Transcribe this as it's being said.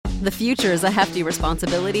The future is a hefty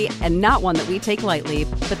responsibility and not one that we take lightly,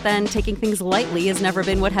 but then taking things lightly has never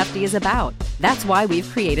been what Hefty is about. That's why we've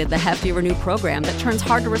created the Hefty Renew program that turns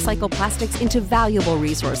hard-to-recycle plastics into valuable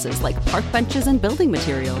resources like park benches and building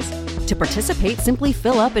materials. To participate, simply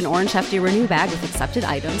fill up an orange Hefty Renew bag with accepted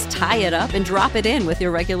items, tie it up, and drop it in with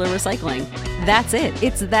your regular recycling. That's it.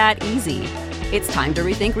 It's that easy. It's time to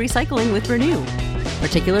rethink recycling with Renew.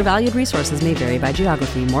 Particular valued resources may vary by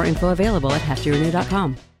geography. More info available at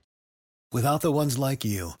heftyrenew.com. Without the ones like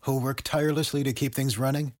you, who work tirelessly to keep things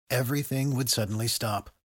running, everything would suddenly stop.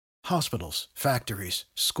 Hospitals, factories,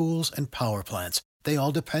 schools, and power plants, they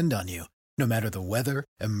all depend on you. No matter the weather,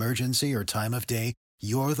 emergency, or time of day,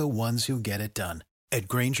 you're the ones who get it done. At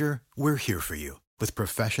Grainger, we're here for you with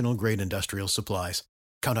professional-grade industrial supplies.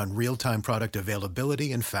 Count on real-time product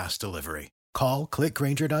availability and fast delivery. Call,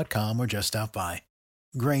 clickgrainger.com, or just stop by.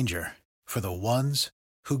 Grainger, for the ones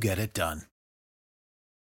who get it done.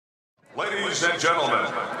 Ladies and gentlemen,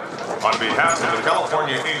 on behalf of the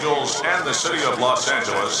California Angels and the city of Los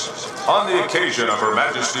Angeles, on the occasion of Her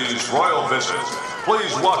Majesty's royal visit,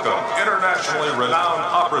 please welcome internationally renowned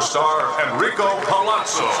opera star Enrico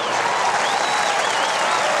Palazzo.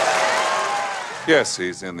 Yes,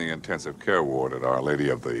 he's in the intensive care ward at Our Lady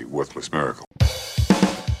of the Worthless Miracle. You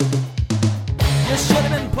should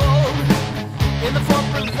have been pulled in the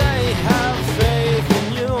front, but they have faith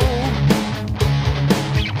in you.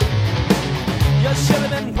 You should have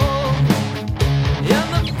been pulled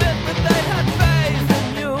in the fit, but they had faith in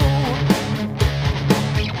you.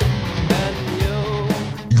 And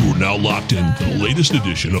You're now locked in to the latest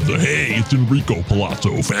edition of the Hey, it's Enrico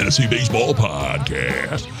Palazzo Fantasy Baseball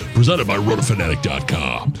Podcast, presented by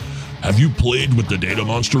RotoFanatic.com. Have you played with the Data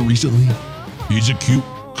Monster recently? He's a cute,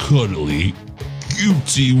 cuddly,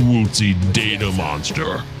 cutesy-wootsy Data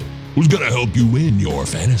Monster who's going to help you win your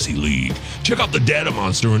fantasy league. Check out the Data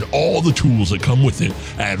Monster and all the tools that come with it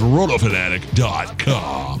at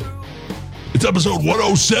RotoFanatic.com. It's episode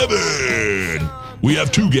 107. We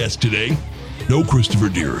have two guests today. No Christopher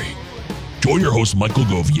Deary. Join your host, Michael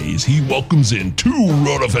Govier, as he welcomes in two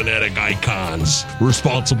RotoFanatic icons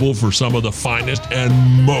responsible for some of the finest and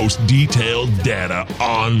most detailed data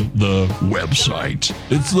on the website.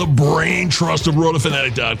 It's the brain trust of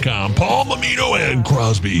RotoFanatic.com, Paul Mamino and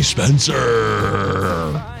Crosby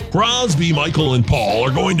Spencer. Crosby, Michael, and Paul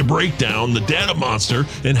are going to break down the Data Monster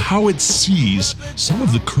and how it sees some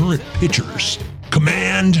of the current pitchers.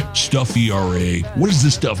 Command, Stuff ERA. What does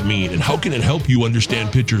this stuff mean, and how can it help you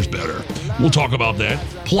understand pitchers better? We'll talk about that.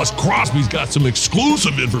 Plus, Crosby's got some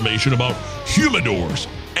exclusive information about humidors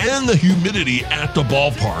and the humidity at the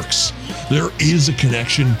ballparks. There is a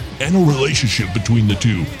connection and a relationship between the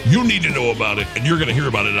two. You need to know about it, and you're going to hear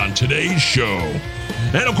about it on today's show.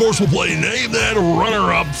 And, of course, we'll play Name That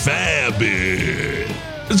Runner-Up Fab-It.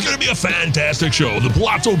 It's going to be a fantastic show. The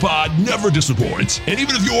Palazzo Pod never disappoints. And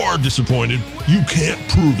even if you are disappointed, you can't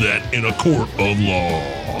prove that in a court of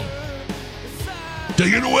law.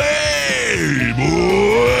 Take it away,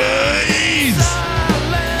 boys!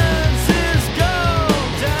 Silence is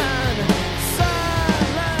golden.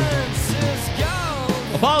 Silence is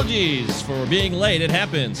golden. Apologies for being late. It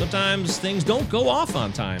happens. Sometimes things don't go off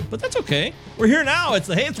on time, but that's okay. We're here now. It's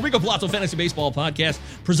the Hey, it's Enrico Palazzo Fantasy Baseball Podcast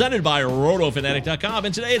presented by RotoFanatic.com.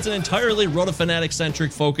 And today it's an entirely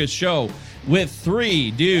RotoFanatic-centric focused show with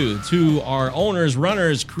three dudes who are owners,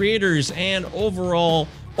 runners, creators, and overall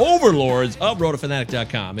overlords of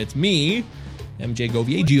RotoFanatic.com. It's me, MJ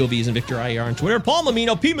Govier, Govs and Victor IR on Twitter. Paul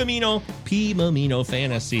Mamino, P Mamino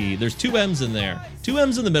Fantasy. There's two M's in there. Two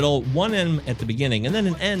M's in the middle, one M at the beginning, and then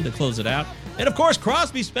an N to close it out. And of course,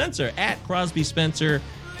 Crosby Spencer, at Crosby Spencer.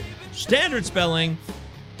 Standard spelling,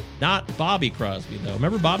 not Bobby Crosby, though.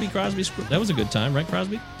 Remember Bobby Crosby? That was a good time, right,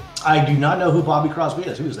 Crosby? I do not know who Bobby Crosby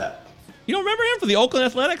is. Who is that? You don't remember him for the Oakland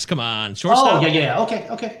Athletics? Come on, shortstop. Oh, yeah.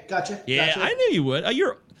 Okay. Gotcha. Yeah, gotcha. I knew you would.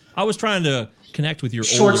 I was trying to connect with your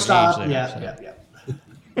shortstop. Older age Yeah.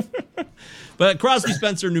 But Crosby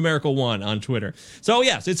Spencer numerical 1 on Twitter. So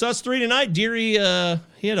yes, it's us three tonight. Deary,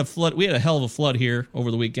 he had a flood. We had a hell of a flood here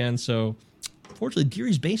over the weekend. So fortunately,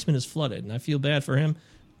 Deary's basement is flooded, and I feel bad for him.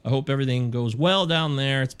 I hope everything goes well down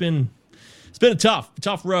there. It's been a tough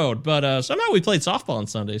road, but somehow we played softball on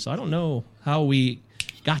Sunday, so I don't know how we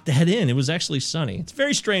got to head in. It was actually sunny. It's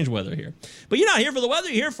very strange weather here. But you're not here for the weather,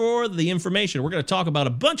 you're here for the information. We're going to talk about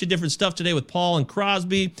a bunch of different stuff today with Paul and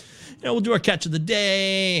Crosby. We'll do our catch of the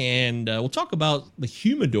day, and we'll talk about the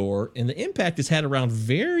humidor and the impact it's had around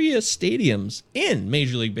various stadiums in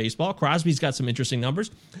Major League Baseball. Crosby's got some interesting numbers.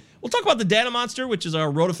 We'll talk about the Data Monster, which is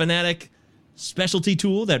our RotoFanatic specialty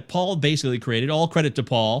tool that Paul basically created. All credit to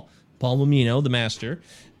Paul Mamino, the master.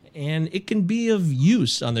 and it can be of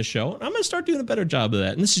use on the show. And I'm going to start doing a better job of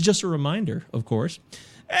that. And this is just a reminder, of course.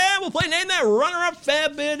 And we'll play Name That Runner-Up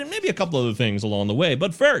Fab Bid and maybe a couple other things along the way.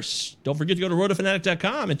 But first, don't forget to go to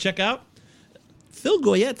rotofanatic.com and check out Phil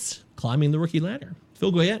Goyette's Climbing the Rookie Ladder.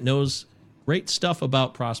 Phil Goyette knows great stuff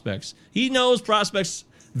about prospects. He knows prospects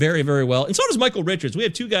very, very well. And so does Michael Richards. We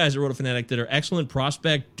have two guys at Roto Fanatic that are excellent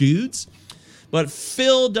prospect dudes. But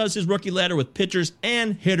Phil does his rookie ladder with pitchers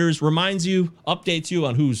and hitters, reminds you, updates you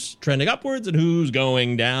on who's trending upwards and who's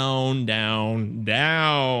going down, down,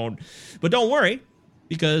 down. But don't worry,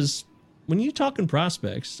 because when you're talking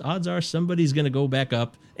prospects, odds are somebody's going to go back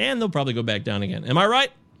up, and they'll probably go back down again. Am I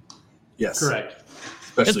right? Yes. Correct.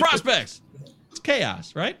 Especially it's prospects. It's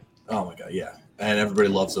chaos, right? Oh, my God, yeah. And everybody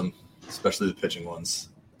loves them, especially the pitching ones.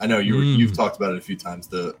 I know you've talked about it a few times,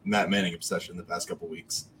 the Matt Manning obsession the past couple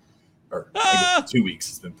weeks. Or I guess 2 weeks.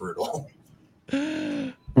 It's been brutal. Could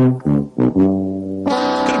have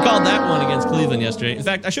called that one against Cleveland yesterday. In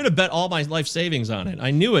fact, I should have bet all my life savings on it.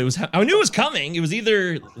 I knew it was coming. It was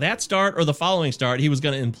either that start or the following start. He was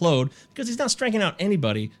going to implode because he's not striking out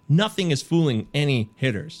anybody. Nothing is fooling any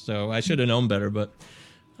hitters. So I should have known better, but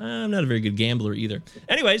I'm not a very good gambler either.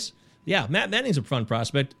 Anyways, yeah, Matt Manning's a fun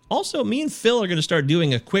prospect. Also, me and Phil are going to start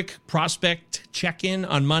doing a quick prospect check-in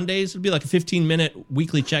on Mondays. It'll be like a 15-minute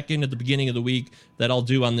weekly check-in at the beginning of the week that I'll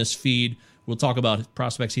do on this feed. We'll talk about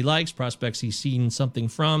prospects he likes, prospects he's seen something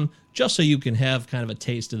from, just so you can have kind of a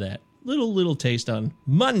taste of that. Little taste on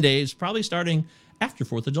Mondays, probably starting after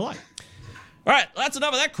 4th of July. All right, that's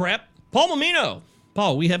enough of that crap. Paul Mamino.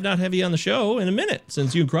 Paul, we have not had you on the show in a minute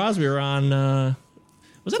since you and Crosby were on...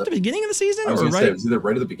 was that the beginning of the season? I was going to say, it was either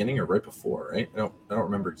right at the beginning or right before, right? I don't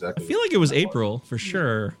remember exactly. I feel like it was April for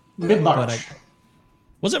sure. Mid-March.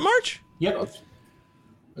 Was it March? Yep. Look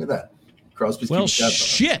at that. Crosby's well,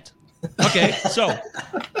 shit. Okay, so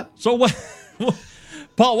what,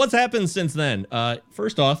 Paul? What's happened since then?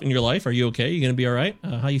 First off, in your life, are you okay? You gonna be all right?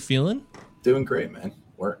 How you feeling? Doing great, man.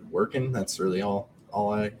 Working. That's really all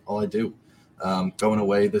I do. Going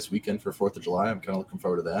away this weekend for 4th of July. I'm kind of looking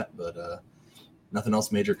forward to that, but nothing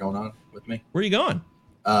else major going on with me. Where are you going?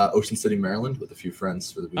 Ocean City, Maryland, with a few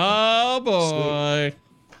friends for the weekend. Oh boy.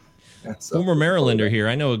 Yeah, so former Marylander here.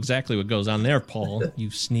 I know exactly what goes on there, Paul. You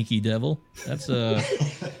sneaky devil.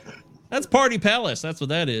 That's Party Palace. That's what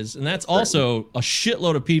that is. And that's also a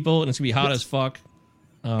shitload of people, and it's going to be hot as fuck.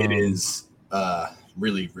 It is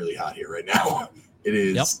really, really hot here right now. It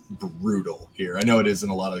is brutal here. I know it is in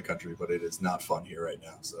a lot of the country, but it is not fun here right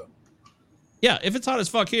now. So, yeah, if it's hot as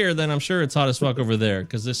fuck here, then I'm sure it's hot as fuck over there,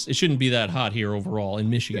 because it shouldn't be that hot here overall in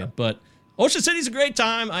Michigan. Yeah. But Ocean City's a great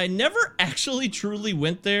time. I never actually truly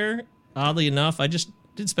went there, oddly enough. I just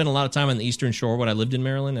did spend a lot of time on the Eastern Shore when I lived in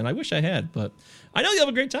Maryland, and I wish I had, but I know you have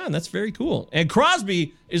a great time. That's very cool. And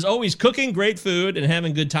Crosby is always cooking great food and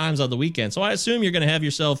having good times on the weekend, so I assume you're going to have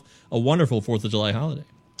yourself a wonderful 4th of July holiday.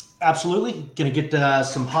 Absolutely. Going to get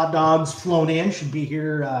some hot dogs flown in. Should be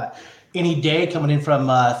here any day, coming in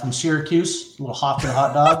from Syracuse. Little Hoffman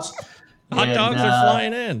hot dogs. Hot dogs are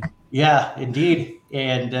flying in. Yeah, indeed.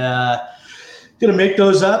 And going to make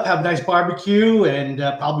those up, have a nice barbecue, and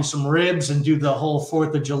probably some ribs, and do the whole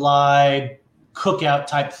 4th of July cookout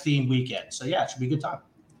type theme weekend. So, yeah, it should be a good time.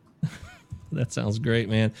 That sounds great,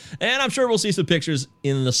 man. And I'm sure we'll see some pictures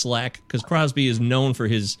in the Slack, because Crosby is known for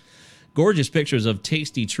his gorgeous pictures of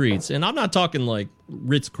tasty treats. And I'm not talking like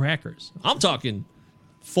Ritz crackers. I'm talking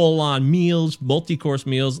full-on meals, multi-course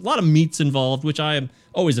meals, a lot of meats involved, which I am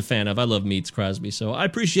always a fan of. I love meats, Crosby. So I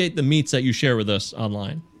appreciate the meats that you share with us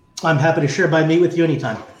online. I'm happy to share my meat with you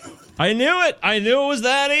anytime. I knew it. I knew it was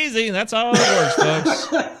that easy. That's how it works, folks.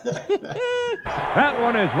 That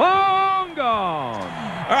one is long gone.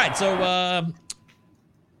 All right, so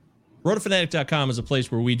rotofanatic.com is a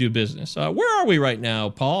place where we do business. Where are we right now,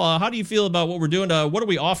 Paul? How do you feel about what we're doing? What are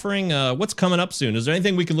we offering? What's coming up soon? Is there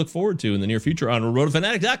anything we can look forward to in the near future on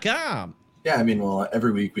rotofanatic.com? Yeah, I mean, well,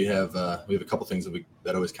 every week we have a couple things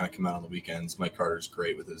that always kind of come out on the weekends. Mike Carter's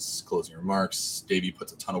great with his closing remarks. Davey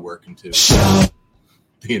puts a ton of work into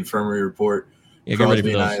the infirmary report. Yeah,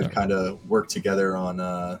 Crosby and I have kind of worked together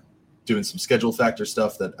on doing some schedule factor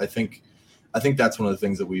stuff that I think that's one of the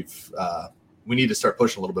things that we need to start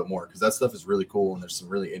pushing a little bit more, because that stuff is really cool and there's some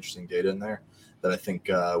really interesting data in there that I think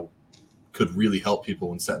could really help people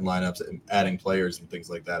when setting lineups and adding players and things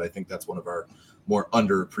like that. I think that's one of our more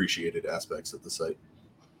underappreciated aspects of the site.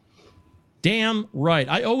 Damn right.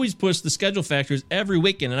 I always push the schedule factors every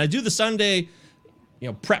weekend, and I do the Sunday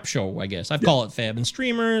prep show, I guess. I've called it Fab and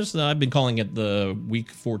Streamers. I've been calling it the Week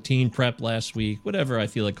 14 prep last week, whatever I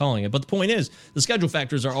feel like calling it. But the point is, the schedule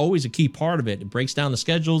factors are always a key part of it. It breaks down the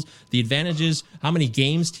schedules, the advantages, how many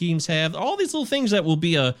games teams have, all these little things that will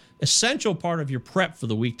be a essential part of your prep for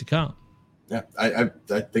the week to come. Yeah, I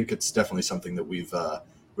think it's definitely something that we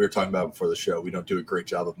were talking about before the show. We don't do a great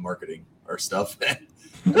job of marketing our stuff.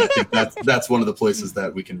 And I think that's one of the places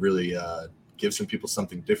that we can really give some people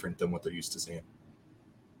something different than what they're used to seeing.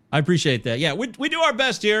 I appreciate that. Yeah, we do our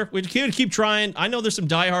best here. We keep trying. I know there's some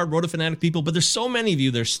diehard Roto Fanatic people, but there's so many of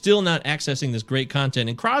you that are still not accessing this great content.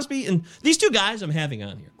 And Crosby and these two guys I'm having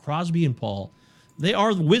on here, Crosby and Paul, they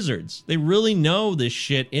are the wizards. They really know this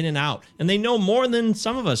shit in and out. And they know more than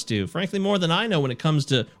some of us do. Frankly, more than I know when it comes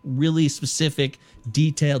to really specific,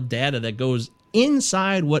 detailed data that goes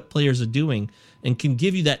inside what players are doing and can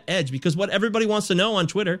give you that edge. Because what everybody wants to know on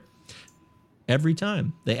Twitter, every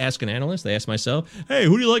time they ask an analyst, they ask myself, hey,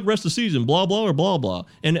 who do you like rest of the season? Blah, blah, or blah, blah.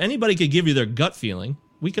 And anybody could give you their gut feeling.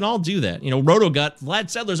 We can all do that. Roto gut, Vlad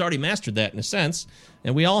Sedler's already mastered that in a sense.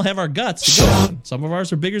 And we all have our guts to go on. Some of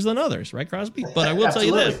ours are bigger than others, right, Crosby? But I will tell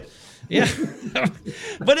you this. Yeah.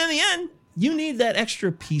 But in the end, you need that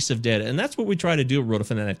extra piece of data. And that's what we try to do at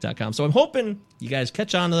rotofanatic.com. So I'm hoping you guys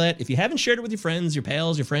catch on to that. If you haven't shared it with your friends, your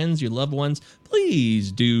pals, your friends, your loved ones,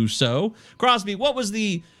 please do so. Crosby, what was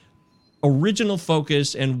the original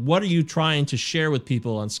focus, and what are you trying to share with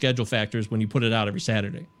people on schedule factors when you put it out every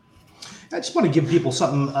Saturday? I just want to give people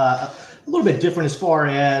something a little bit different as far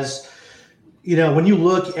as, when you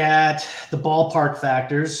look at the ballpark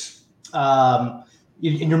factors, and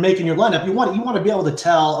you're making your lineup, you want to be able to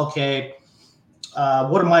tell, okay,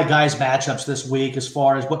 what are my guys' matchups this week as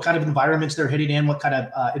far as what kind of environments they're hitting in, what kind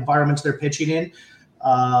of environments they're pitching in.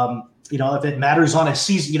 If it matters on a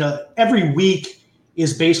season, every week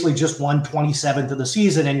is basically just 1/27th of the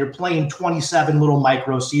season, and you're playing 27 little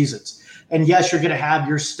micro seasons. And yes, you're going to have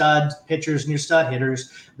your stud pitchers and your stud hitters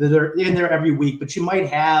that are in there every week, but you might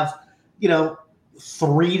have,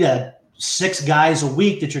 3 to 6 guys a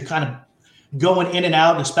week that you're kind of going in and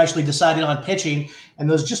out, especially deciding on pitching. And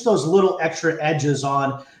those little extra edges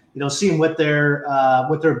on, seeing what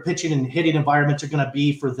their pitching and hitting environments are going to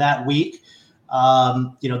be for that week.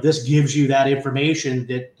 This gives you that information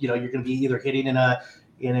that, you're going to be either hitting in a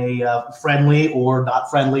friendly or not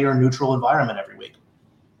friendly or neutral environment every week.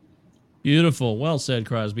 Beautiful. Well said,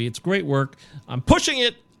 Crosby. It's great work. I'm pushing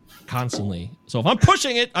it constantly. So if I'm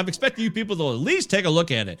pushing it, I'm expecting you people to at least take a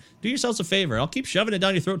look at it. Do yourselves a favor. I'll keep shoving it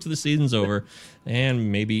down your throat till the season's over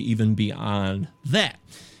and maybe even beyond that.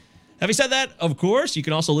 Having said that, of course, you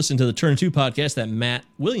can also listen to the Turn 2 podcast that Matt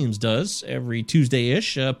Williams does every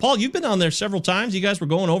Tuesday-ish. Paul, you've been on there several times. You guys were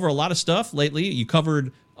going over a lot of stuff lately. You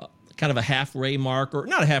covered kind of a halfway mark, or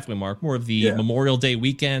not a halfway mark, more of the Memorial Day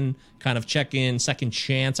weekend kind of check-in, second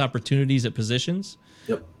chance opportunities at positions.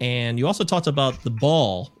 Yep. And you also talked about the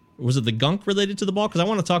ball. Was it the gunk related to the ball? Because I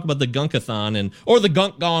want to talk about the gunkathon or the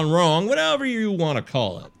gunk gone wrong, whatever you want to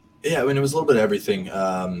call it. Yeah, it was a little bit of everything.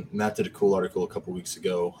 Matt did a cool article a couple weeks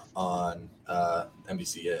ago on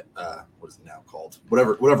NBC. What is it now called?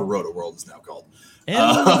 Whatever Roto World is now called.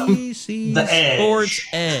 NBC Sports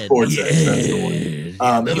Edge. Sports Edge. That's the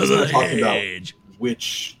one. He was talking about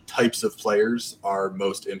which types of players are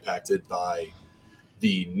most impacted by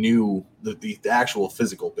the actual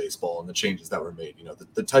physical baseball and the changes that were made.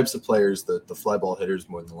 The types of players, the fly ball hitters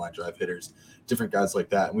more than the line drive hitters, different guys like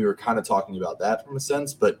that. And we were kind of talking about that from a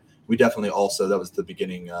sense, but we definitely also, that was the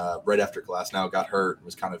beginning, right after Glasnow got hurt and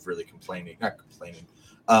was kind of really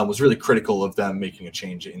was really critical of them making a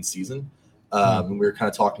change in season. And we were kind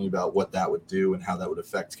of talking about what that would do and how that would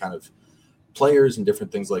affect kind of players and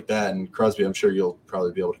different things like that. And Crosby, I'm sure you'll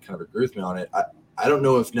probably be able to kind of agree with me on it. I don't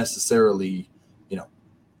know if necessarily,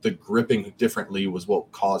 the gripping differently was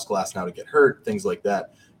what caused Glasnow to get hurt, things like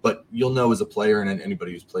that. But you'll know as a player and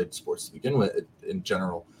anybody who's played sports to begin with in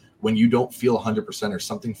general, when you don't feel 100% or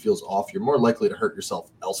something feels off, you're more likely to hurt yourself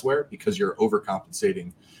elsewhere because you're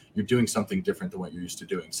overcompensating. You're doing something different than what you're used to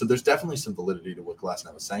doing. So there's definitely some validity to what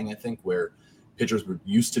Glasnow was saying, I think, where pitchers were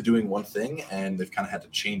used to doing one thing and they've kind of had to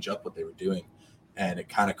change up what they were doing. And it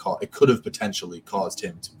could have potentially caused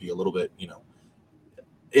him to be a little bit,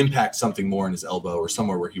 impact something more in his elbow or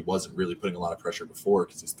somewhere where he wasn't really putting a lot of pressure before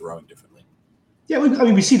because he's throwing differently. Yeah,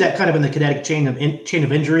 we see that kind of in the kinetic chain of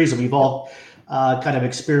injuries, and we've all kind of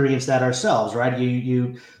experienced that ourselves, right?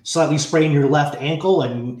 You slightly sprain your left ankle,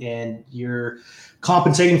 and you're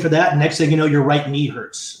compensating for that. And next thing you know, your right knee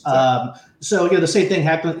hurts. Exactly. So the same thing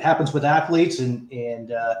happens with athletes, and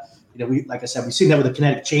like I said, we've seen that with a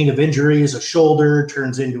kinetic chain of injuries. A shoulder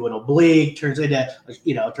turns into an oblique, turns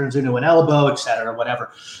into an elbow, et cetera,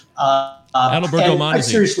 whatever. I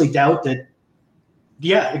seriously doubt that.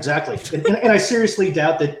 Yeah, exactly. And I seriously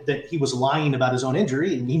doubt that he was lying about his own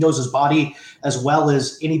injury, and he knows his body as well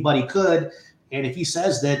as anybody could. And if he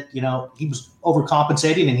says that, he was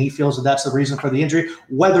overcompensating and he feels that that's the reason for the injury,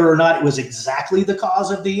 whether or not it was exactly the cause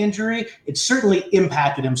of the injury, it certainly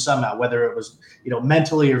impacted him somehow, whether it was,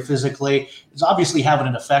 mentally or physically. It's obviously having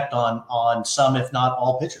an effect on some, if not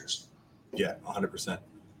all, pitchers. Yeah, 100%.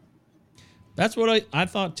 That's what I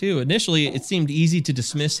thought too. Initially, it seemed easy to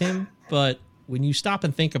dismiss him, but when you stop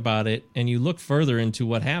and think about it and you look further into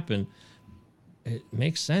what happened, it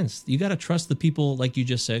makes sense. You got to trust the people, like you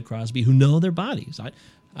just said, Crosby, who know their bodies.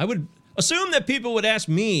 I would assume that people would ask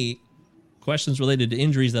me questions related to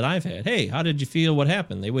injuries that I've had. Hey, how did you feel? What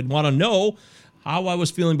happened? They would want to know how I was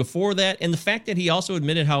feeling before that. And the fact that he also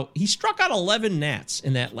admitted how he struck out 11 Nats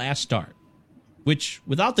in that last start, which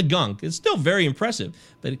without the gunk is still very impressive,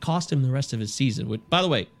 but it cost him the rest of his season. Which, by the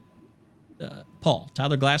way, Paul,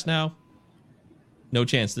 Tyler Glasnow, no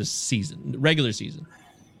chance this season, regular season.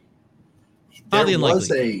 Highly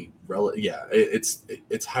unlikely.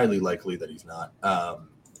 It's highly likely that he's not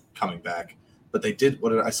coming back. But they did.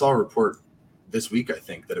 I saw a report this week, I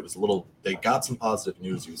think, that it was they got some positive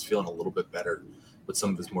news. He was feeling a little bit better with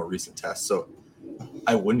some of his more recent tests. So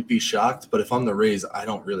I wouldn't be shocked. But if I'm the Rays, I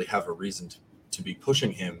don't really have a reason to be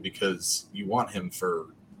pushing him, because you want him for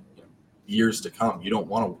years to come. You don't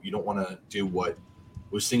want to do what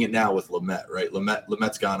we're seeing it now with Lamet, right?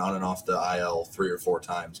 Lamet's gone on and off the IL 3 or 4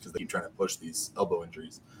 times because they keep trying to push these elbow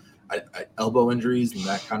injuries. Elbow injuries and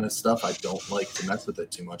that kind of stuff, I don't like to mess with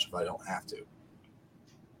it too much if I don't have to.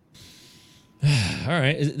 All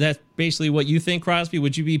right. Is that basically what you think, Crosby?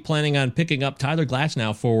 Would you be planning on picking up Tyler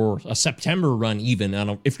Glasnow for a September run even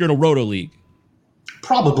if you're in a Roto League?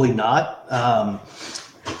 Probably not.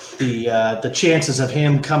 The chances of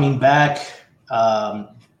him coming back,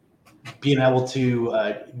 being able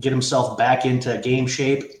to get himself back into game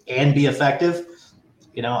shape and be effective,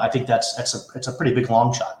 I think it's a pretty big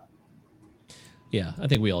long shot. Yeah, I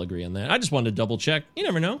think we all agree on that. I just wanted to double check. You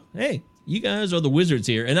never know. Hey, you guys are the wizards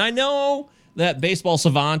here. And I know that Baseball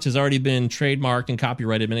Savant has already been trademarked and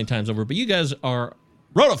copyrighted many times over, but you guys are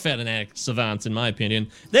Roto Fanatic savants, in my opinion.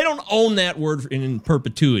 They don't own that word in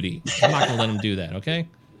perpetuity. I'm not going to let them do that, okay?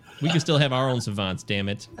 We can still have our own savants, damn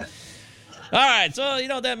it. All right, so you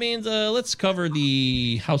know what that means. Let's cover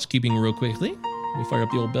the housekeeping real quickly. We fire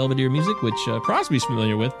up the old Belvedere music, which Crosby's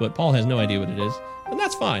familiar with, but Paul has no idea what it is. And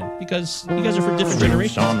that's fine, because you guys are for different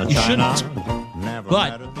generations. You shouldn't.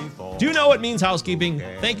 But do know it means housekeeping.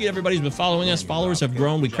 Thank you to everybody who's been following us. Followers have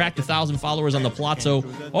grown. We cracked 1,000 followers on the Palazzo.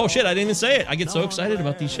 Oh, shit, I didn't even say it. I get so excited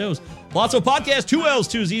about these shows. Palazzo Podcast, 2 L's,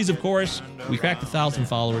 2 Z's, of course. We cracked 1,000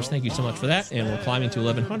 followers. Thank you so much for that. And we're climbing to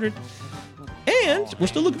 1,100. And we're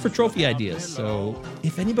still looking for trophy ideas. So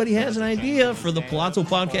if anybody has an idea for the Palazzo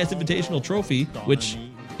Podcast Invitational Trophy, which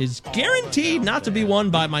is guaranteed not to be won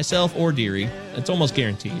by myself or Deary. It's almost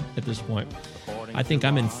guaranteed at this point. I think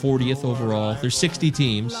I'm in 40th overall. There's 60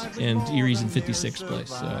 teams, and Deary's in 56th place.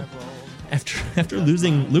 So after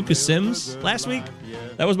losing Lucas Sims last week,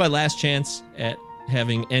 that was my last chance at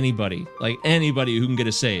having anybody who can get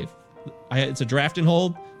a save. It's a draft and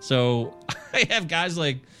hold, so I have guys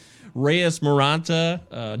like Reyes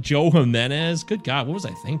Moranta, Joe Jimenez. Good God, what was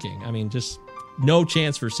I thinking? I mean, just no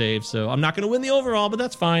chance for saves, so I'm not going to win the overall, but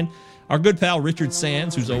that's fine. Our good pal Richard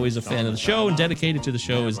Sands, who's always a fan of the show and dedicated to the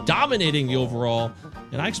show, is dominating the overall,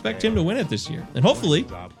 and I expect him to win it this year. And hopefully,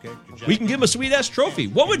 we can give him a sweet-ass trophy.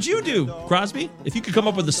 What would you do, Crosby, if you could come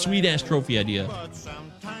up with a sweet-ass trophy idea?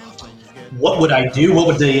 What would I do? What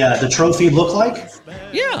would the trophy look like?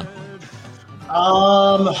 Yeah.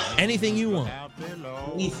 Anything you want.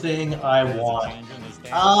 Anything I want.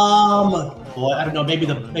 Boy, I don't know. Maybe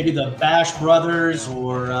the Bash Brothers,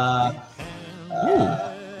 or I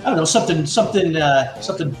don't know, something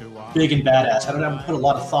big and badass. I don't have to put a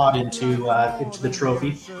lot of thought into the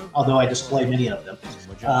trophy, although I display many of them.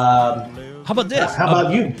 How about this? How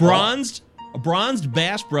about you? A bronzed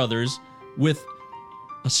Bash Brothers with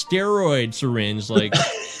a steroid syringe, like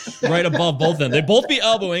right above both of them. They'd both be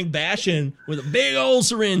elbowing, bashing with a big old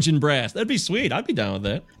syringe in brass. That'd be sweet. I'd be down with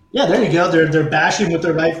that. Yeah, there you go. They're bashing with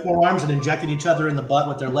their right forearms and injecting each other in the butt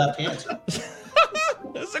with their left hands.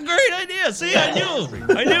 That's a great idea. See, I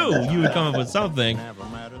knew you would come up with something.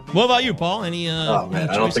 What about you, Paul? Any? Oh man,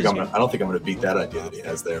 I don't think I'm gonna beat that idea that he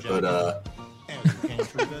has there. But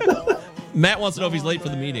Matt wants to know if he's late for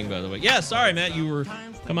the meeting. By the way, yeah. Sorry, Matt.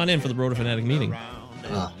 Come on in for the Roto Fanatic meeting.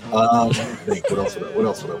 I think what else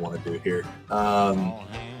would I want to do here?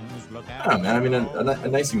 don't know, man. I mean, a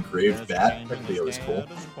nice engraved bat, that could be always cool.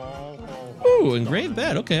 Ooh, engraved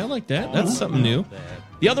bat. Okay, I like that. That's something new.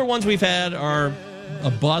 The other ones we've had are a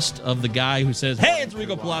bust of the guy who says, "Hey, it's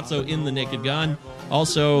Rico Palazzo" in the Naked Gun.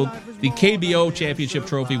 Also, the KBO Championship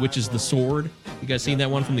Trophy, which is the sword. You guys seen that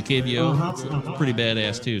one from the KBO? It's pretty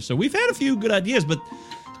badass, too. So we've had a few good ideas, but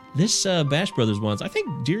this Bash Brothers ones, I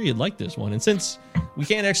think Deary would like this one. And since we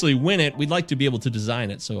can't actually win it, we'd like to be able to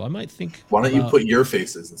design it. So I might think... Why don't you put your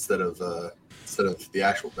faces instead of the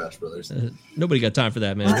actual Bash Brothers? Nobody got time for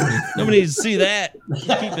that, man. Nobody needs to see that.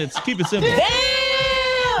 Keep it simple.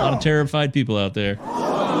 A lot of terrified people out there.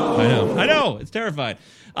 I know. It's terrified.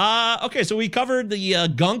 Okay, so we covered the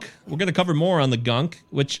gunk. We're going to cover more on the gunk,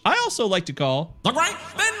 which I also like to call the Great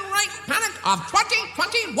Spin Rate Panic of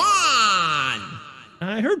 2021.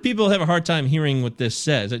 I heard people have a hard time hearing what this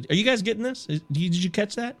says. Are you guys getting this? Did you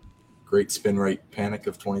catch that? Great Spin Rate Panic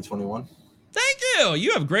of 2021. Thank you.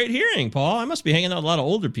 You have great hearing, Paul. I must be hanging out with a lot of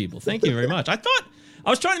older people. Thank you very much. I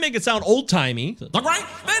was trying to make it sound old-timey. The Great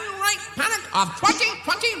Spin Rate Panic of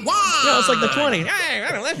 2021. It's like the 20s.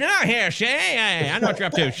 Hey, listen out here, Shay. Hey, I know what you're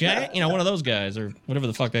up to, Shay. One of those guys, or whatever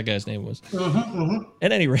the fuck that guy's name was.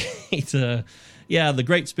 At any rate, the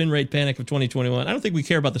Great Spin Rate Panic of 2021. I don't think we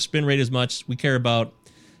care about the spin rate as much. We care about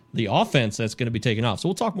the offense that's going to be taken off. So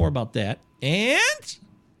we'll talk more about that. And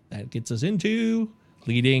that gets us into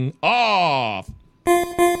leading off.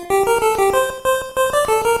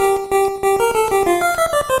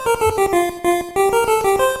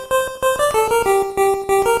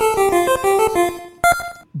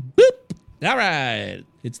 All right.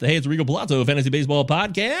 It's the Hey, it's Rico Palazzo Fantasy Baseball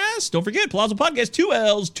Podcast. Don't forget, Palazzo Podcast, 2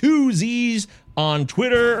 L's, 2 Z's on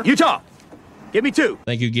Twitter. Utah, give me 2.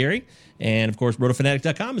 Thank you, Gary. And, of course,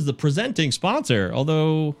 RotoFanatic.com is the presenting sponsor,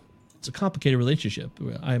 although it's a complicated relationship.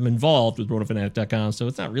 I'm involved with RotoFanatic.com, so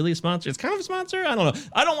it's not really a sponsor. It's kind of a sponsor. I don't know.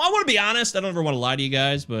 I want to be honest. I don't ever want to lie to you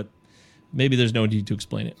guys, but maybe there's no need to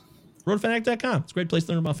explain it. RotoFanatic.com. It's a great place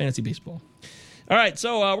to learn about fantasy baseball. All right,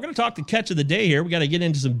 so we're going to talk the catch of the day here. We got to get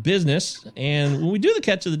into some business. And when we do the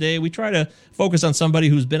catch of the day, we try to focus on somebody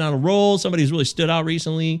who's been on a roll, somebody who's really stood out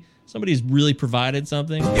recently, somebody who's really provided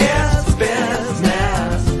something. It's business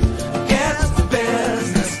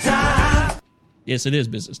time. Yes, it is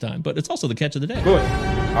business time, but it's also the catch of the day. Good.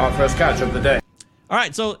 Our first catch of the day. All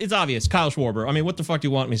right, so it's obvious. Kyle Schwarber. I mean, what the fuck do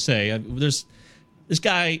you want me to say? This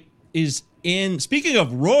guy is in, speaking of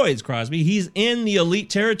roids, Crosby, he's in the elite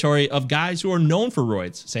territory of guys who are known for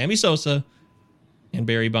roids. Sammy Sosa and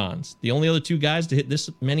Barry Bonds. The only other 2 guys to hit this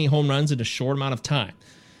many home runs in a short amount of time.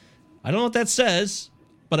 I don't know what that says,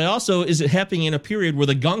 but is it happening in a period where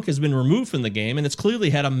the gunk has been removed from the game, and it's clearly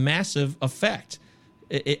had a massive effect.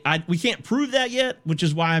 We can't prove that yet, which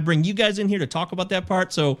is why I bring you guys in here to talk about that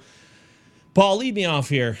part. So, Paul, lead me off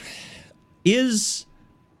here. Is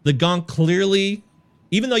the gunk clearly...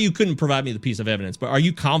 Even though you couldn't provide me the piece of evidence, but are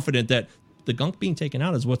you confident that the gunk being taken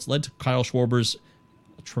out is what's led to Kyle Schwarber's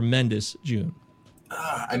tremendous June?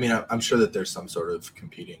 I mean, I'm sure that there's some sort of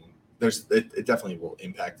competing. It definitely will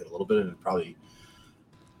impact it a little bit, and probably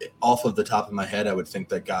off of the top of my head, I would think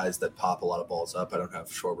that guys that pop a lot of balls up. I don't have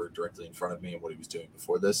Schwarber directly in front of me and what he was doing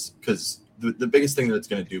before this, because the biggest thing that it's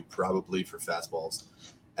going to do probably for fastballs.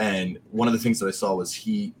 And one of the things that I saw was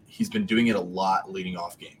he's been doing it a lot leading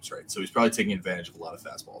off games, right? So he's probably taking advantage of a lot of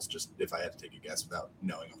fastballs, just if I had to take a guess without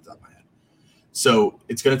knowing off the top of my head. So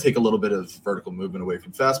it's going to take a little bit of vertical movement away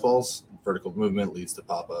from fastballs. Vertical movement leads to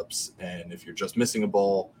pop-ups. And if you're just missing a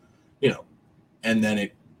ball, and then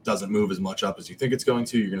it doesn't move as much up as you think it's going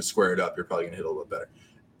to, you're going to square it up. You're probably going to hit a little bit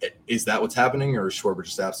better. Is that what's happening, or is Schwarber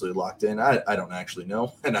just absolutely locked in? I don't actually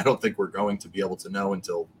know. And I don't think we're going to be able to know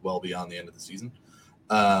until well beyond the end of the season.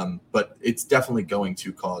 But it's definitely going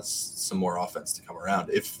to cause some more offense to come around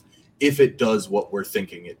if it does what we're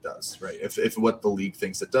thinking it does, right? If what the league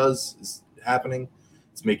thinks it does is happening,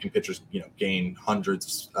 it's making pitchers, gain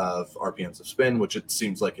hundreds of RPMs of spin, which it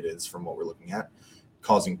seems like it is from what we're looking at,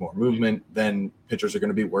 causing more movement, then pitchers are going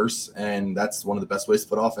to be worse. And that's one of the best ways to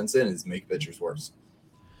put offense in is make pitchers worse.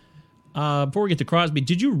 Before we get to Crosby,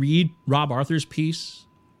 did you read Rob Arthur's piece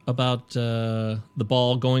about the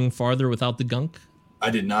ball going farther without the gunk? I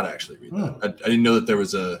did not actually read that. I didn't know that there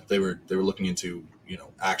was they were looking into,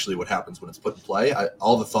 actually what happens when it's put in play.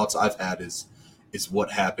 All the thoughts I've had is what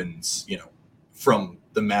happens, from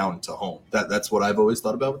the mound to home. That's what I've always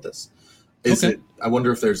thought about with this. I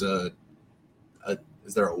wonder if there's is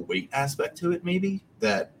there a weight aspect to it, maybe,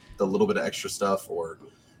 that the little bit of extra stuff, or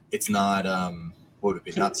it's not, what would it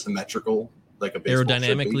be? Not symmetrical, like a baseball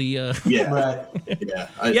aerodynamically. Yeah. Right. Yeah.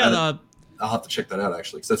 I'll have to check that out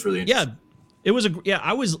actually, because that's really interesting. Yeah. It was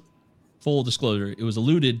I was full disclosure, it was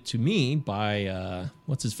alluded to me by,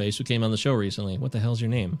 what's his face, who came on the show recently. What the hell's your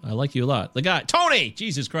name? I like you a lot. The guy, Tony!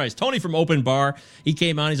 Jesus Christ. Tony from Open Bar. He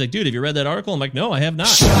came on. He's like, dude, have you read that article? I'm like, no, I have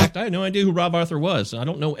not. In fact, I had no idea who Rob Arthur was. I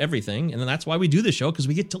don't know everything. And that's why we do this show, because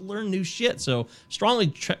we get to learn new shit. So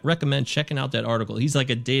strongly recommend checking out that article. He's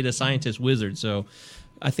like a data scientist wizard. So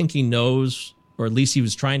I think he knows, or at least he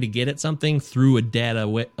was trying to get at something through a data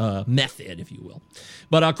method, if you will.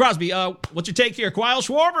 But Crosby, what's your take here? Kyle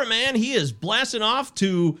Schwarber, man, he is blasting off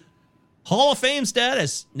to Hall of Fame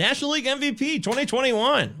status, National League MVP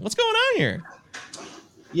 2021. What's going on here?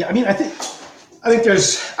 Yeah, I mean, I think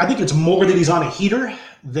it's more that he's on a heater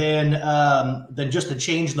than just a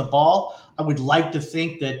change in the ball. I would like to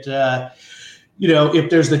think that if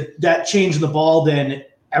there's that change in the ball, then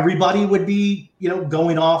everybody would be,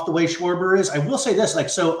 going off the way Schwarber is. I will say this,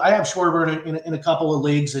 so I have Schwarber in a couple of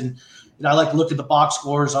leagues, and I like to look at the box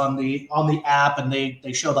scores on the app, and they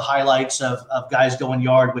show the highlights of guys going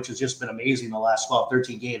yard, which has just been amazing the last 12,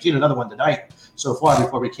 13 games. You had another one tonight so far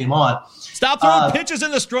before we came on. Stop throwing pitches in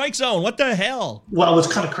the strike zone. What the hell? Well,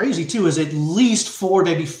 what's kind of crazy, too, is at least 4,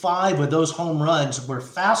 maybe 5 of those home runs were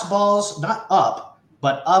fastballs, not up,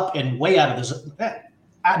 but up and way out of the zone,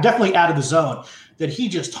 definitely out of the zone, that he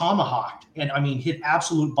just tomahawked and, hit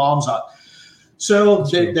absolute bombs up. So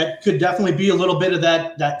that could definitely be a little bit of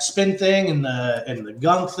that spin thing and the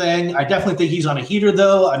gunk thing. I definitely think he's on a heater,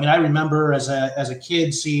 though. I remember as a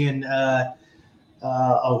kid seeing who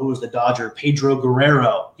was the Dodger? Pedro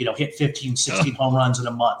Guerrero, hit 15, 16 home runs in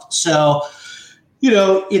a month. So,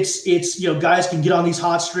 it's guys can get on these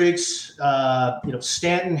hot streaks.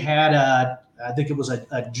 Stanton had I think it was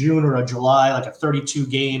a June or a July, like a 32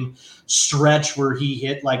 game stretch where he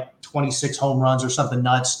hit like 26 home runs or something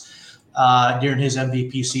nuts during his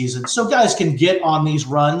MVP season. So guys can get on these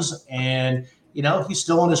runs, and he's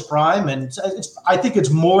still in his prime. And I think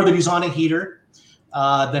it's more that he's on a heater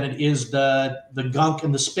than it is the gunk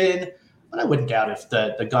and the spin. But I wouldn't doubt if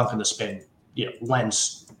the gunk and the spin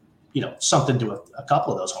lends something to a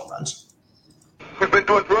couple of those home runs. We've been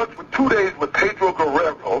doing drugs for 2 days with Pedro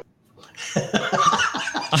Guerrero.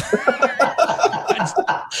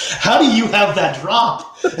 How do you have that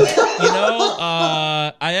drop?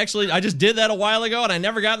 I just did that a while ago, and I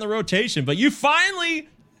never got in the rotation. But you finally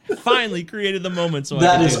created the moment, so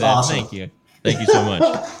that I is do that. Awesome. Thank you so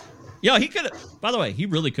much. Yeah, he could. By the way, he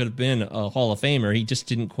really could have been a Hall of Famer. He just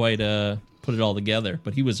didn't quite put it all together.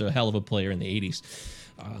 But he was a hell of a player in the '80s.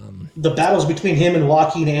 The battles between him and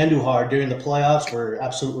Joaquin Andujar during the playoffs were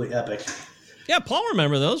absolutely epic. Yeah, Paul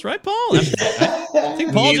remember those, right, Paul? I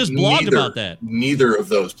think Paul just blogged about that. Neither of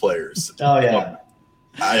those players. Oh, yeah.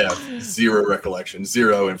 I have zero recollection,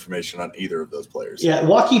 zero information on either of those players. Yeah,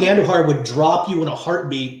 Joaquin Andujar would drop you in a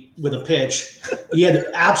heartbeat with a pitch. He had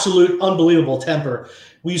absolute unbelievable temper.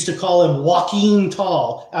 We used to call him Joaquin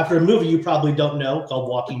Tall, after a movie you probably don't know called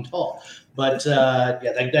Joaquin Tall. But,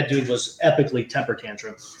 that dude was epically temper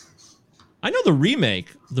tantrum. I know the remake.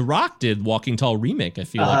 The Rock did Walking Tall remake, I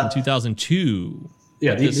feel like, in 2002.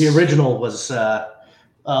 Yeah, the original was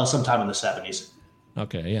sometime in the 70s.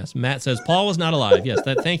 Okay, yes. Matt says, Paul was not alive. Yes,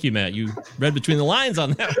 thank you, Matt. You read between the lines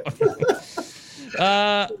on that one.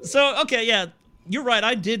 You're right.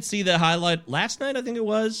 I did see the highlight last night, I think it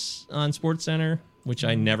was, on SportsCenter, which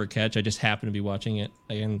I never catch. I just happened to be watching it.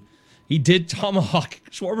 And he did tomahawk.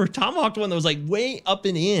 Schwarber tomahawked one that was like way up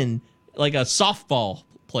and in, like a softball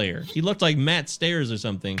player. He looked like Matt Stairs or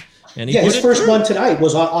something. And his first one tonight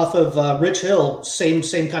was off of Rich Hill, same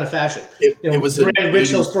kind of fashion. Rich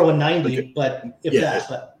Hill's throwing 90, but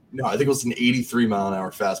no, I think it was an 83 mile an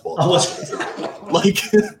hour fastball.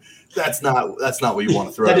 That's not what you want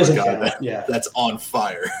to throw at a guy that's on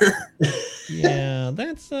fire. Yeah,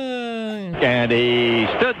 that's And he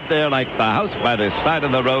stood there like the house by the side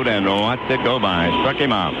of the road and watched it go by. Struck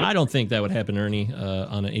him out. I don't think that would happen, Ernie,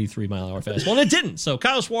 on an 83 mile an hour fastball. And it didn't. So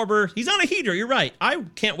Kyle Schwarber, he's on a heater. You're right. I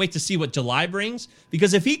can't wait to see what July brings,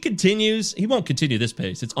 because if he continues, he won't continue this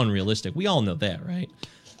pace. It's unrealistic. We all know that, right?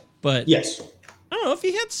 But yes, I don't know if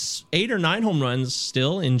he hits 8 or 9 home runs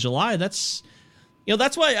still in July. That's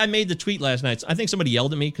why I made the tweet last night. I think somebody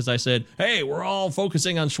yelled at me because I said, hey, we're all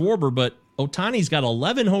focusing on Schwarber, but Ohtani's got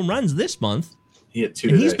 11 home runs this month. He hit 2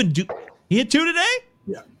 today. He hit 2 today?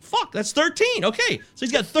 Yeah. Fuck, that's 13. Okay, so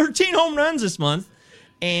he's got 13 home runs this month,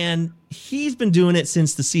 and he's been doing it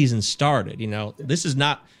since the season started. This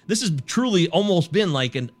has truly almost been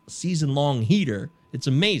like a season-long heater. It's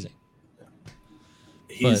amazing.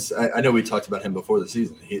 I know we talked about him before the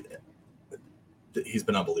season. He's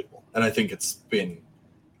been unbelievable. And I think it's been,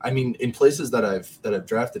 in places that I've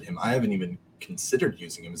drafted him, I haven't even considered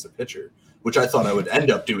using him as a pitcher. which I thought I would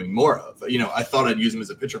end up doing more of. I thought I'd use him as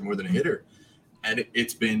a pitcher more than a hitter, and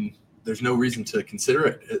it's been, there's no reason to consider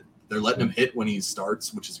it. They're letting him hit when he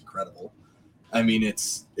starts, which is incredible. I mean,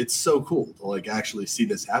 it's so cool to like actually see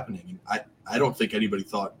this happening. And I don't think anybody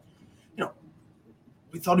thought,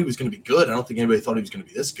 we thought he was going to be good. I don't think anybody thought he was going to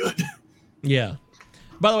be this good. Yeah.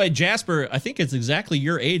 By the way, Jasper, I think it's exactly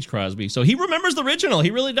your age, Crosby. So he remembers the original.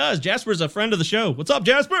 He really does. Jasper's a friend of the show. What's up,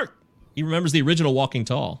 Jasper? He remembers the original Walking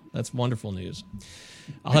Tall. That's wonderful news.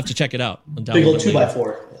 I'll have to check it out. Big old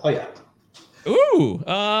 2x4. Oh, yeah. Ooh.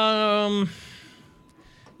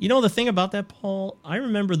 The thing about that, Paul, I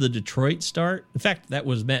remember the Detroit start. In fact, that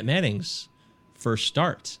was Matt Manning's first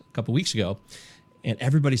start a couple weeks ago. And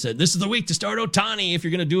everybody said, this is the week to start Ohtani if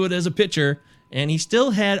you're going to do it as a pitcher. And he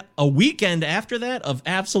still had a weekend after that of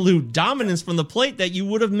absolute dominance from the plate that you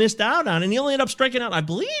would have missed out on. And he only ended up striking out, I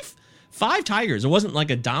believe, 5 Tigers. It wasn't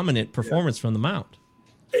like a dominant performance from the mound.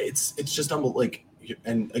 It's just unbelievable.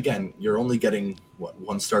 And again, you're only getting,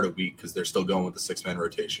 one start a week because they're still going with the 6-man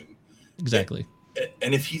rotation. Exactly.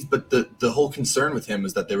 And but the whole concern with him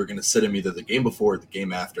is that they were going to sit him either the game before, the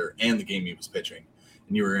game after, and the game he was pitching.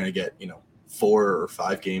 And you were going to get, 4 or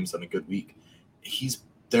 5 games on a good week.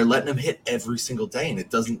 They're letting him hit every single day, and it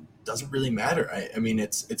doesn't really matter. I mean,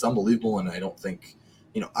 it's unbelievable, and I don't think,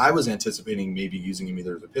 I was anticipating maybe using him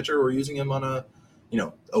either as a pitcher or using him on a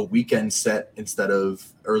weekend set instead of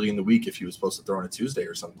early in the week if he was supposed to throw on a Tuesday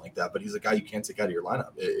or something like that. But he's a guy you can't take out of your lineup.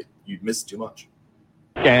 You'd miss too much.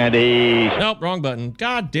 Candy. Nope, wrong button.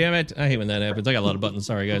 God damn it. I hate when that happens. I got a lot of buttons.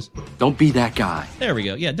 Sorry, guys. Don't be that guy. There we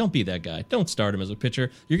go. Yeah, don't be that guy. Don't start him as a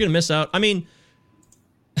pitcher. You're going to miss out. I mean,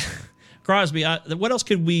 Crosby, what else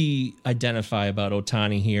could we identify about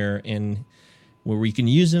Ohtani here and where we can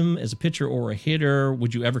use him as a pitcher or a hitter?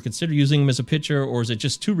 Would you ever consider using him as a pitcher, or is it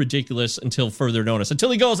just too ridiculous until further notice?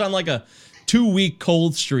 Until he goes on like a 2-week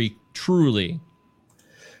cold streak, truly.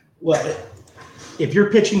 Well, if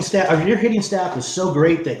your pitching staff, or your hitting staff is so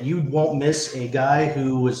great that you won't miss a guy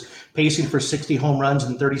who was pacing for 60 home runs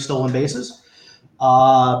and 30 stolen bases,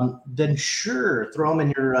 then sure, throw him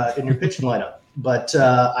in your pitching lineup. But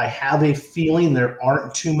I have a feeling there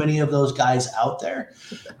aren't too many of those guys out there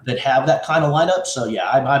that have that kind of lineup. So yeah,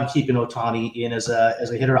 I'm keeping Ohtani in as a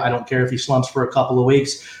hitter. I don't care if he slumps for a couple of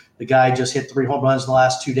weeks. The guy just hit 3 home runs in the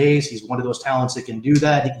last 2 days. He's one of those talents that can do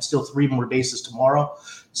that. He can steal 3 more bases tomorrow.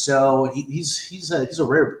 So he's a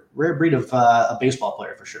rare breed of a baseball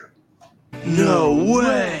player for sure. No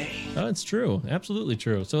way. Oh, it's true. Absolutely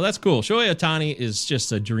true. So that's cool. Shohei Ohtani is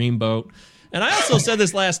just a dreamboat. And I also said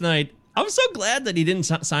this last night. I was so glad that he didn't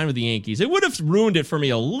sign with the Yankees. It would have ruined it for me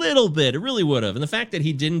a little bit. It really would have. And the fact that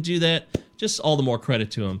he didn't do that, just all the more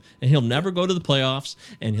credit to him. And he'll never go to the playoffs.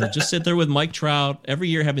 And he'll just sit there with Mike Trout every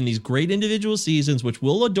year having these great individual seasons, which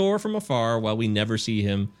we'll adore from afar while we never see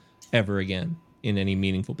him ever again in any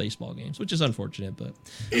meaningful baseball games, which is unfortunate, but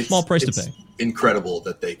small price to pay. Incredible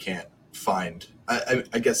that they can't find,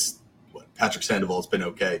 I guess Patrick Sandoval's been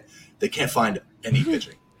okay. They can't find any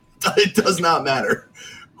pitching. It does not matter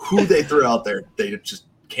who they throw out there. They just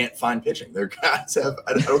can't find pitching. Their guys have,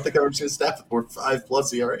 I don't think I've ever seen a staff with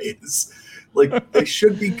 5+ ERAs. Like, they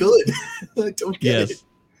should be good. I don't get it.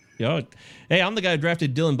 Yeah. Hey, I'm the guy who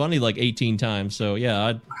drafted Dylan Bundy like 18 times. So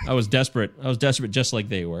yeah, I was desperate. I was desperate just like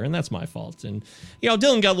they were, and that's my fault. And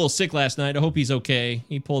Dylan got a little sick last night. I hope he's okay.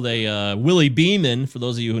 He pulled a Willie Beeman, for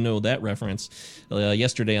those of you who know that reference,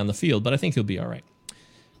 yesterday on the field, but I think he'll be all right.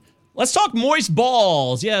 Let's talk moist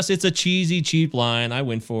balls. Yes, it's a cheesy, cheap line. I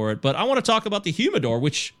went for it. But I want to talk about the humidor,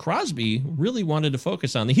 which Crosby really wanted to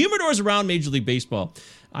focus on. The humidors around Major League Baseball.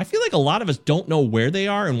 I feel like a lot of us don't know where they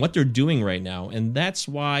are and what they're doing right now. And that's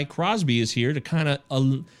why Crosby is here to kind of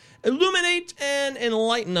illuminate and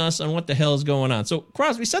enlighten us on what the hell is going on. So,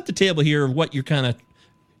 Crosby, set the table here of what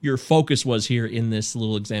your focus was here in this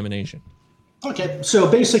little examination. Okay, so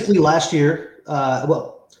basically last year,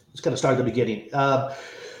 let's kind of start at the beginning.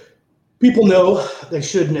 People know, they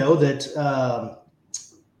should know that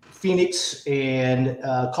Phoenix and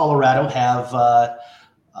Colorado have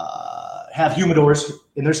humidors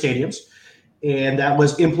in their stadiums, and that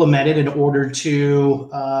was implemented in order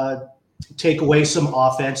to take away some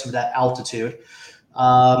offense of that altitude.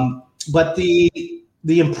 But the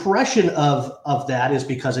impression of that is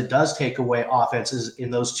because it does take away offenses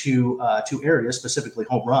in those two areas, specifically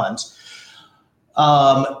home runs.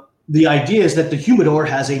 The idea is that the humidor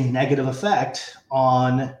has a negative effect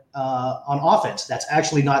on offense. That's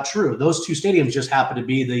actually not true. Those two stadiums just happen to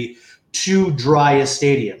be the two driest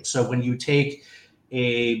stadiums. So when you take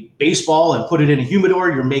a baseball and put it in a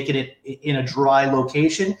humidor, you're making it in a dry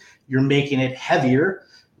location. You're making it heavier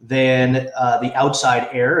than the outside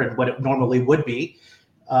air and what it normally would be.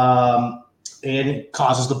 and it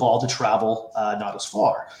causes the ball to travel not as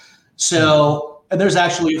far. So, and there's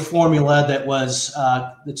actually a formula that was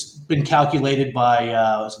that's been calculated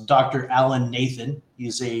by Dr. Alan Nathan.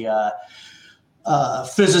 He's a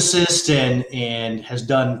physicist and has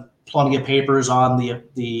done plenty of papers on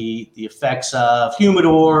the effects of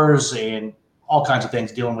humidors and all kinds of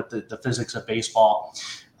things dealing with the physics of baseball.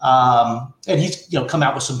 And he's come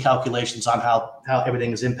out with some calculations on how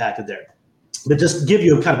everything is impacted there. But just give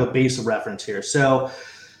you kind of a base of reference here. So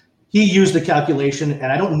he used the calculation,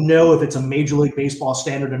 and I don't know if it's a Major League Baseball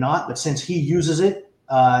standard or not, but since he uses it,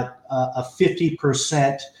 a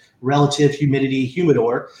 50% relative humidity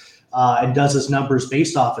humidor, and does his numbers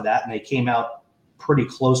based off of that, and they came out pretty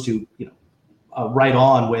close to right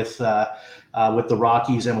on with the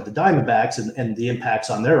Rockies and with the Diamondbacks and the impacts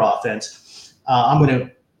on their offense. I'm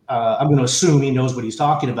going to assume he knows what he's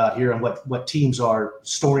talking about here and what teams are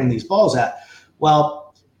storing these balls at.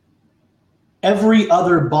 Well, every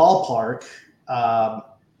other ballpark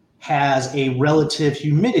has a relative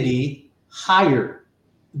humidity higher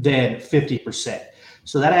than 50%.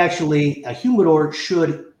 So that actually, a humidor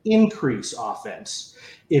should increase offense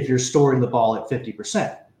if you're storing the ball at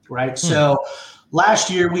 50%, right? So last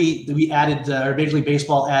year we added, or Major League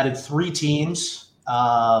Baseball added 3 teams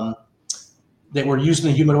that were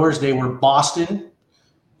using the humidors. They were Boston,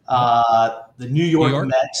 the New York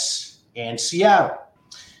Mets, and Seattle.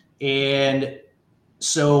 And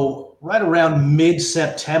so right around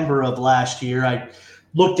mid-September of last year, I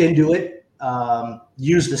looked into it,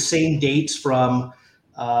 used the same dates from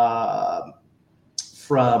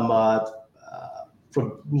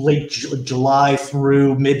late July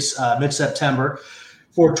through mid-September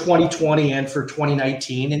for 2020 and for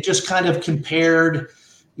 2019, and just kind of compared,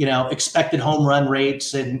 expected home run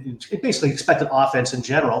rates and basically expected offense in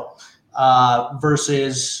general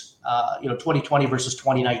versus 2020 versus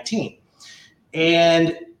 2019.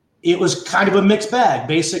 And it was kind of a mixed bag.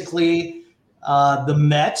 Basically, the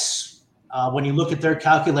Mets, when you look at their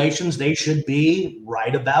calculations, they should be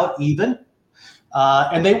right about even.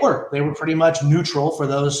 And they were pretty much neutral for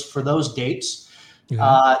those dates.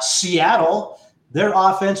 Seattle, their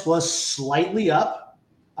offense was slightly up,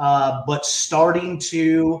 but starting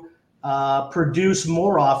to produce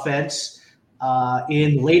more offense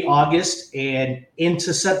in late August and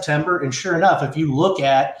into September. And sure enough, if you look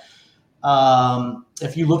at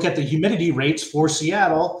the humidity rates for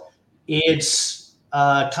Seattle, it's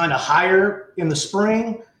kind of higher in the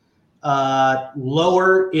spring,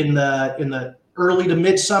 lower in the early to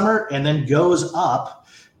midsummer, and then goes up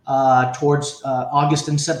towards August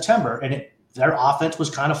and September. And their offense was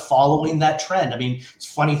kind of following that trend. I mean, it's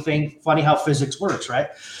funny how physics works, right?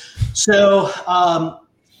 So,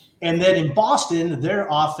 and then in Boston, their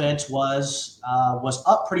offense was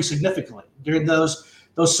up pretty significantly during those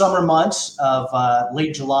summer months of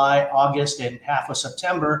late July, August, and half of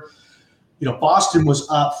September. Boston was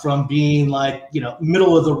up from being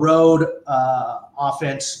middle of the road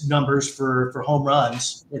offense numbers for home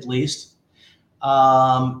runs, at least,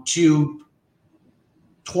 to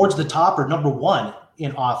towards the top or number 1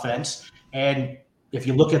 in offense. And if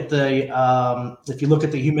you look at the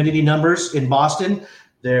humidity numbers in Boston,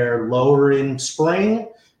 they're lower in spring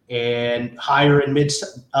and higher in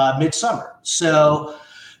midsummer. So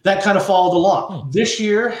that kind of followed along. This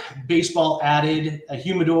year, baseball added a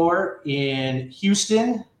humidor in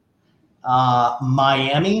Houston,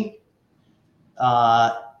 Miami,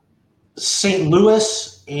 St.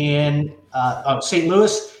 Louis,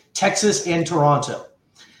 Texas, and Toronto.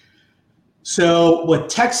 So with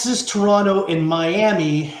Texas, Toronto, and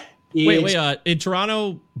Miami. Wait, in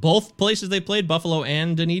Toronto, both places they played, Buffalo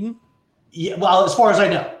and Dunedin? Yeah, well, as far as I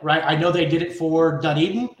know, right? I know they did it for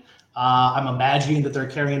Dunedin. I'm imagining that they're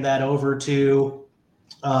carrying that over to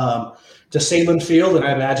Salem Field, and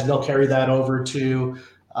I imagine they'll carry that over to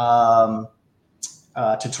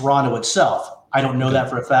Toronto itself. I don't know that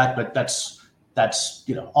for a fact, but that's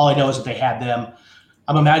all I know is that they had them.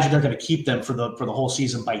 I'm imagining they're going to keep them for the whole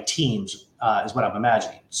season by teams, is what I'm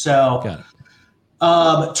imagining. So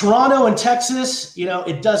Toronto and Texas,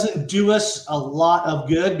 it doesn't do us a lot of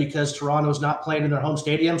good because Toronto's not playing in their home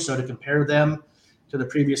stadium. So to compare them to the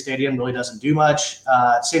previous stadium really doesn't do much.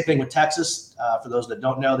 Same thing with Texas. For those that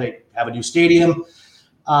don't know, they have a new stadium.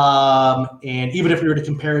 And even if we were to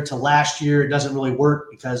compare it to last year, it doesn't really work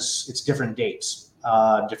because it's different dates,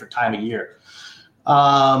 different time of year.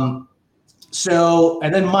 And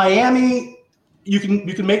then Miami, you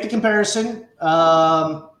can make the comparison,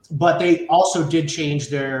 but they also did change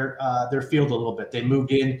their field a little bit. They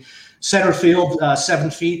moved in center field 7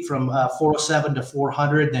 feet from 407 to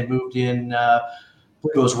 400. They moved in,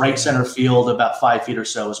 it was right center field about 5 feet or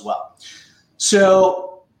so as well.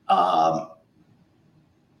 So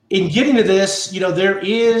in getting to this, there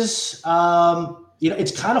is,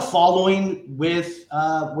 it's kind of following with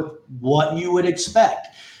what you would expect.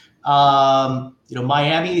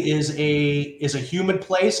 Miami is a humid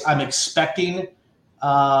place. I'm expecting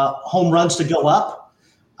home runs to go up.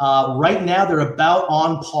 Right now, they're about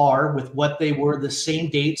on par with what they were the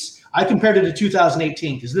same dates. I compared it to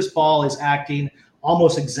 2018 because this ball is acting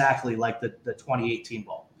almost exactly like the 2018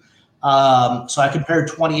 ball. So I compared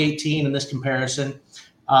 2018 in this comparison.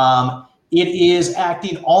 It is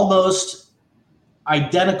acting almost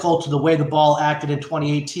identical to the way the ball acted in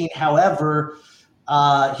 2018. However,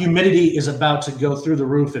 humidity is about to go through the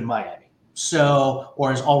roof in Miami, or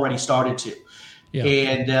has already started to. Yeah.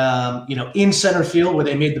 And, in center field where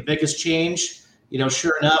they made the biggest change,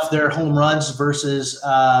 sure enough, their home runs versus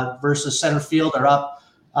center field are up.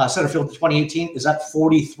 Center field 2018 is up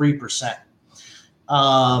 43%.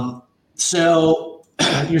 So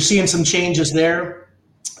you're seeing some changes there.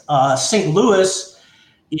 St. Louis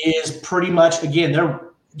is pretty much, again,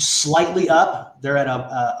 they're slightly up. They're at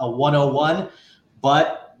a 101,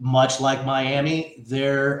 but much like Miami,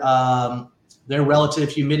 their relative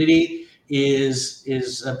humidity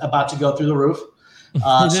is about to go through the roof. So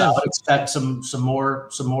I would expect some more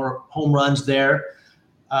home runs there.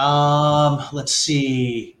 Let's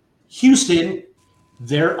see, Houston,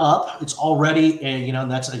 they're up. It's already,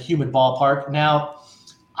 and that's a humid ballpark. Now,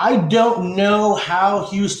 I don't know how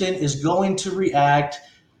Houston is going to react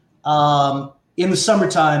in the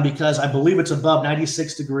summertime because I believe it's above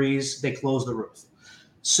 96 degrees. They close the roof.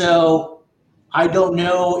 So I don't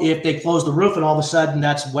know if they close the roof and all of a sudden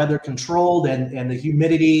that's weather controlled and the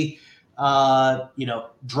humidity,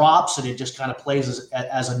 drops and it just kind of plays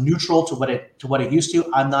as a neutral to what it used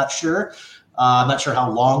to. I'm not sure. I'm not sure how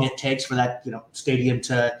long it takes for that, stadium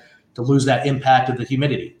to lose that impact of the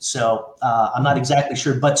humidity. So I'm not exactly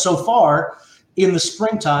sure. But so far in the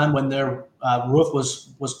springtime, when their roof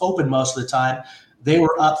was open most of the time, they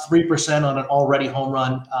were up 3% on an already home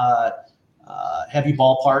run heavy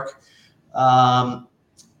ballpark.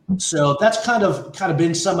 So that's kind of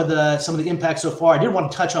been some of the impacts so far. I did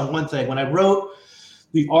want to touch on one thing. When I wrote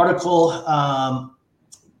the article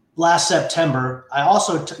last September, I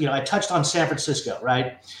also I touched on San Francisco,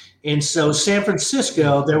 right? And so San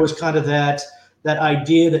Francisco, there was kind of that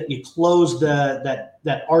idea that you closed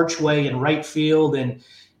that archway in right field and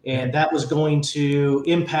that was going to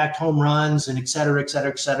impact home runs and et cetera, et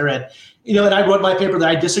cetera, et cetera. And, and I wrote my paper that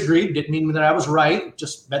I disagreed. Didn't mean that I was right.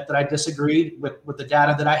 Just meant that I disagreed with the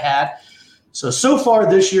data that I had. So far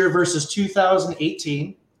this year versus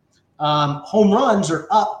 2018, home runs are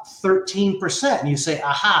up 13%. And you say,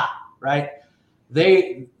 aha, right?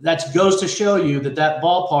 That goes to show you that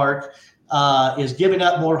ballpark is giving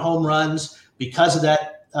up more home runs because of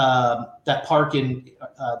that park in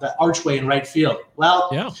that archway in right field. Well,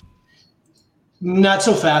 yeah, not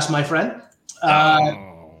so fast, my friend.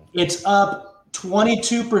 It's up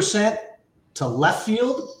 22% to left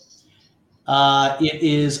field. It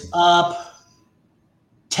is up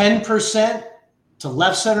 10% to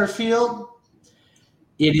left center field.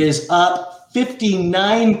 It is up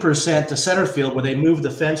 59% to center field, where they moved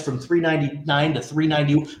the fence from 399 to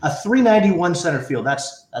 390, a 391 center field.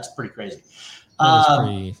 That's pretty crazy.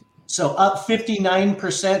 So up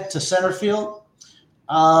 59% to center field.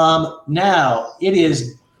 Now it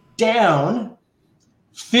is down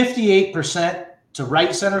 58% to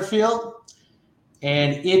right center field,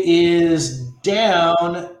 and it is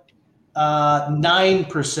down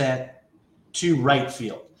 9% to right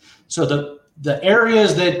field. So the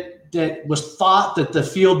areas that was thought that the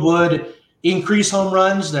field would increase home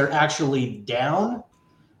runs, they're actually down.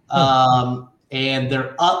 And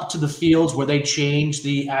they're up to the fields where they change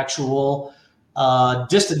the actual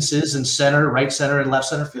distances in center, right center, and left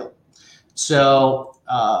center field. So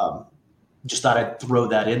just thought I'd throw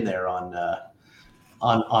that in there on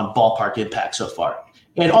ballpark impact so far.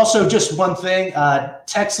 And also just one thing,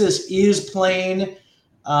 Texas is playing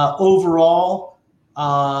overall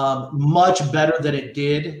much better than it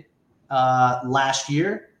did last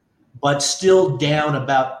year, but still down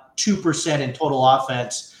about 2% in total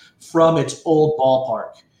offense from its old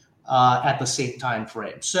ballpark at the same time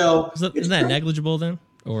frame. So isn't that negligible then?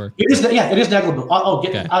 Or it is, yeah, it is negligible.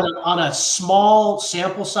 On a small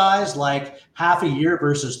sample size, like half a year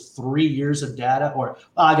versus 3 years of data, or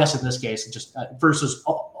I guess in this case, just versus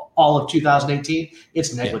all of 2018,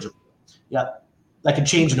 it's negligible. Yeah, that could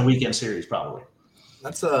change in a weekend series probably.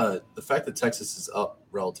 That's the fact that Texas is up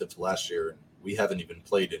relative to last year, and we haven't even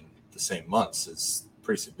played in the same months is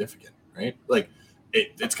pretty significant, right? Like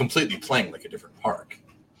it's completely playing like a different park.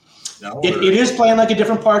 It is playing like a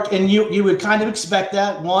different park, and you would kind of expect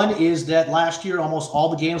that. One is that last year almost all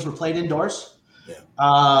the games were played indoors,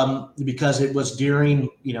 because it was during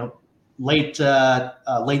late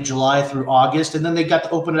July through August, and then they got to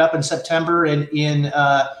open it up in September and in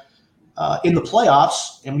the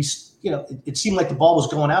playoffs, and it seemed like the ball was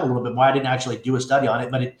going out a little bit more. I didn't actually do a study on it,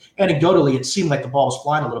 but anecdotally it seemed like the ball was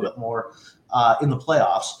flying a little bit more in the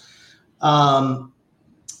playoffs. And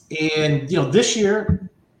this year,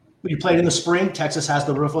 when you played in the spring, Texas has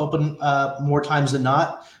the roof open more times than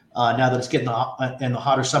not. Now that it's getting in the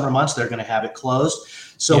hotter summer months, they're going to have it closed.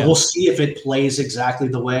 So we'll see if it plays exactly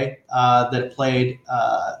the way that it played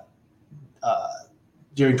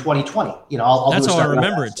during 2020. That's how I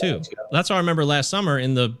remember it too. That's how I remember last summer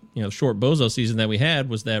in the short bozo season that we had,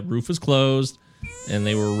 was that roof was closed and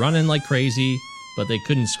they were running like crazy, but they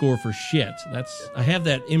couldn't score for shit. I have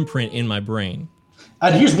that imprint in my brain.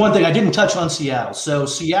 Here's one thing I didn't touch on Seattle. So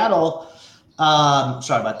Seattle,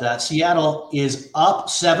 sorry about that. Seattle is up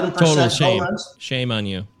 7%. Total shame. Home runs. Shame on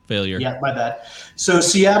you. Failure. Yeah, my bad. So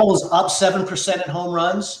Seattle is up 7% in home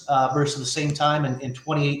runs versus the same time in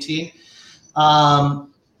 2018.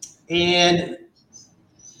 And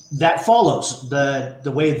that follows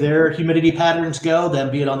the way their humidity patterns go.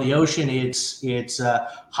 Then be it on the ocean, it's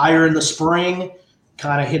higher in the spring,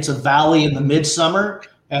 kind of hits a valley in the midsummer,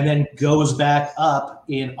 and then goes back up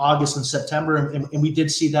in August and September. And we did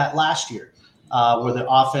see that last year, where the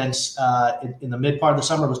offense in the mid part of the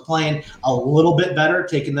summer was playing a little bit better,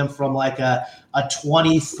 taking them from like a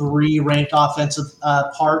 23 ranked offensive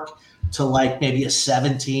park to like maybe a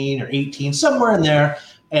 17 or 18, somewhere in there.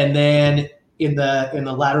 And then in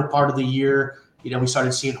the latter part of the year, we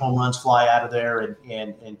started seeing home runs fly out of there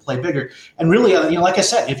and play bigger. And really, like I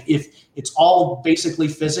said, if it's all basically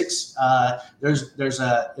physics, there's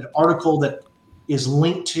an article that is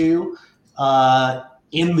linked to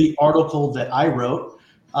in the article that I wrote,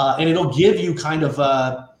 and it'll give you kind of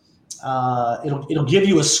it'll give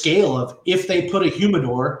you a scale of if they put a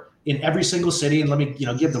humidor in every single city. And let me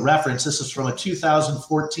give the reference. This is from a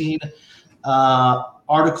 2014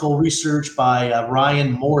 article researched by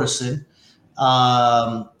Ryan Morrison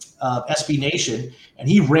of SB Nation, and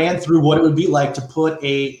he ran through what it would be like to put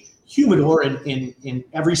a humidor in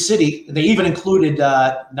every city. They even included,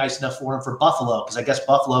 nice enough for him, for Buffalo, because I guess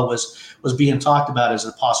Buffalo was being talked about as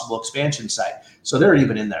a possible expansion site. So they're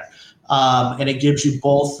even in there. And it gives you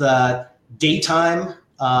both daytime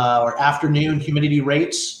or afternoon humidity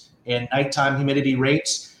rates and nighttime humidity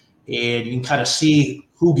rates. And you can kind of see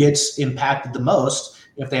who gets impacted the most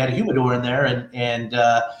if they had a humidor in there. And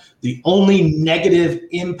the only negative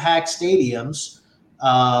impact stadiums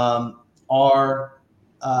are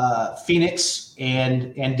Phoenix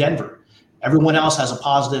and Denver. Everyone else has a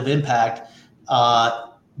positive impact.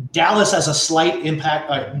 Dallas has a slight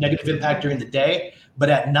impact, negative impact during the day,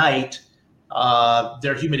 but at night,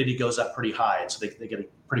 their humidity goes up pretty high, and so they get a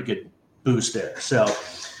pretty good boost there. So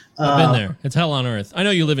I've been there. It's hell on earth. I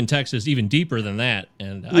know you live in Texas, even deeper than that.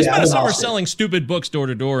 And I spent a summer selling stupid books door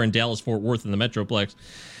to door in Dallas, Fort Worth, in the Metroplex,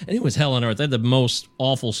 and it was hell on earth. I had the most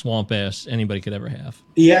awful swamp ass anybody could ever have.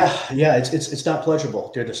 Yeah, it's not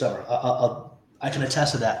pleasurable during the summer. I can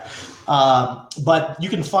attest to that. But you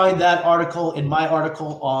can find that article in my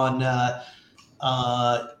article on.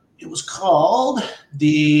 It was called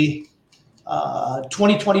the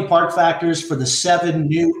 2020 Park Factors for the 7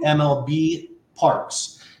 new MLB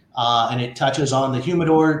parks. And it touches on the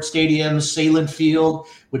Humidor stadiums, Salem Field,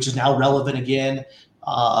 which is now relevant again,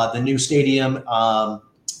 the new stadium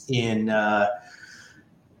in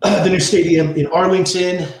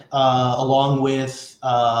Arlington, along with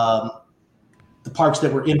the parks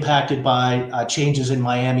that were impacted by changes in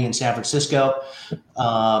Miami and San Francisco.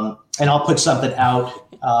 And I'll put something out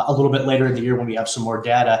a little bit later in the year when we have some more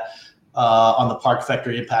data on the park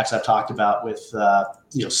factor impacts I've talked about with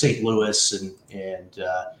St. Louis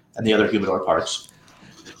and the other humidor parks.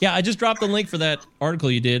 Yeah, I just dropped the link for that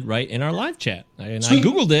article you did right in our live chat. And Sweet. I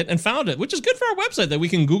Googled it and found it, which is good for our website, that we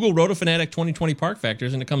can Google RotoFanatic 2020 Park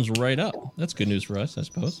Factors and it comes right up. That's good news for us, I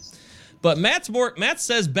suppose. But Matt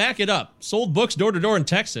says, back it up. Sold books door to door in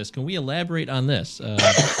Texas. Can we elaborate on this?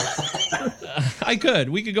 I could.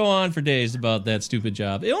 We could go on for days about that stupid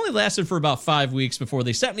job. It only lasted for about 5 weeks before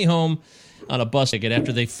they sent me home on a bus ticket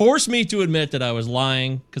after they forced me to admit that I was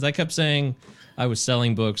lying, because I kept saying I was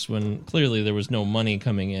selling books when clearly there was no money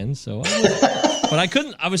coming in. But I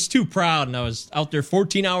couldn't. I was too proud, and I was out there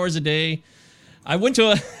 14 hours a day. I went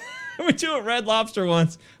to a Red Lobster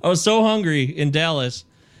once. I was so hungry in Dallas.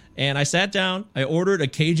 And I sat down, I ordered a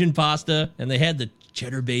Cajun pasta, and they had the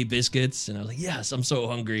Cheddar Bay biscuits. And I was like, yes, I'm so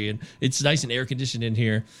hungry. And it's nice and air conditioned in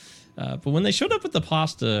here. But when they showed up with the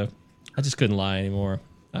pasta, I just couldn't lie anymore.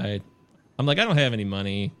 I'm like, I don't have any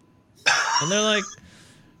money. And they're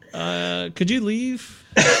like, could you leave?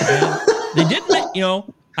 And they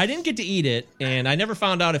didn't, I didn't get to eat it, and I never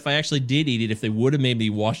found out if I actually did eat it, if they would have made me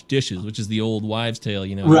wash dishes, which is the old wives' tale,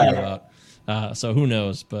 right. About. So who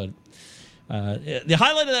knows? But the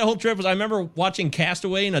highlight of that whole trip was I remember watching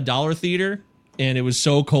Castaway in a dollar theater, and it was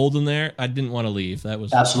so cold in there, I didn't want to leave. That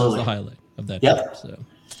was the highlight of that trip. So,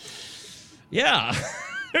 yeah.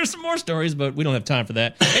 There's some more stories, but we don't have time for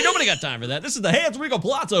that. Hey, nobody got time for that. This is the Hans Rico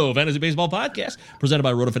Palazzo Fantasy Baseball Podcast, presented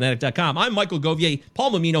by RotoFanatic.com. I'm Michael Govier.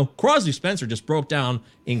 Paul Mamino, Crosby Spencer just broke down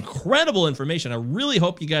incredible information. I really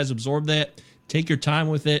hope you guys absorb that. Take your time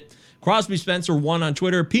with it. Crosby Spencer 1 on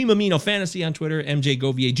Twitter, P Mamino Fantasy on Twitter, MJ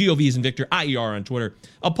Govier, GOV is in Victor, IER on Twitter.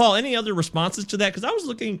 Paul, any other responses to that? Because I was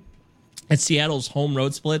looking at Seattle's home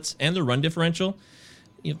road splits and their run differential.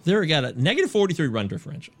 They've got a negative 43 run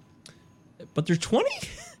differential. But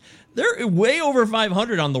they're way over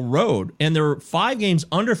 500 on the road, and they're 5 games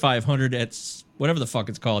under 500 at whatever the fuck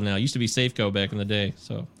it's called now. It used to be Safeco back in the day.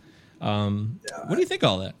 So, what do you think of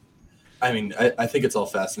all that? I mean, I think it's all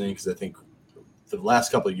fascinating because I think the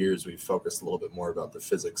last couple of years we've focused a little bit more about the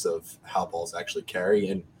physics of how balls actually carry.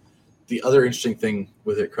 And the other interesting thing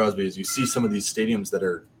with it, Crosby, is you see some of these stadiums that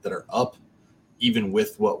are up, even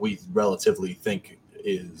with what we relatively think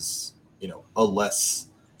is, a less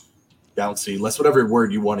bouncy, less whatever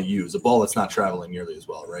word you want to use, a ball that's not traveling nearly as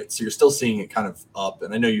well, right? So you're still seeing it kind of up.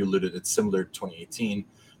 And I know you alluded it's similar to 2018.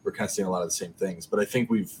 We're kind of seeing a lot of the same things. But I think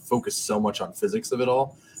we've focused so much on physics of it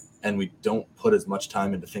all, and we don't put as much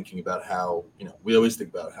time into thinking about how, we always think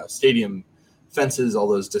about how stadium fences, all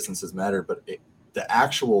those distances matter, but the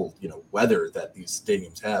actual, weather that these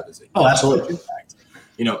stadiums have is a absolutely impact.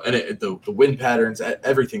 And the wind patterns,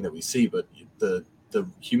 everything that we see, but the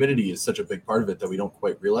humidity is such a big part of it that we don't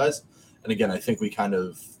quite realize. And again, I think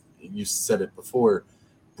you said it before,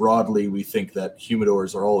 broadly, we think that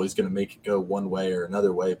humidors are always going to make it go one way or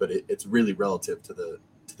another way, but it's really relative to the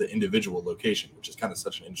individual location, which is kind of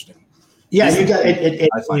such an interesting. Yeah, you got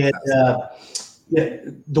it.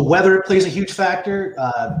 The weather plays a huge factor,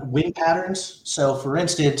 wind patterns. So for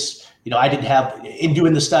instance, I didn't have, in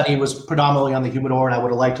doing the study, it was predominantly on the humidor, and I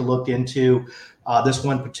would have liked to look into this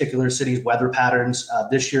one particular city's weather patterns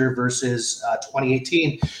this year versus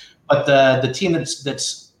 2018. But the team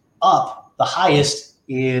that's up the highest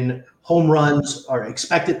in home runs or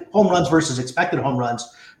expected home runs versus expected home runs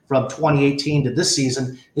from 2018 to this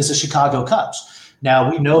season is the Chicago Cubs. Now,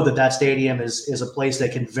 we know that stadium is a place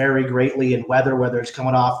that can vary greatly in weather, whether it's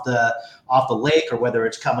coming off the lake or whether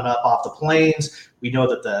it's coming up off the plains. We know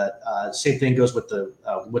that the same thing goes with the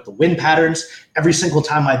wind patterns. Every single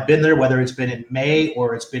time I've been there, whether it's been in May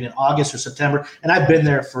or it's been in August or September, and I've been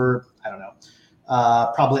there for,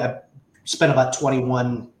 probably I've spent about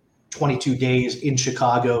 22 days in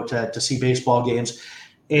Chicago to see baseball games.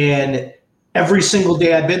 And every single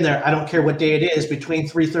day I've been there, I don't care what day it is, between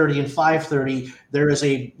 3:30 and 5:30, there is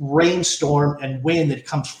a rainstorm and wind that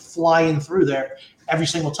comes flying through there every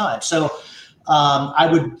single time. So I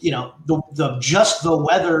would, just the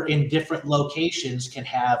weather in different locations can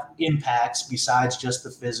have impacts besides just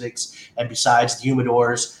the physics and besides the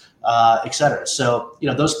humidors, et cetera. So,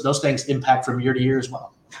 those things impact from year to year as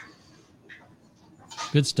well.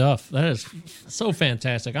 Good stuff. That is so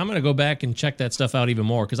fantastic. I'm going to go back and check that stuff out even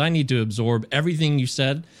more because I need to absorb everything you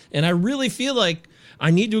said. And I really feel like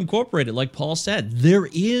I need to incorporate it. Like Paul said, there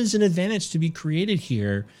is an advantage to be created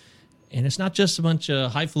here. And it's not just a bunch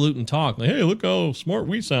of highfalutin talk. Like, hey, look how smart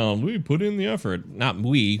we sound. We put in the effort. Not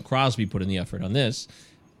we, Crosby put in the effort on this.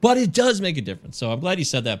 But it does make a difference. So I'm glad you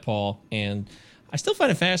said that, Paul. And I still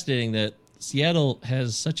find it fascinating that Seattle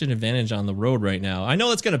has such an advantage on the road right now. I know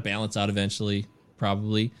that's going to balance out eventually,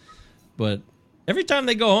 probably. But every time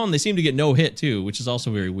they go home, they seem to get no hit, too, which is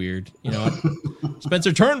also very weird.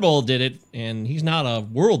 Spencer Turnbull did it, and he's not a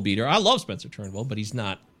world beater. I love Spencer Turnbull, but he's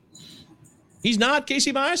not. He's not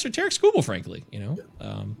Casey Mize or Tarek Skubal, frankly.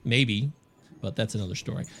 Maybe, but that's another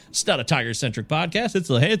story. It's not a Tiger-centric podcast.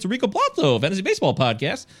 It's a Rico Palazzo Fantasy Baseball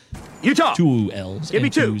podcast. Utah. 2 L's Give and me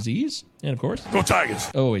 2 Z's. And, of course, go Tigers.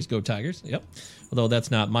 Always go Tigers. Yep. Although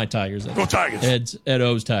that's not my Tigers. That's go Tigers. Ed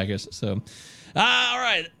O's Tigers. So, all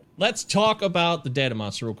right. Let's talk about the Data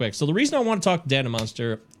Monster real quick. So the reason I want to talk Data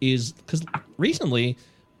Monster is because recently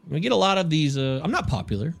we get a lot of these. I'm not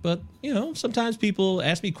popular, but sometimes people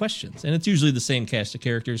ask me questions, and it's usually the same cast of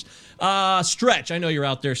characters. Stretch, I know you're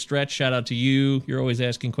out there. Stretch, shout out to you. You're always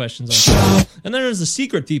asking questions on Twitter. And then there's the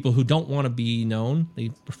secret people who don't want to be known. They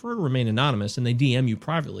prefer to remain anonymous, and they DM you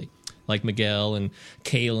privately, like Miguel and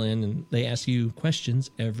Kalen, and they ask you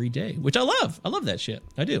questions every day, which I love. I love that shit.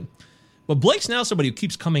 I do. But Blake's now somebody who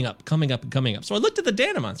keeps coming up. So I looked at the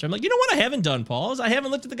data monster. I'm like, you know what I haven't done, Paul, is I haven't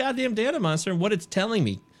looked at the goddamn data monster and what it's telling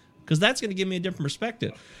me, because that's going to give me a different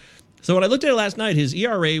perspective. So when I looked at it last night, his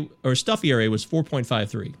ERA or stuff ERA was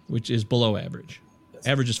 4.53, which is below average.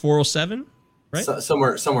 Average is 407, right?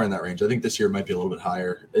 Somewhere in that range. I think this year might be a little bit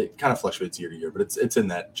higher. It kind of fluctuates year to year, but it's in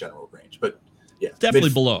that general range. But yeah,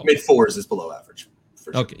 definitely below. Mid fours is below average.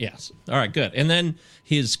 For sure. Okay, yes. All right, good. And then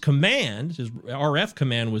his command, his RF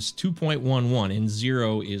command was 2.11, and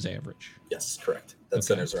 0 is average. Yes, correct. That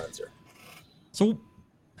centers around 0. So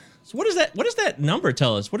what does that number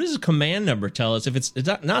tell us? What does his command number tell us? If it's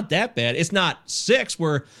not that bad, it's not 6.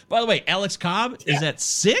 Where, by the way, Alex Cobb is at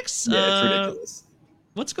 6. Yeah, it's ridiculous.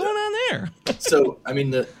 What's going on there? So, I mean,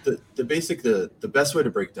 the best way to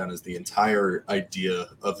break down is the entire idea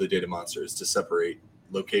of the data monster is to separate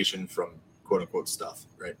location from quote unquote stuff,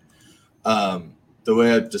 right? The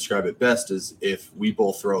way I describe it best is if we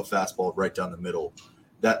both throw a fastball right down the middle,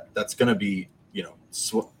 that's going to be,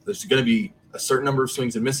 there's going to be a certain number of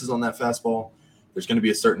swings and misses on that fastball. There's going to be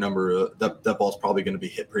a certain number of that ball's probably going to be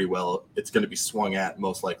hit pretty well. It's going to be swung at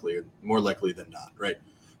most likely, or more likely than not, right?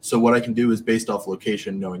 So what I can do is based off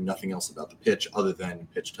location, knowing nothing else about the pitch other than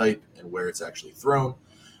pitch type and where it's actually thrown.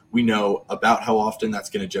 We know about how often that's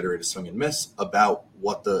going to generate a swing and miss, about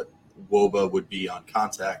what the WOBA would be on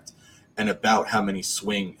contact, and about how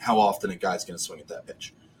often a guy's going to swing at that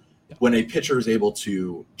pitch. When a pitcher is able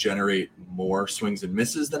to generate more swings and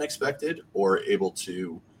misses than expected, or able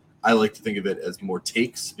to, I like to think of it as more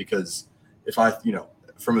takes, because if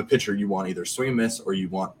from a pitcher, you want either swing and miss or you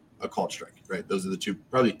want a called strike, right? Those are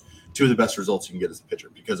probably two of the best results you can get as a pitcher,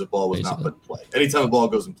 because a ball was not put in play. Anytime a ball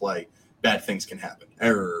goes in play, bad things can happen.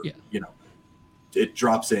 Error, it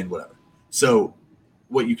drops in, whatever. So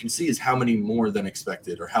what you can see is how many more than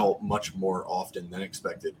expected, or how much more often than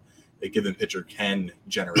expected a given pitcher can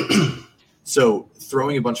generate. So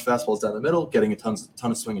throwing a bunch of fastballs down the middle, getting a ton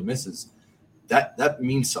of swing and misses, that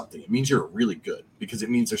means something. It means you're really good, because it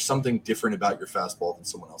means there's something different about your fastball than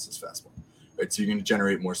someone else's fastball, right? So you're going to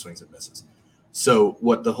generate more swings and misses. So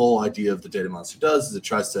what the whole idea of the data monster does is it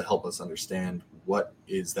tries to help us understand what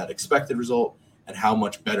is that expected result and how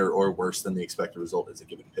much better or worse than the expected result is a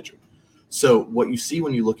given pitcher. So what you see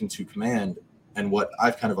when you look into command, and what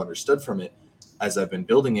I've kind of understood from it as I've been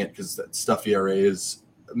building it, because that stuff ERA is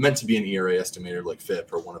meant to be an ERA estimator like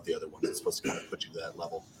FIP or one of the other ones. It's supposed to kind of put you to that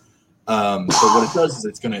level. So what it does is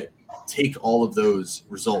it's going to take all of those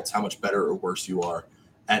results, how much better or worse you are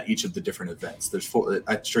at each of the different events. There's 4.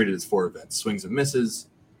 I traded as 4 events: swings and misses.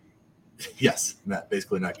 Yes,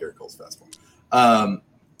 basically not Garrett Cole's fastball.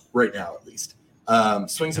 Right now, at least.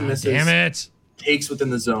 Swings and misses. Damn it. Takes within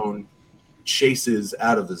the zone, chases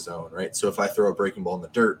out of the zone, right? So if I throw a breaking ball in the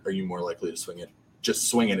dirt, are you more likely to swing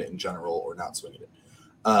at it in general, or not swing at it?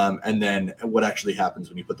 And then what actually happens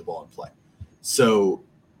when you put the ball in play. So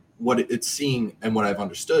what it's seeing, and what I've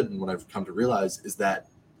understood and what I've come to realize, is that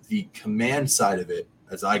the command side of it,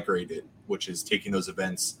 as I grade it, which is taking those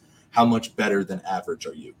events, how much better than average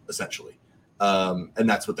are you, essentially? And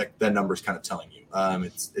that's what that number is kind of telling you.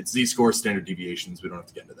 It's Z-score, standard deviations. We don't have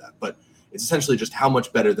to get into that, but it's essentially just how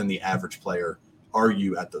much better than the average player are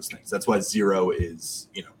you at those things. That's why 0 is,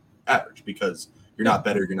 average, because you're not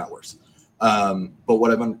better, you're not worse. But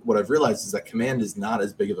what I've realized is that command is not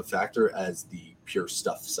as big of a factor as the pure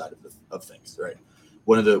stuff side of things, right?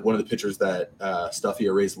 One of the pitchers that Stuff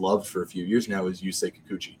ERAs loved for a few years now is Yusei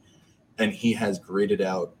Kikuchi, and he has graded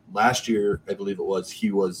out last year, I believe it was.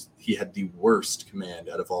 He had the worst command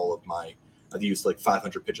out of all of my. I used like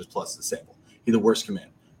 500 pitches plus the sample. He had the worst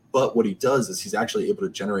command. But what he does is he's actually able to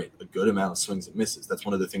generate a good amount of swings and misses. That's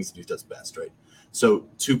one of the things that he does best, right? So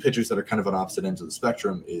 2 pitchers that are kind of on opposite ends of the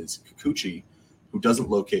spectrum is Kikuchi, who doesn't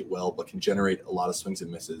locate well but can generate a lot of swings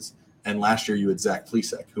and misses. And last year you had Zach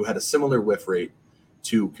Plesac, who had a similar whiff rate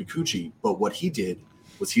to Kikuchi, but what he did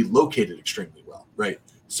was he located extremely well, right?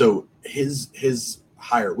 So his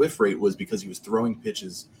higher whiff rate was because he was throwing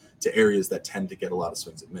pitches to areas that tend to get a lot of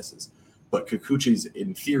swings and misses. But Kikuchi's,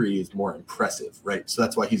 in theory, is more impressive, right? So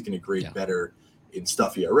that's why he's going to grade better in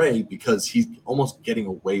Stuff ERA, because he's almost getting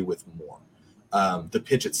away with more. The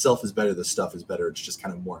pitch itself is better. The stuff is better. It's just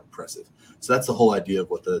kind of more impressive. So that's the whole idea of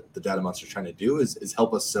what the data monster is trying to do is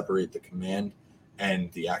help us separate the command and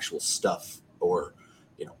the actual stuff, or,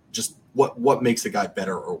 just what makes a guy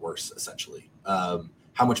better or worse, essentially.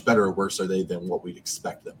 How much better or worse are they than what we'd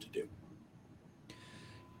expect them to do?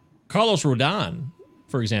 Carlos Rodon,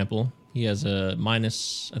 for example, he has a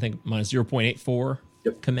minus 0.84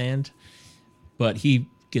 command, but he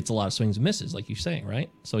gets a lot of swings and misses, like you're saying, right?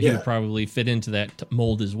 So he would probably fit into that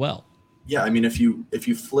mold as well. Yeah, I mean, if you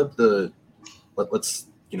flip let's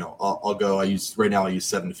I'll go. I use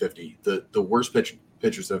 750. The worst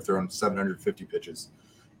pitchers that have thrown 750 pitches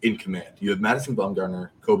in command. You have Madison Bumgarner,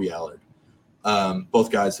 Kobe Allard.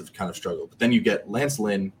 Both guys have kind of struggled. But then you get Lance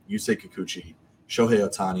Lynn, Yusei Kikuchi, Shohei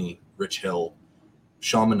Ohtani, Rich Hill,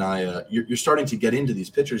 Sean Manaea. You're starting to get into these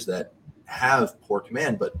pitchers that have poor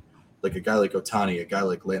command, but like a guy like Ohtani, a guy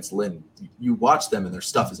like Lance Lynn, you watch them and their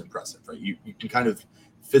stuff is impressive, right? You can kind of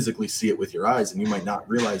physically see it with your eyes, and you might not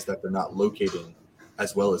realize that they're not locating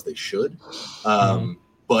as well as they should.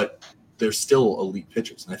 But they're still elite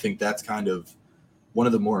pitchers. And I think that's kind of one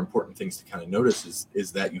of the more important things to kind of notice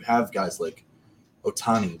is that you have guys like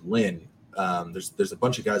Ohtani, Lynn. There's a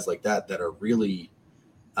bunch of guys like that are really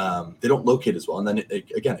they don't locate as well. And then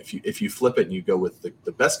again, if you flip it and you go with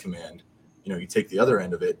the best command, you take the other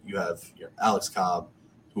end of it. You have Alex Cobb,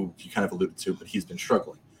 who you kind of alluded to, but he's been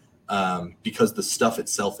struggling because the stuff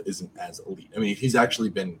itself isn't as elite. I mean, he's actually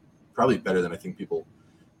been probably better than I think people.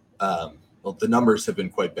 Well, the numbers have been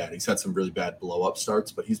quite bad. He's had some really bad blow up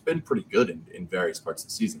starts, but he's been pretty good in various parts of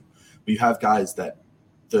the season. But you have guys that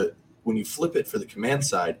when you flip it for the command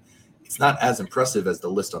side, it's not as impressive as the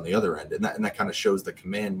list on the other end. And that kind of shows the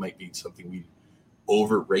command might be something we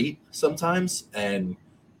overrate sometimes. And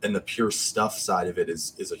the pure stuff side of it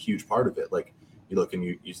is a huge part of it. Like you look and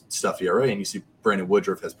you stuff ERA and you see Brandon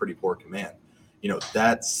Woodruff has pretty poor command.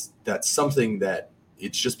 That's something that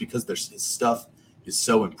it's just because his stuff is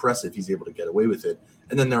so impressive, he's able to get away with it.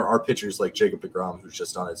 And then there are pitchers like Jacob deGrom, who's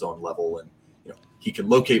just on his own level, and he can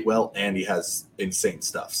locate well and he has insane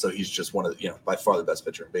stuff. So he's just one of by far the best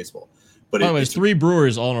pitcher in baseball. But by the way, it's 3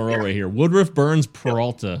 Brewers all in a row right here: Woodruff, Burns,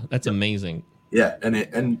 Peralta. That's amazing. Yeah,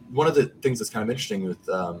 and one of the things that's kind of interesting with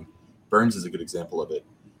Burns is a good example of it.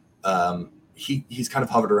 He's kind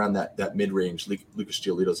of hovered around that mid range. Lucas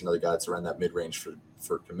Giolito's another guy that's around that mid range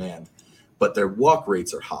for command. But their walk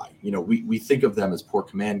rates are high. We think of them as poor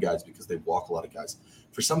command guys because they walk a lot of guys.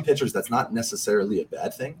 For some pitchers, that's not necessarily a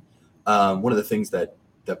bad thing. One of the things that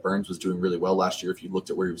Burns was doing really well last year, if you looked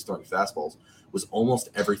at where he was throwing fastballs, was almost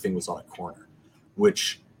everything was on a corner,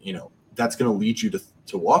 which, that's going to lead you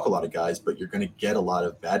to walk a lot of guys, but you're going to get a lot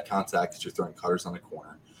of bad contact because you're throwing cutters on a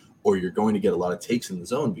corner, or you're going to get a lot of takes in the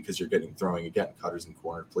zone because you're throwing cutters in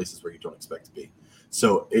corner places where you don't expect to be.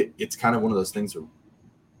 So it's kind of one of those things where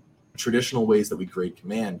traditional ways that we grade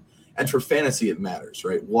command, and for fantasy it matters,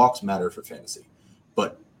 right? Walks matter for fantasy,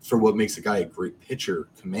 but for what makes a guy a great pitcher,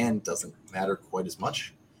 command doesn't matter quite as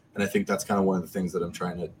much. And I think that's kind of one of the things that I'm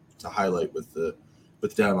trying to highlight with the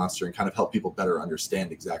Data Monster and kind of help people better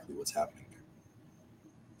understand exactly what's happening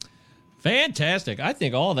there. Fantastic. I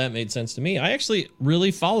think all of that made sense to me. I actually really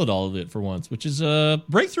followed all of it for once, which is a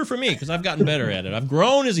breakthrough for me because I've gotten better at it. I've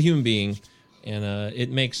grown as a human being. And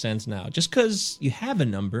it makes sense now. Just because you have a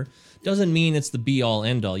number doesn't mean it's the be-all,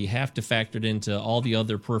 end-all. You have to factor it into all the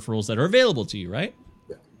other peripherals that are available to you, right?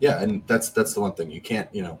 Yeah, and that's the one thing. You can't,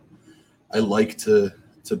 I like to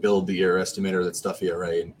build the ERA estimator, that stuff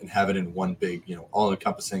ERA, and have it in one big,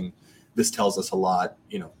 all-encompassing, this tells us a lot,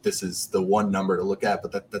 this is the one number to look at,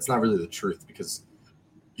 but that's not really the truth because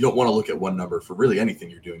you don't want to look at one number for really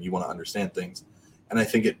anything you're doing. You want to understand things. And I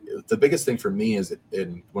think the biggest thing for me is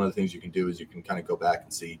and one of the things you can do is you can kind of go back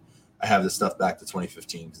and see. I have this stuff back to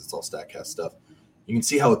 2015 because it's all StatCast stuff. You can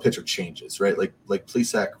see how a pitcher changes, right? Like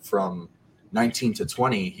Plesac from 19 to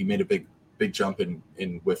 20, he made a big jump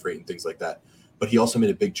in whiff rate and things like that. But he also made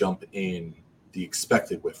a big jump in the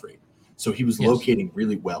expected whiff rate. So he was locating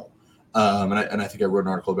really well. And I think I wrote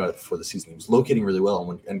an article about it before the season. He was locating really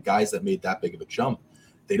well. And guys that made that big of a jump,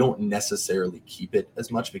 they don't necessarily keep it as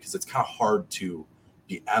much because it's kind of hard to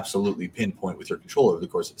be absolutely pinpoint with your control over the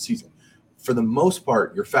course of the season. For the most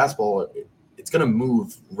part, your fastball, it's going to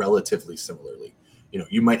move relatively similarly.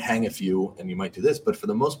 You might hang a few and you might do this, but for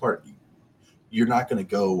the most part, you're not going to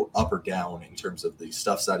go up or down in terms of the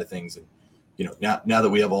stuff side of things. And, now that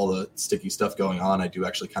we have all the sticky stuff going on, I do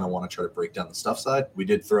actually kind of want to try to break down the stuff side. We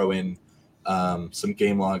did throw in some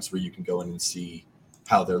game logs where you can go in and see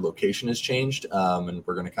how their location has changed. And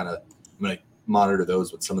we're going to I'm going to monitor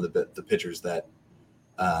those with some of the pitchers that,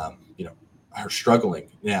 are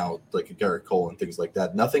struggling now, like Garrett Cole and things like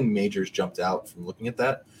that. Nothing major's jumped out from looking at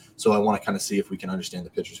that. So I want to kind of see if we can understand the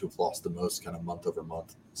pitchers who've lost the most kind of month over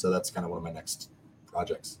month. So that's kind of one of my next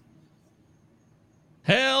projects.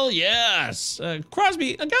 Hell yes.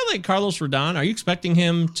 Crosby, a guy like Carlos Rodon, are you expecting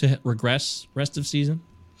him to regress rest of season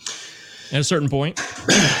at a certain point?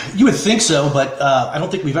 You would think so, but I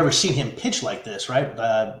don't think we've ever seen him pitch like this, right?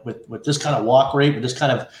 With this kind of walk rate, with this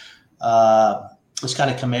kind of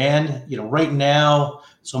command, right now.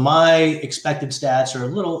 So my expected stats are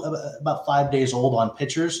about 5 days old on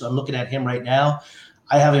pitchers. So I'm looking at him right now.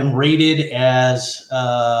 I have him rated as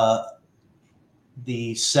the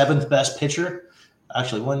 7th best pitcher.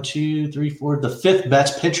 Actually, 1, 2, 3, 4, the 5th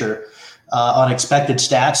best pitcher on expected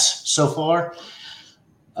stats so far.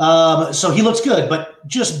 So he looks good, but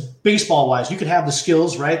just baseball wise, you could have the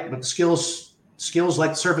skills, right? But the skills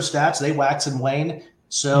like surface stats, they wax and wane.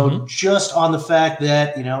 So just on the fact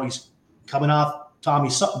that, he's coming off Tommy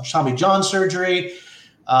John surgery,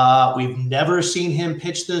 we've never seen him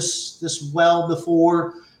pitch this well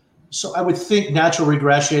before. So I would think natural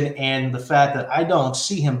regression and the fact that I don't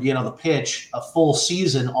see him being able to pitch a full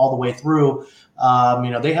season all the way through.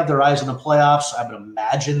 They have their eyes on the playoffs. I would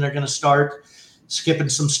imagine they're going to start skipping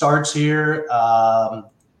some starts here.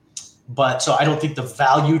 But so I don't think the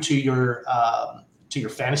value to your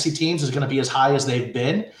fantasy teams is going to be as high as they've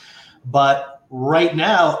been. But right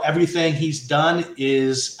now, everything he's done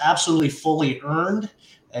is absolutely fully earned.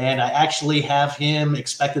 And I actually have him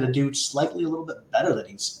expected to do slightly a little bit better than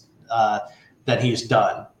he's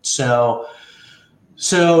done. So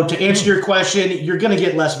to answer your question, you're going to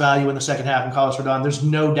get less value in the second half in Carlos Rodon. There's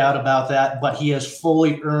no doubt about that, but he has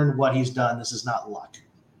fully earned what he's done. This is not luck.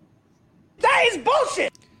 That is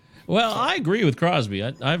bullshit. Well, I agree with Crosby.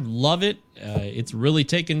 I love it. It's really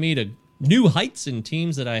taken me to new heights in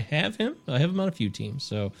teams that I have him. I have him on a few teams.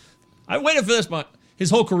 So I waited for this his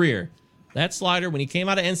whole career. That slider, when he came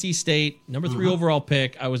out of NC State, number 3 overall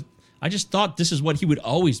pick, I just thought this is what he would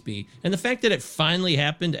always be. And the fact that it finally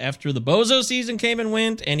happened after the Bozo season came and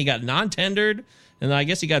went, and he got non-tendered, and I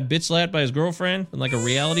guess he got bitch slapped by his girlfriend in like a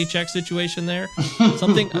reality check situation there.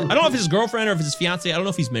 Something. I don't know if it's his girlfriend or if it's his fiance. I don't know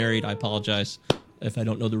if he's married. I apologize if I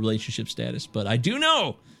don't know the relationship status, but I do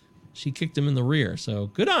know she kicked him in the rear. So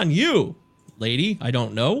good on you, lady. I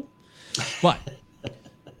don't know, but.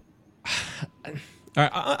 All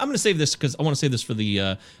right, I'm going to save this because I want to save this for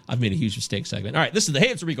the I've made a huge mistake segment. All right, this is the Hey,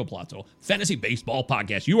 it's Rico Palazzo Fantasy Baseball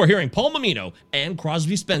Podcast. You are hearing Paul Mamino and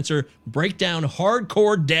Crosby Spencer break down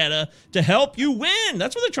hardcore data to help you win.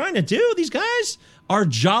 That's what they're trying to do. These guys are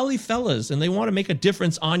jolly fellas, and they want to make a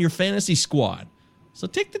difference on your fantasy squad. So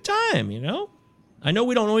take the time, I know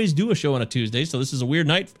we don't always do a show on a Tuesday, so this is a weird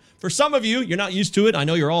night. For some of you, you're not used to it. I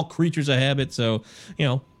know you're all creatures of habit, so,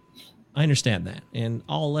 I understand that, and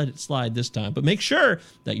I'll let it slide this time. But make sure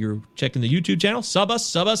that you're checking the YouTube channel. Sub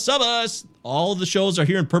us. All of the shows are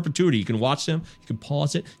here in perpetuity. You can watch them. You can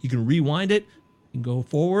pause it. You can rewind it. You can go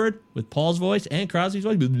forward with Paul's voice and Crosby's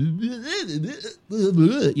voice. You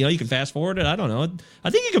can fast forward it. I don't know. I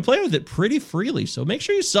think you can play with it pretty freely. So make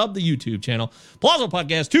sure you sub the YouTube channel. Palazzo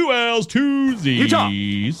Podcast, 2 L's, 2 Z's. Utah.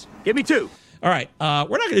 Give me 2. All right,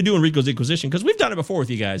 we're not going to do Enrico's Inquisition because we've done it before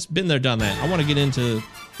with you guys. Been there, done that. I want to get into,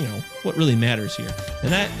 what really matters here.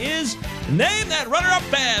 And that is Name That Runner-Up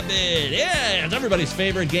Babbitt. Yeah, it's everybody's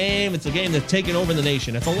favorite game. It's a game that's taken over the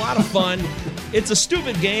nation. It's a lot of fun. It's a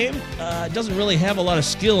stupid game. It doesn't really have a lot of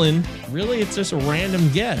skill in. Really, it's just a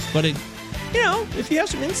random guess. But it, if you have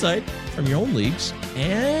some insight from your own leagues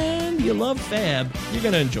and you love Fab, you're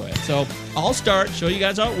going to enjoy it. So I'll start, show you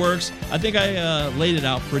guys how it works. I think I laid it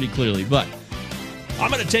out pretty clearly, but I'm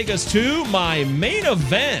going to take us to my main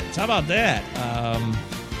event. How about that?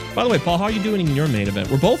 By the way, Paul, how are you doing in your main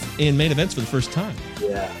event? We're both in main events for the first time.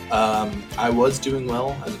 Yeah. I was doing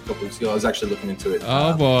well as a couple weeks ago. I was actually looking into it.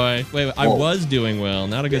 Oh, boy. Wait, I was doing well.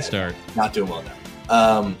 Not a good start. Not doing well now.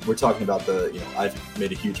 We're talking about I've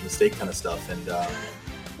made a huge mistake kind of stuff. And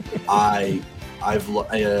I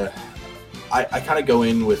kind of go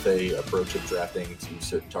in with a approach of drafting to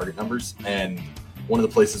certain target numbers. And one of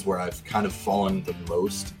the places where I've kind of fallen the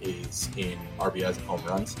most is in RBIs and home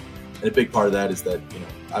runs. And a big part of that is that,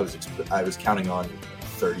 I was counting on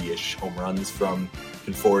 30-ish home runs from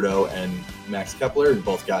Conforto and Max Kepler, and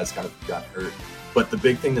both guys kind of got hurt. But the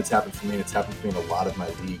big thing that's happened for me, and it's happened for me in a lot of my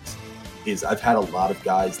leagues, is I've had a lot of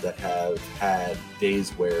guys that have had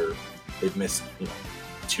days where they've missed,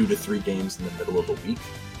 2 to 3 games in the middle of a week.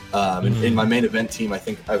 And in my main event team, I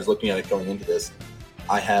think I was looking at it going into this,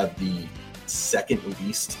 I have the second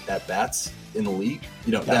least at bats in the league.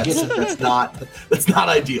 That's not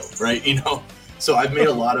ideal, right? So I've made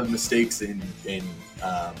a lot of mistakes in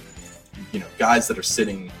guys that are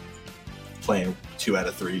sitting playing 2 out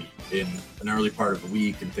of 3 in an early part of the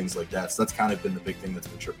week and things like that. So that's kind of been the big thing that's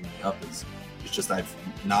been tripping me up is it's just I've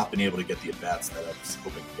not been able to get the at bats that I was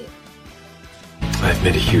hoping to get. I've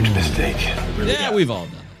made a huge mistake. We've all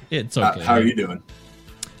done it. It's okay. How are you doing?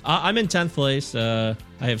 I'm in 10th place. I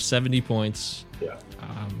have 70 points. Yeah.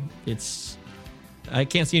 I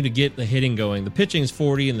can't seem to get the hitting going. The pitching's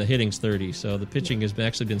 40 and the hitting's 30, so the pitching has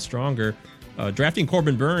actually been stronger. Drafting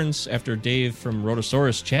Corbin Burns after Dave from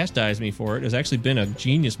Rotosaurus chastised me for it has actually been a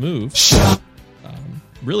genius move.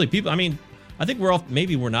 Really, people. I I think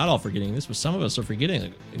maybe we're not all forgetting this, but some of us are forgetting.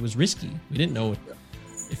 Like, it was risky. We didn't know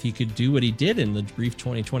if he could do what he did in the brief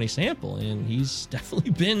 2020 sample, and he's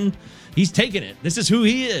definitely he's taken it. This is who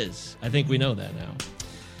he is. I think we know that now.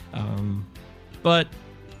 But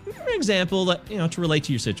for example, that to relate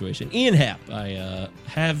to your situation, Ian Happ, I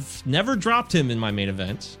have never dropped him in my main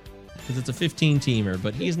event because it's a 15-teamer,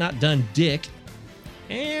 but he's not done dick.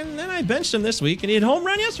 And then I benched him this week, and he had a home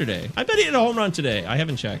run yesterday. I bet he had a home run today. I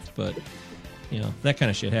haven't checked, but that kind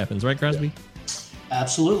of shit happens, right, Crosby?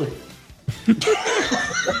 Absolutely. Is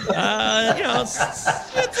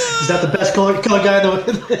that the best color guy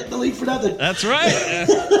in the league for nothing? That's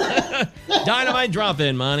right. Dynamite drop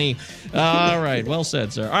in, Monty. All right, well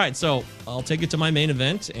said, sir. All right, so I'll take it to my main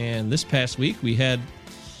event, and this past week we had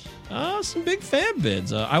some big fan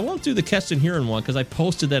bids. I won't do the Keston Hiura one because I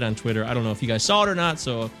posted that on Twitter. I don't know if you guys saw it or not.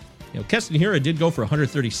 So, Keston Hiura did go for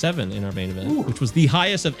 137 in our main event, which was the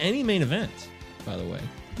highest of any main event, by the way.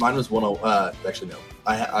 Mine was 100. Actually, no.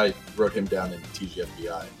 I wrote him down in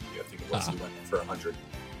TGFBI. I think it was he went for 100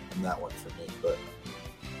 in that one for me. But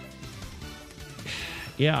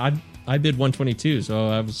yeah, I bid 122, so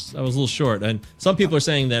I was a little short. And some people are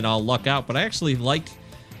saying that I'll luck out, but I actually like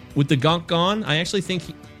with the gunk gone. I actually think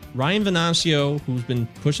Ryan Venancio, who's been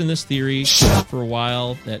pushing this theory for a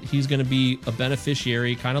while, that he's going to be a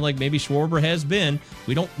beneficiary, kind of like maybe Schwarber has been.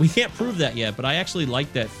 We can't prove that yet, but I actually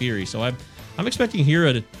like that theory. So I'm expecting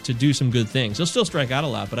Hiura to do some good things. He'll still strike out a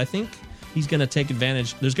lot, but I think he's going to take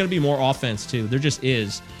advantage. There's going to be more offense, too. There just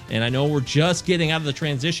is. And I know we're just getting out of the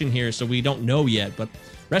transition here, so we don't know yet. But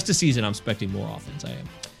rest of the season, I'm expecting more offense. I am.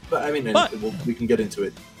 But, I mean, we can get into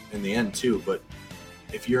it in the end, too. But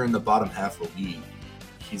if you're in the bottom half of the league,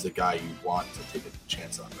 he's a guy you want to take a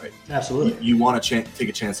chance on, right? Absolutely. You want to take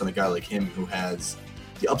a chance on a guy like him who has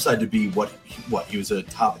the upside to be what he was a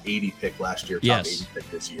top 80 pick last year, top 80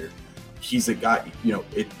 pick this year. He's a guy,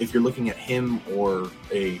 if you're looking at him or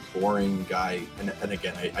a boring guy, and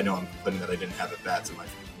again, I know I'm complaining that I didn't have at-bats in my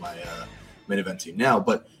main event team now,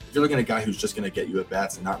 but if you're looking at a guy who's just going to get you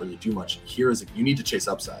at-bats and not really do much, you need to chase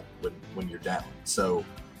upside when you're down. So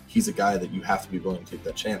he's a guy that you have to be willing to take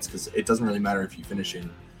that chance, because it doesn't really matter if you finish in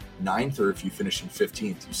 9th or if you finish in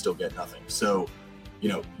 15th, you still get nothing. So,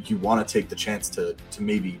 you want to take the chance to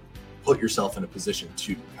maybe put yourself in a position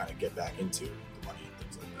to kind of get back into the money and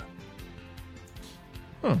things like that.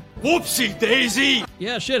 Whoopsie daisy.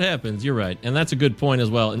 Yeah, shit happens. You're right. And that's a good point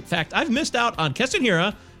as well. In fact, I've missed out on Keston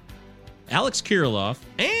Hiura, Alex Kirilloff,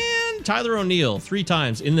 and Tyler O'Neill 3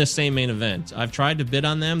 times in this same main event. I've tried to bid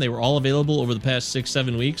on them. They were all available over the past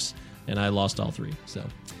 6-7 weeks, and I lost all 3. So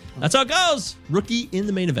that's how it goes. Rookie in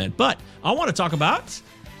the main event. But I want to talk about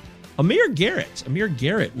Amir Garrett. Amir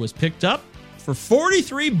Garrett was picked up for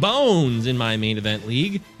 43 bones in my main event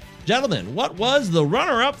league. Gentlemen, what was the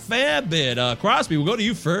runner-up fab bid? Crosby, we'll go to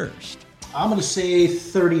you first. I'm going to say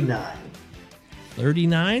 39.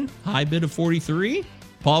 39? High bid of 43?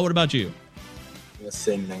 Paul, what about you? I'm going to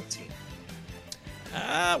say 19.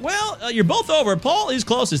 You're both over. Paul is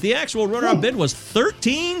closest. The actual runner-up bid was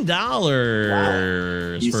 $13.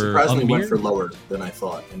 Wow. He surprisingly went for lower than I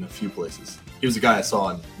thought in a few places. He was a guy I saw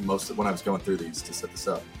in when I was going through these to set this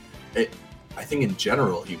up. I think in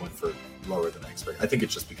general he went for lower than I expected. I think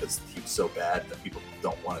it's just because he was so bad that people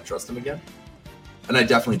don't want to trust him again. And I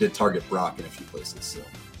definitely did target Brock in a few places. So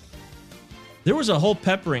there was a whole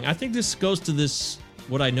peppering. I think this goes to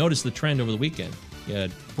what I noticed the trend over the weekend. You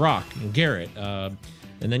had Brock and Garrett, and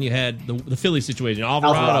then you had the Philly situation,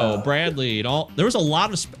 Alvarado, Bradley, and all. There was a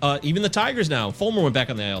lot of even the Tigers now. Fulmer went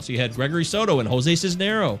back on the IL, so you had Gregory Soto and Jose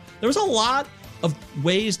Cisnero. There was a lot of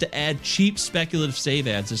ways to add cheap speculative save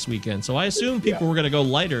ads this weekend. So I assume people were going to go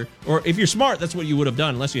lighter, or if you're smart, that's what you would have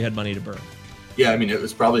done unless you had money to burn. Yeah, I mean, it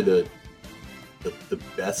was probably the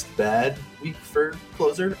best bad week for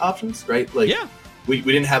closer options, right? Like, we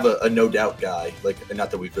didn't have a no doubt guy, and not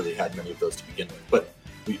that we've really had many of those to begin with, but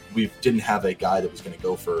we didn't have a guy that was going to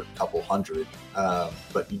go for a couple hundred.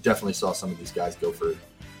 But you definitely saw some of these guys go for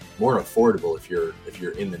more affordable if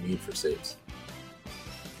you're in the need for saves.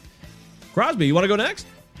 Crosby, you want to go next?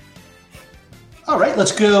 All right,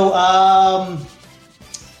 let's go. All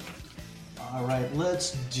right,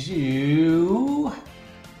 let's do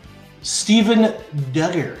Steven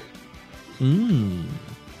Duggar.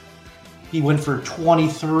 He went for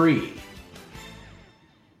 23.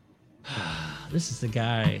 This is the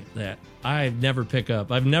guy that I never pick up.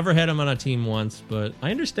 I've never had him on a team once, but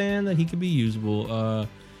I understand that he could be usable.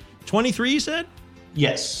 23, you said?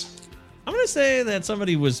 Yes. I'm going to say that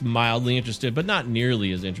somebody was mildly interested, but not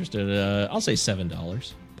nearly as interested. I'll say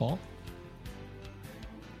 $7. Paul?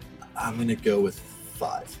 I'm going to go with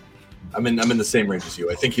 5. I'm in the same range as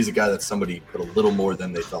you. I think he's a guy that somebody put a little more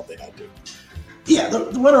than they felt they had to. Yeah, the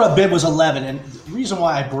runner-up bid was 11, and the reason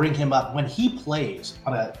why I bring him up, when he plays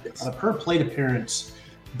on a per plate appearance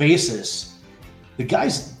basis, the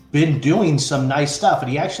guy's been doing some nice stuff,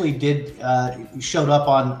 and he actually showed up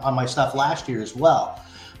on my stuff last year as well.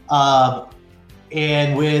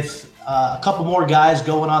 And with a couple more guys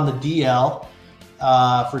going on the DL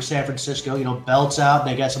for San Francisco, Belt's out, and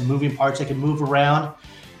they got some moving parts they can move around.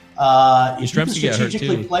 If you can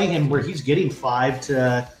strategically play him where he's getting 5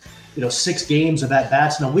 to 6 games of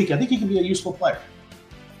at-bats in a week, I think he can be a useful player.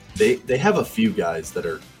 They have a few guys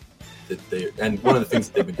and one of the things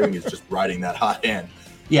that they've been doing is just riding that hot hand.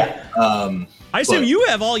 Yeah. I assume you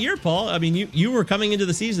have all year, Paul. I mean, you were coming into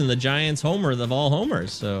the season the Giants homer of all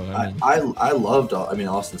homers. So I loved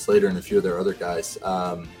Austin Slater and a few of their other guys.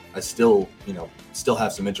 I still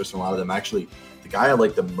have some interest in a lot of them. Actually, the guy I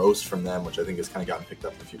like the most from them, which I think has kind of gotten picked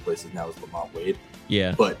up in a few places now, is Lamont Wade.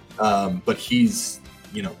 Yeah. But he's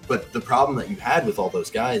but the problem that you had with all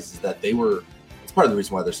those guys is that it's part of the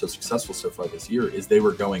reason why they're so successful so far this year is they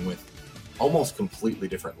were going with almost completely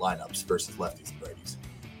different lineups versus lefties and righties.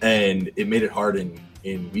 And it made it hard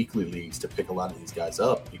in weekly leagues to pick a lot of these guys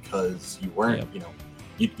up because you weren't,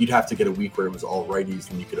 you'd have to get a week where it was all righties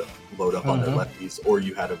and you could load up on their lefties, or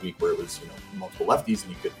you had a week where it was, multiple lefties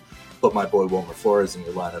and you could put my boy Wilmer Flores in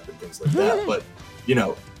your lineup and things like that. But,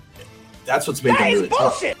 that's what's made them really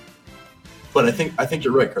tough. But I think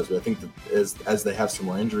you're right, Crosby. I think that as they have some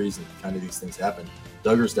more injuries and kind of these things happen,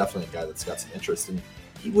 Duggar's definitely a guy that's got some interest. And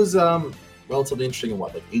he was relatively interesting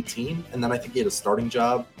in 18, and then I think he had a starting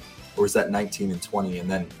job, or was that 19 and 20,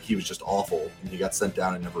 and then he was just awful and he got sent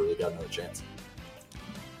down and never really got another chance.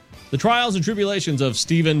 The trials and tribulations of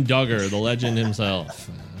Steven Duggar, the legend himself.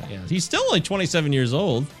 He's still only 27 years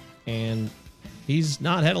old, and he's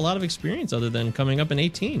not had a lot of experience other than coming up in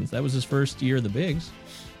 18. That was his first year of the bigs.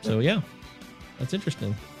 So that's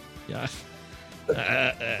interesting. Yeah.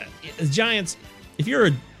 The Giants,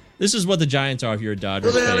 this is what the Giants are if you're a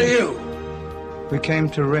Dodgers fan. Who the hell are you? We came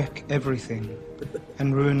to wreck everything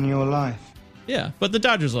and ruin your life. Yeah, but the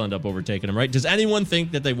Dodgers will end up overtaking them, right? Does anyone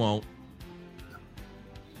think that they won't?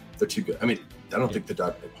 They're too good. I mean, I don't think the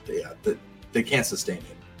Dodgers, they can't sustain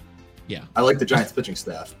it. Yeah. I like the Giants pitching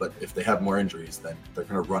staff, but if they have more injuries, then they're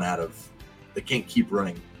going to run out of, they can't keep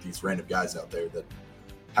running these random guys out there that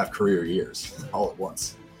have career years all at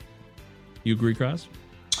once. You agree, Cross?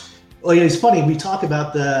 Well, it's funny. We talk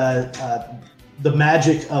about the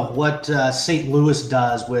magic of what St. Louis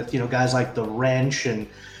does with guys like the Wrench and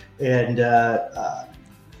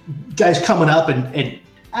guys coming up and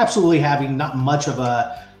absolutely having not much of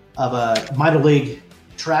a minor league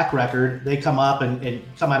track record. They come up and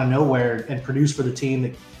come out of nowhere and produce for the team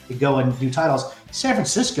that go and do titles. San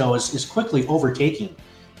Francisco is quickly overtaking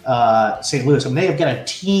St. Louis. I mean, they have got a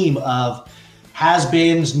team of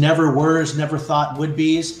has-beens, never-weres, never-thought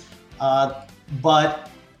would-bes. But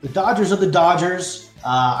the Dodgers are the Dodgers.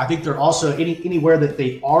 I think they're also anywhere that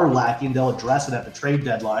they are lacking, they'll address it at the trade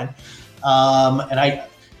deadline. And I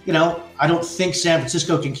don't think San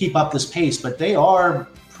Francisco can keep up this pace, but they are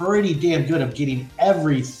pretty damn good at getting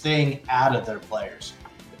everything out of their players.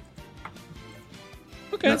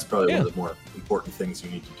 Okay, that's probably one of the more important things you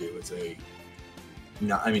need to do.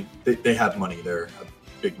 They have money; they're a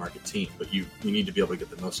big market team, but you need to be able to get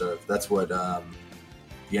the most out of it. That's what the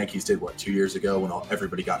Yankees did 2 years ago when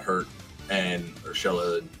everybody got hurt, and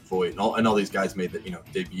Urshela and Voit and all these guys made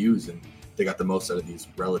debuts, and they got the most out of these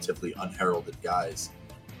relatively unheralded guys.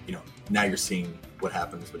 Now you're seeing what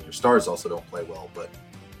happens when your stars also don't play well, but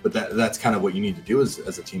that's kind of what you need to do as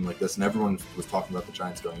a team like this. And everyone was talking about the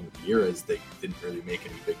Giants going into the year as they didn't really make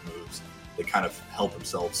any big moves. They kind of held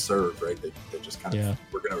themselves served, right? They just kind of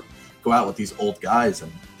were going to go out with these old guys,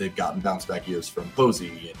 and they've gotten bounce back years from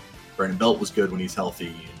Posey, and Brandon Belt was good when he's healthy,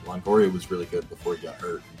 and Longoria was really good before he got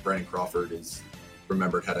hurt. And Brandon Crawford is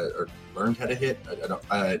learned how to hit.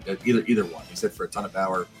 Either one. He's hit for a ton of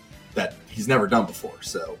power that he's never done before.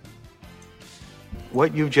 So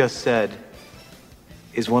what you just said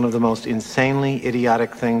is one of the most insanely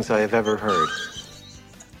idiotic things I have ever heard.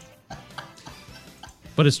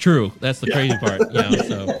 But it's true. That's the crazy part.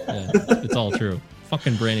 It's all true.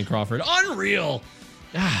 Fucking Brandon Crawford. Unreal.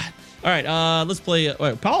 God. All right, let's play.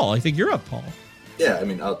 Paul, I think you're up, Paul. Yeah, I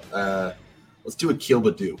mean, let's do a Akil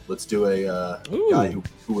Baddoo. Let's do a guy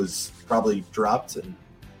who was probably dropped, and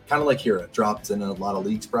kind of like Hira, dropped in a lot of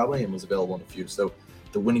leagues probably, and was available in a few. So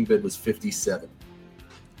the winning bid was 57.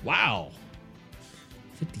 Wow.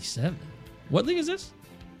 57. What league is this?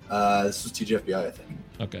 This was TGFBI, I think.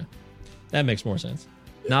 Okay. That makes more sense.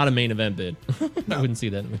 Not a main event bid. I wouldn't see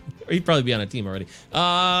that. Or he'd probably be on a team already.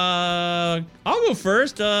 I'll go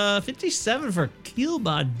first. 57 for Akil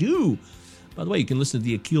Badu. By the way, you can listen to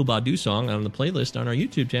the Akil Badu song on the playlist on our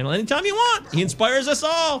YouTube channel anytime you want. He inspires us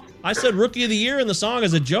all. I said Rookie of the Year in the song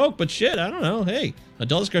as a joke, but shit, I don't know. Hey,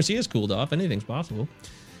 Adolis Garcia's cooled off. Anything's possible.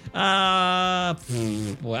 Boy, I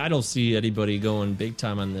don't see anybody going big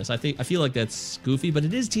time on this. I feel like that's goofy, but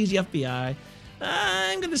it is TGFBI.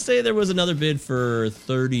 I'm going to say there was another bid for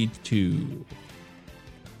 32.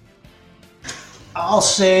 I'll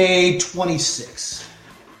say 26.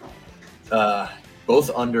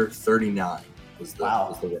 Both under 39 was the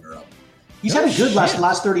runner-up. He's had a good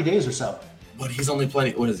last 30 days or so. But he's only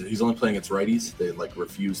playing. What is it? He's only playing against righties. They like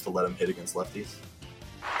refuse to let him hit against lefties.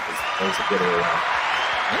 That was a good way around.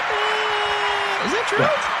 Is that true?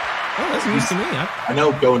 Yeah. Oh, that's news to me. I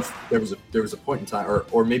know. There was a point in time,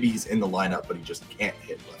 or maybe he's in the lineup, but he just can't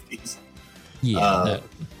hit lefties. Yeah,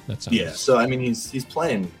 that sounds. Yeah. So I mean, he's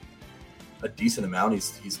playing a decent amount.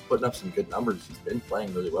 He's putting up some good numbers. He's been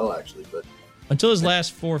playing really well actually, but. Until his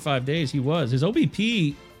last 4 or 5 days, he was. His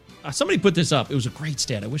OBP, somebody put this up. It was a great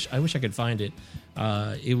stat. I wish I could find it.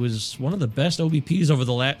 It was one of the best OBPs over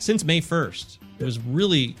since May 1st. It was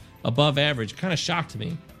really above average. It kind of shocked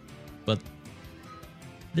me. But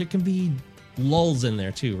there can be lulls in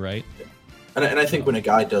there too, right? And I think when a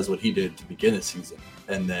guy does what he did to begin the season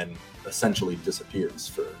and then essentially disappears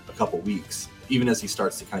for a couple weeks, even as he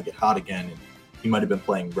starts to kind of get hot again, and he might have been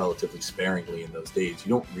playing relatively sparingly in those days, you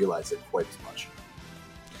don't realize it quite as much.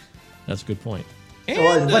 That's a good point.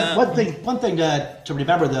 And, one thing to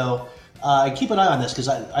remember though, keep an eye on this because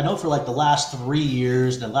I know for like the last 3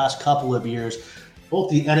 years, the last couple of years, both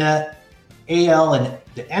the AL and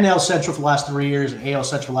the NL Central for the last 3 years and AL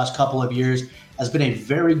Central for the last couple of years has been a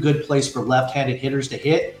very good place for left-handed hitters to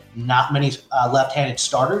hit. Not many left-handed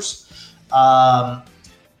starters.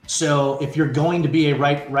 So if you're going to be a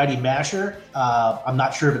righty masher, I'm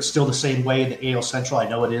not sure if it's still the same way in the AL Central. I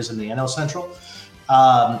know it is in the NL Central.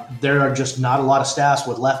 There are just not a lot of staffs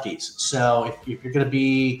with lefties. So if you're going to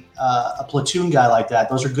be a platoon guy like that,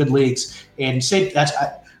 those are good leagues. And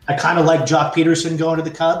I kind of like Jock Peterson going to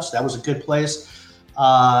the Cubs. That was a good place,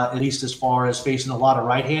 at least as far as facing a lot of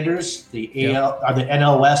right-handers. The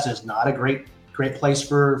NL West is not a great place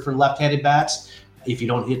for left-handed bats if you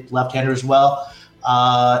don't hit left-hander as well.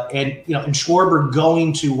 And Schwarber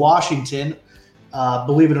going to Washington,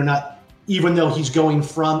 believe it or not, even though he's went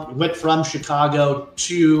from Chicago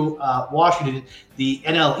to Washington, the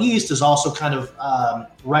NL East is also kind of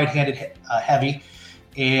right-handed heavy,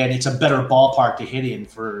 and it's a better ballpark to hit in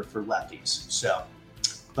for lefties. So,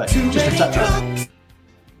 but just a touch.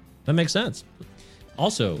 That makes sense.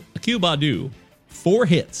 Also, Akil Badu, 4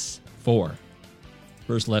 hits, 4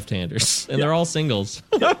 versus left-handers, and they're all singles.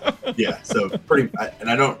 Yeah, so pretty.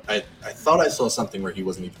 I thought I saw something where he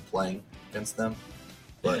wasn't even playing against them,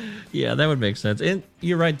 but yeah, that would make sense. And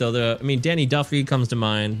you're right though. Danny Duffy comes to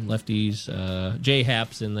mind. Lefties. Jay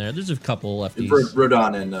Happ's in there. There's a couple lefties.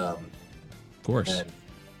 Rodon and of course,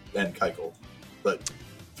 and Keuchel, but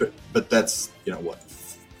that's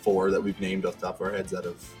 4 that we've named off the top of our heads out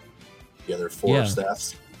of the other 4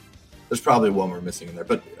 staffs. There's probably one we're missing in there,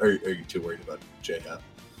 but are you too worried about Jay Happ?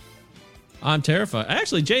 I'm terrified.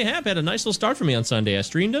 Actually, Jay Happ had a nice little start for me on Sunday. I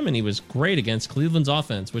streamed him, and he was great against Cleveland's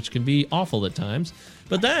offense, which can be awful at times.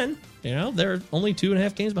 But then, they're only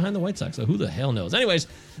 2.5 games behind the White Sox, so who the hell knows? Anyways,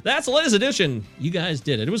 that's the latest edition. You guys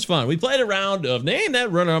did it. It was fun. We played a round of Name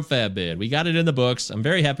That Runner-Up Fab Bid. We got it in the books. I'm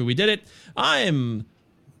very happy we did it. I'm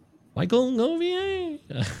Michael Govier.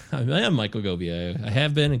 I am Michael Govier. I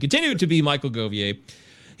have been and continue to be Michael Govier.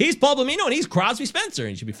 He's Paul Blamino, and he's Crosby Spencer,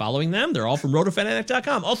 and you should be following them. They're all from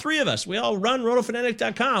RotoFanatic.com. All 3 of us, we all run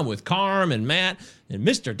RotoFanatic.com with Carm and Matt and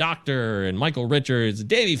Mr. Doctor and Michael Richards,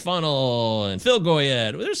 Davey Funnel, and Phil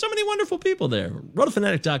Goyette. There's so many wonderful people there.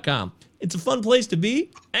 RotoFanatic.com. It's a fun place to be,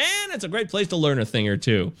 and it's a great place to learn a thing or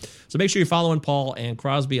two. So make sure you're following Paul and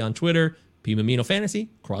Crosby on Twitter, P. Mamino Fantasy,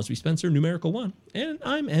 Crosby Spencer, numerical 1, and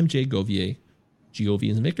I'm MJ Govier, G-O-V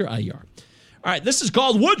as in Victor, I-E-R. All right, this is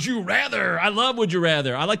called Would You Rather. I love Would You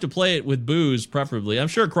Rather. I like to play it with booze, preferably. I'm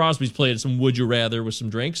sure Crosby's played some Would You Rather with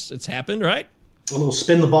some drinks. It's happened, right? A little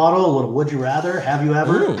spin the bottle, a little Would You Rather. Have you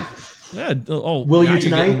ever? Ooh. Yeah. Oh, will you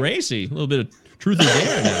tonight? You're getting racy. A little bit of truth or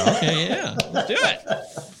dare now. Okay, yeah. Let's do it.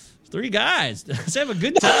 3 guys. Let's have a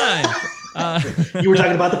good time. You were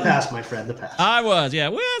talking about the past, my friend, the past. I was, yeah.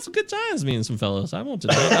 Well, some good times, me and some fellows. I won't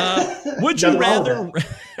deny. Would you rather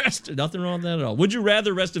rest? Nothing wrong with that at all. Would you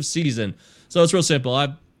rather rest of season? So it's real simple.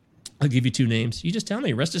 I'll give you 2 names. You just tell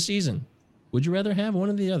me, rest of season. Would you rather have one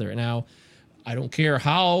or the other? Now, I don't care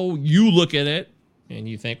how you look at it. and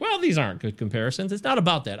you think, well, these aren't good comparisons. It's not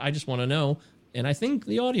about that. I just want to know, and I think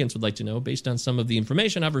the audience would like to know based on some of the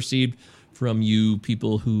information I've received from you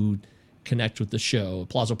people who connect with the show.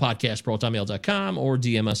 Plazo Podcast, pro.mail.com, or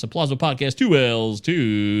DM us at Plazo Podcast, 2 L's,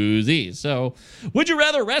 2 Z's. So, would you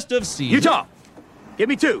rather rest of season? Utah, give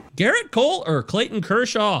me 2. Garrett Cole or Clayton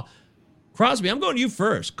Kershaw? Crosby, I'm going to you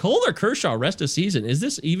first. Cole or Kershaw rest of season? Is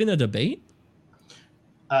this even a debate?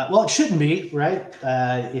 Well, it shouldn't be, right?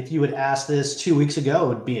 If you had asked this 2 weeks ago, it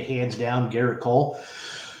would be a hands down Garrett Cole.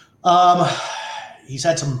 He's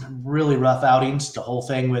had some really rough outings. The whole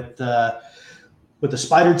thing with the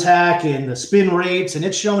spider tack and the spin rates, and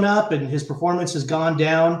it's shown up, and his performance has gone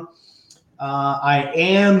down. I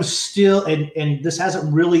am still, and this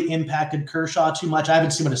hasn't really impacted Kershaw too much. I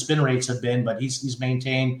haven't seen what his spin rates have been, but he's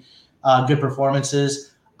maintained good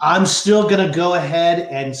performances. I'm still going to go ahead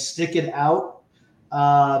and stick it out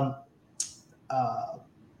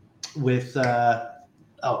with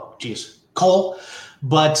Cole.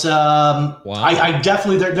 But wow. I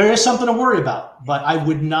definitely there is something to worry about. But I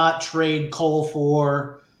would not trade Cole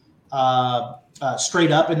for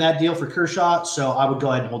straight up in that deal for Kershaw. So I would go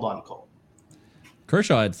ahead and hold on to Cole.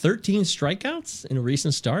 Kershaw had 13 strikeouts in a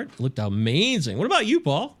recent start. Looked amazing. What about you,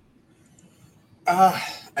 Paul?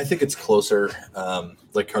 I think it's closer,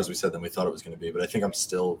 like Crosby said, than we thought it was going to be. But I think I'm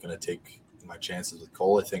still going to take my chances with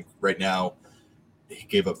Cole. I think right now he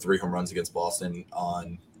gave up 3 home runs against Boston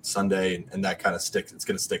on Sunday, and that kind of sticks. It's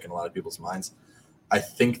going to stick in a lot of people's minds. I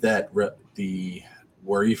think that the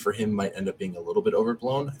worry for him might end up being a little bit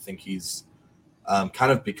overblown. I think he's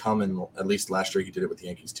kind of becoming, at least last year he did it with the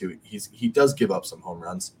Yankees too. He does give up some home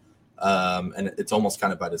runs, and it's almost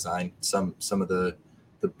kind of by design. Some of the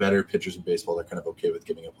better pitchers in baseball, they're kind of okay with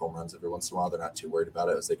giving up home runs every once in a while. They're not too worried about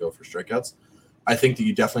it as they go for strikeouts. I think that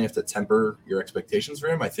you definitely have to temper your expectations for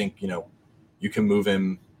him. I think, you can move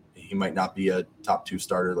him. He might not be a top 2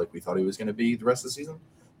 starter like we thought he was going to be the rest of the season,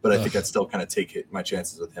 but I think I'd still kind of take my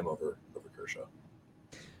chances with him over Kershaw.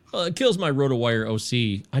 Well, it kills my RotoWire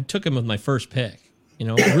OC. I took him with my first pick.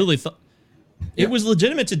 I really thought it was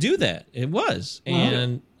legitimate to do that. It was.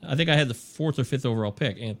 And I think I had the 4th or 5th overall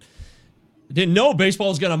pick. And didn't know baseball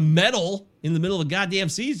was going to meddle in the middle of the goddamn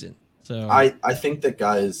season. So I think that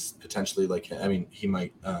guys potentially like him. I mean, he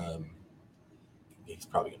might he's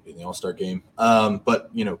probably going to be in the All-Star game. But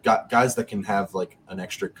guys that can have like an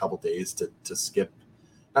extra couple days to skip,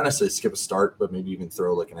 not necessarily skip a start, but maybe even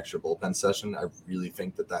throw like an extra bullpen session. I really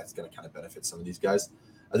think that that's going to kind of benefit some of these guys.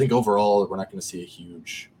 I think overall we're not going to see a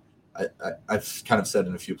huge. I've kind of said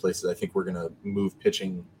in a few places I think we're going to move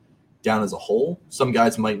pitching down as a whole. Some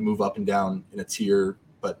guys might move up and down in a tier,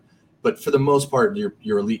 but for the most part,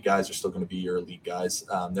 your elite guys are still going to be your elite guys.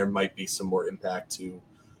 There might be some more impact to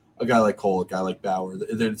a guy like Cole, a guy like Bauer.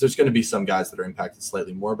 There's going to be some guys that are impacted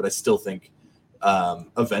slightly more, but I still think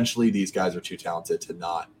eventually these guys are too talented to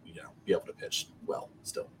not be able to pitch well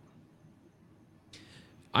still.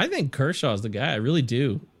 I think Kershaw is the guy. I really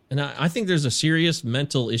do. And I think there's a serious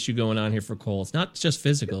mental issue going on here for Cole. It's not just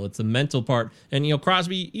physical. It's the mental part. And,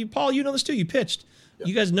 Crosby, Paul, you know this too. You pitched. Yeah.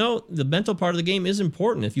 You guys know the mental part of the game is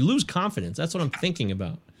important. If you lose confidence, that's what I'm thinking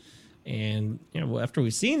about. And, after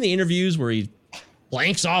we've seen the interviews where he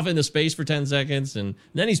blanks off into space for 10 seconds and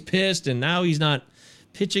then he's pissed and now he's not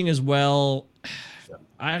pitching as well,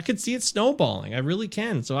 I could see it snowballing. I really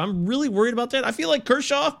can. So I'm really worried about that. I feel like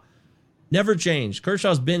Kershaw never changed.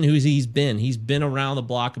 Kershaw's been who he's been. He's been around the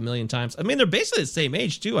block a million times. I mean, they're basically the same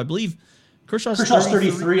age, too. I believe Kershaw's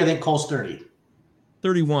 33. I think Cole's 30.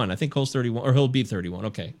 31. I think Cole's 31, or he'll be 31.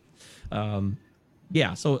 Okay.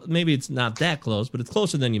 Yeah, so maybe it's not that close, but it's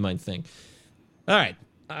closer than you might think. All right.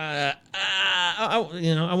 I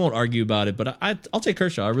won't argue about it, but I'll take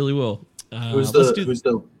Kershaw. I really will. Who's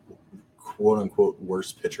the quote-unquote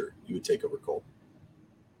worst pitcher you would take over Cole?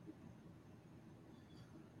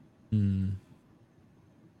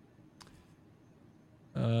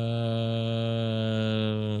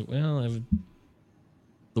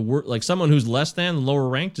 Like someone who's less than, lower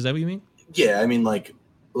ranked. Is that what you mean? Yeah, I mean, like,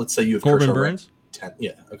 let's say you have Corbin Kershaw Burns. 10.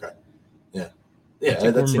 Yeah. Okay. Yeah.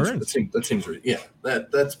 That seems right. Yeah.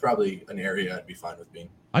 That's probably an area I'd be fine with being.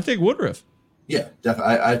 I take Woodruff. Yeah,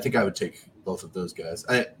 definitely. I think I would take both of those guys.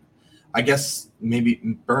 I guess maybe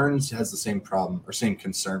Burns has the same problem or same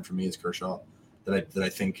concern for me as Kershaw. That I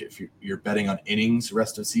think if you're betting on innings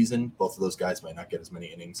rest of season, both of those guys might not get as many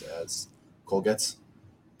innings as Cole gets.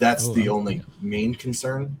 That's the only main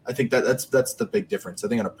concern. I think that's the big difference. I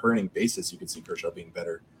think on a per inning basis, you could see Kershaw being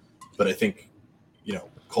better, but I think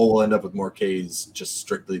Cole will end up with more Ks just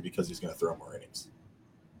strictly because he's going to throw more innings.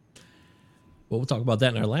 Well, we'll talk about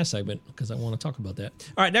that in our last segment because I want to talk about that.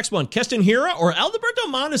 All right, next one. Keston Hiura or Alberto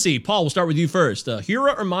Mondesi? Paul, we'll start with you first.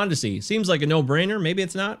 Hiura or Mondesi? Seems like a no-brainer. Maybe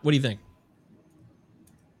it's not. What do you think?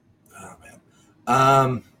 Oh,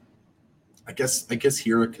 man. I guess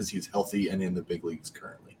Hiura because he's healthy and in the big leagues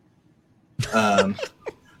currently. I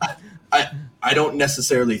don't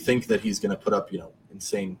necessarily think that he's going to put up,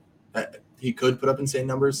 insane. He could put up insane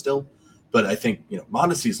numbers still. But I think,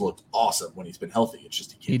 Mondesi's looked awesome when he's been healthy. It's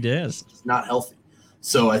just he does. He's not healthy.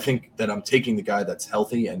 So I think that I'm taking the guy that's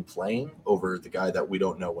healthy and playing over the guy that we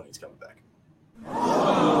don't know when he's coming back.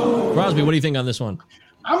 Crosby, what do you think on this one?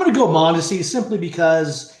 I'm going to go Mondesi simply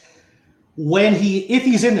because if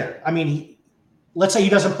he's in there, I mean, let's say he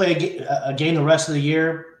doesn't play a game the rest of the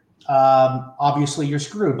year, obviously you're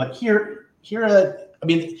screwed. But here, I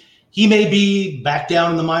mean, he may be back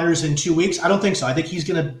down in the minors in 2 weeks. I don't think so. I think he's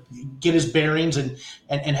going to get his bearings and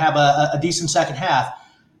have a decent second half.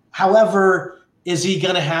 However, is he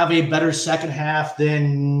going to have a better second half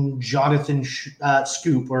than Jonathan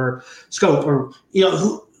Scope or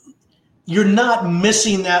you're not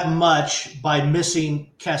missing that much by missing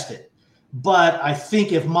Keston. But I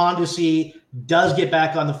think if Mondesi does get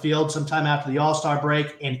back on the field sometime after the All-Star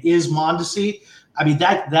break and is Mondesi, I mean,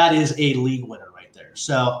 that is a league winner.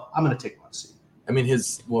 So I'm going to take Mondesi. I mean,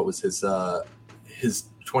 his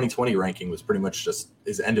 2020 ranking was pretty much just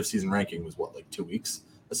his end of season ranking was like 2 weeks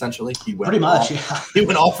essentially. He went pretty much. Yeah. He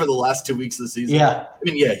went off for the last 2 weeks of the season. Yeah. I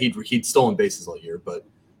mean, yeah, he'd stolen bases all year, but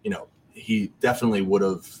he definitely would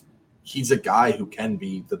have. He's a guy who can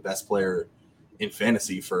be the best player in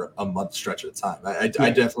fantasy for a month stretch at a time. I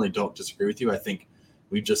definitely don't disagree with you. I think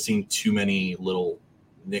we've just seen too many little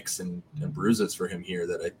nicks and bruises for him here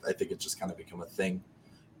that I think it's just kind of become a thing.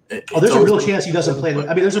 There's a real chance he doesn't play.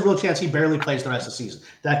 I mean, there's a real chance he barely plays the rest of the season.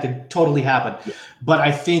 That could totally happen. Yeah. But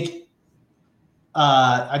I think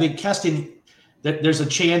Keston, that there's a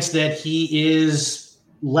chance that he is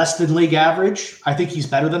less than league average. I think he's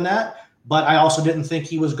better than that. But I also didn't think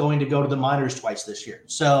he was going to go to the minors twice this year.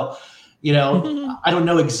 So, I don't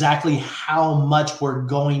know exactly how much we're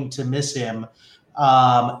going to miss him.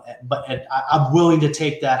 But I'm willing to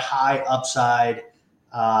take that high upside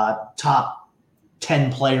top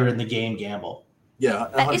 10 player in the game gamble. Yeah,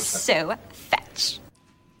 100%. That is so fetch.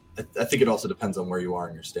 I think it also depends on where you are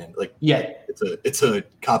in your stand. Like, yeah, it's a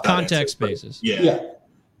cop out context answer, basis. Yeah.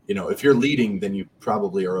 If you're leading, then you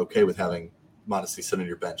probably are okay with having Mondesi sit on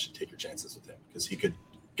your bench and take your chances with him because he could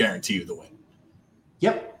guarantee you the win.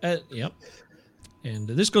 Yep. Yep. And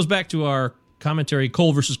this goes back to our commentary,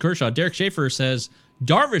 Cole versus Kershaw. Derek Schaefer says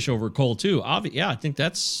Darvish over Cole too. Yeah, I think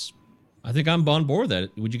I'm on board with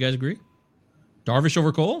that. Would you guys agree? Darvish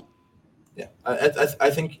over Cole? Yeah. I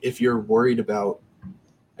think if you're worried about,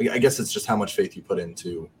 I guess it's just how much faith you put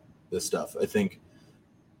into this stuff. I think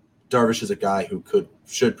Darvish is a guy who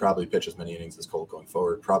should probably pitch as many innings as Cole going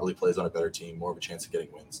forward, probably plays on a better team, more of a chance of getting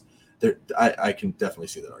wins. I can definitely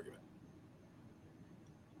see that argument.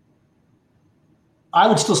 I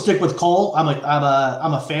would still stick with Cole. I'm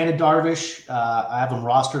a fan of Darvish. I have him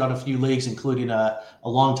rostered on a few leagues, including a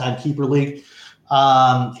longtime keeper league.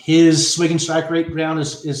 His swing and strike rate ground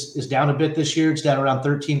is down a bit this year. It's down around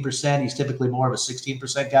 13%. He's typically more of a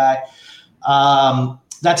 16% guy.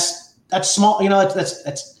 That's small.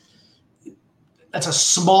 That's a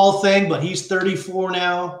small thing, but he's 34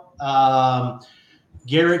 now.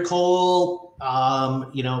 Garrett Cole,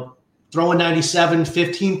 throwing 97,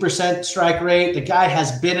 15% strike rate. The guy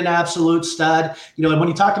has been an absolute stud. And when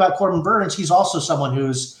you talked about Corbin Burns, he's also someone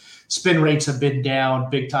whose spin rates have been down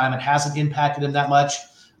big time. It hasn't impacted him that much,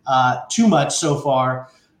 too much so far.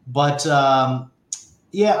 But I'm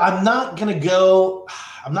not going to go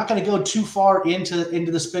too far into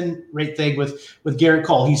the spin rate thing with Garrett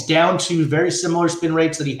Cole. He's down to very similar spin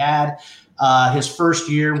rates that he had his first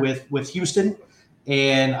year with Houston.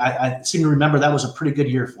 And I seem to remember that was a pretty good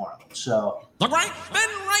year for him. So the Great Spin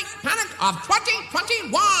Rate Panic of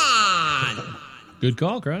 2021. Good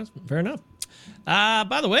call, Chris. Fair enough.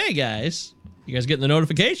 By the way, guys, you guys getting the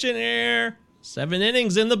notification here? 7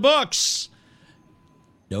 innings in the books.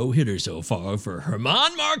 No hitter so far for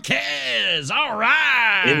German Marquez. All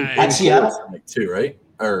right. At Seattle? Too, right?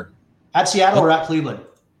 Or at Seattle or at Cleveland?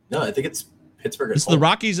 No, I think it's Pittsburgh. It's the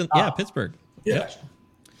Rockies and Pittsburgh. Yeah. Yep.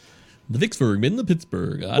 The Vicksburg in the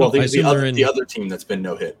Pittsburgh. The other team that's been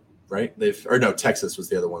no hit, right? Texas was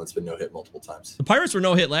the other one that's been no hit multiple times. The Pirates were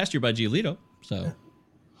no hit last year by Giolito, so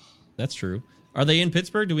that's true. Are they in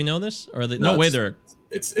Pittsburgh? Do we know this? Or are they? No way, they're.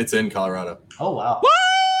 It's in Colorado. Oh wow! What?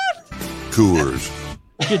 Coors.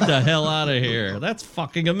 Get the hell out of here! That's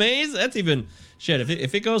fucking amazing. That's even shit.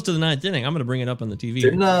 If it goes to the 9th inning, I'm going to bring it up on the TV.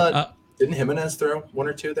 Didn't Jimenez throw 1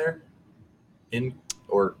 or 2 there?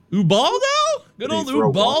 Ubaldo? Good old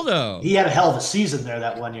Ubaldo. He had a hell of a season there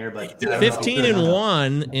that one year, but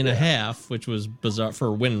 15-1 and a half, which was bizarre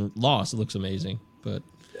for win-loss. It looks amazing, but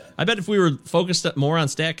I bet if we were focused more on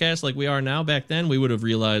StatCast like we are now back then, we would have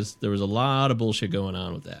realized there was a lot of bullshit going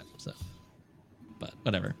on with that. So, but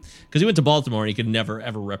whatever, because he went to Baltimore and he could never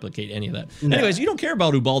ever replicate any of that. No. Anyways, you don't care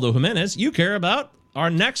about Ubaldo Jimenez. You care about our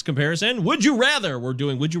next comparison. Would you rather? We're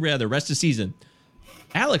doing Would You Rather rest of season.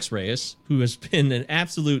 Alex Reyes, who has been an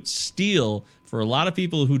absolute steal for a lot of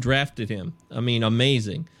people who drafted him. I mean,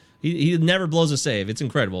 amazing. He never blows a save. It's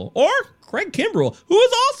incredible. Or Craig Kimbrell, who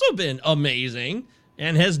has also been amazing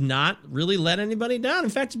and has not really let anybody down. In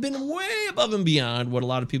fact, he's been way above and beyond what a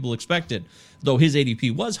lot of people expected, though his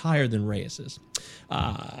ADP was higher than Reyes's.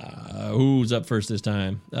 Who's up first this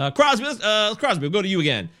time? Crosby, we'll go to you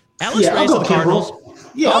again. Alex Reyes of the Cardinals.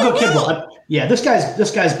 Yeah, I'll go Kimbrell. Yeah, this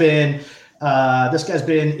guy's been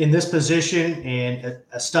in this position and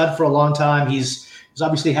a stud for a long time. He's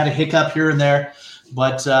obviously had a hiccup here and there,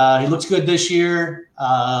 but he looks good this year.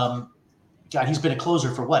 God, he's been a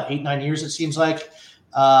closer for 8-9 years, it seems like.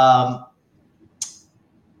 And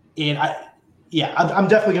I'm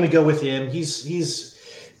definitely going to go with him. He's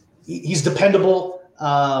dependable.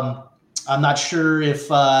 I'm not sure if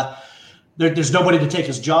there's nobody to take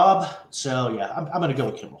his job. So yeah, I'm going to go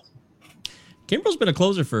with Kimbrell. Kimbrell's been a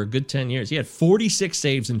closer for a good 10 years. He had 46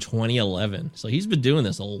 saves in 2011. So he's been doing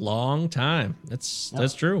this a long time.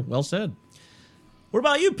 That's true. Well said. What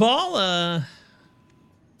about you, Paul?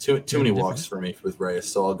 Too many walks for me with Reyes,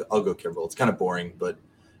 so I'll go Kimbrell. It's kind of boring, but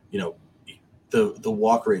the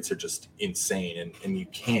walk rates are just insane, and you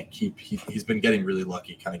can't keep. He's been getting really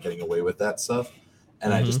lucky, kind of getting away with that stuff,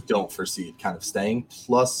 and I just don't foresee it kind of staying.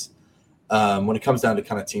 Plus, when it comes down to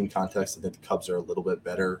kind of team context, I think the Cubs are a little bit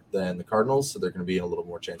better than the Cardinals, so they're going to be in a little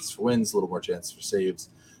more chances for wins, a little more chances for saves,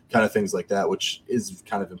 kind of things like that, which is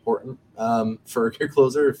kind of important for your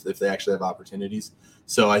closer if they actually have opportunities.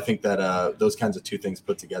 So I think that those kinds of two things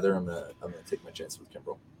put together, I'm gonna take my chance with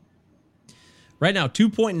Kimbrell. Right now,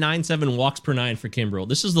 2.97 walks per nine for Kimbrell.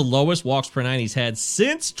 This is the lowest walks per nine he's had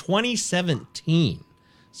since 2017.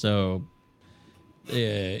 So,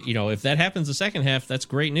 if that happens the second half, that's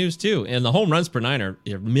great news too. And the home runs per nine are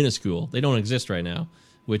minuscule. They don't exist right now,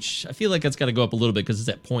 which I feel like that's got to go up a little bit because it's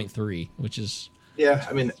at 0.3, which is... Yeah,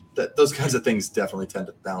 I mean, those kinds of things definitely tend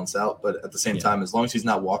to balance out. But at the same time, as long as he's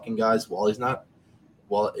not walking guys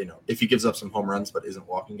if he gives up some home runs but isn't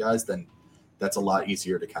walking guys, then that's a lot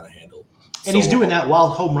easier to kind of handle. And he's doing that while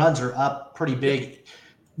home runs are up pretty big.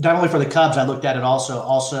 Not only for the Cubs, I looked at it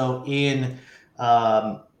also in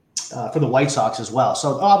for the White Sox as well.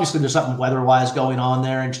 So obviously there's something weather-wise going on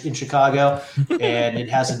there in Chicago, and it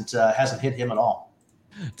hasn't hit him at all.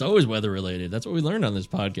 It's always weather-related. That's what we learned on this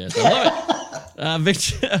podcast. I love it.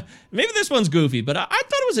 Victor, maybe this one's goofy, but I thought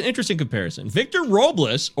it was an interesting comparison. Victor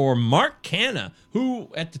Robles or Mark Canha, who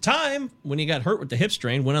at the time when he got hurt with the hip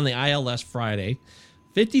strain, went on the IL last Friday.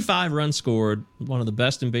 55 runs scored, one of the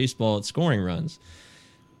best in baseball at scoring runs.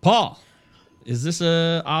 Paul, is this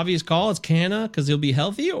a obvious call? It's Canha because he'll be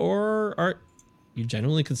healthy, or are you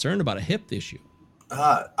genuinely concerned about a hip issue?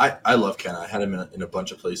 I love Canha. I had him in a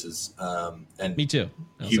bunch of places, and me too.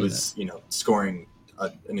 He was scoring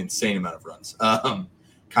an insane amount of runs.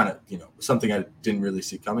 Something I didn't really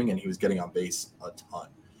see coming, and he was getting on base a ton.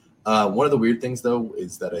 One of the weird things though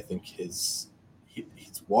is that I think he's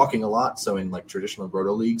walking a lot. So in like traditional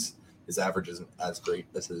roto leagues, his average isn't as great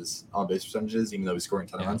as his on base percentages, even though he's scoring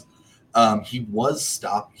a ton of runs. He was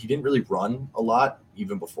stopped. He didn't really run a lot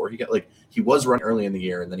even before he was running early in the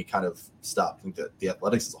year, and then he kind of stopped. I think that the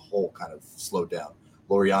Athletics as a whole kind of slowed down.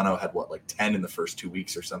 Laureano had 10 in the first 2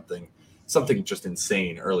 weeks or something just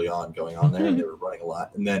insane early on going on there, and they were running a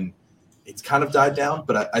lot. And then it's kind of died down,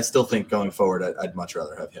 but I still think going forward, I'd much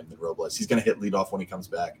rather have him than Robles. He's going to hit leadoff when he comes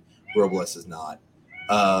back. Robles is not.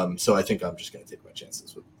 So I think I'm just going to take my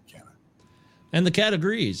chances with Canha. And the cat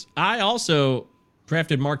agrees. I also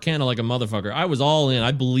drafted Mark Canha like a motherfucker. I was all in.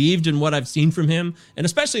 I believed in what I've seen from him, and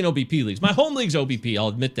especially in OBP leagues. My home league's OBP, I'll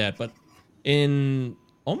admit that, but in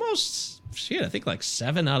almost, I think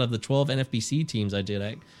 7 out of the 12 NFBC teams I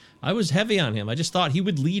did, I was heavy on him. I just thought he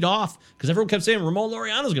would lead off because everyone kept saying Ramon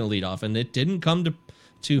Laureano's going to lead off, and it didn't come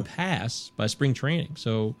to pass by spring training.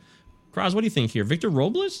 So, Cross, what do you think here? Victor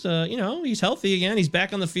Robles, he's healthy again. He's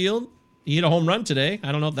back on the field. He hit a home run today.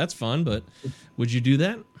 I don't know if that's fun, but would you do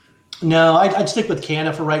that? No, I'd stick with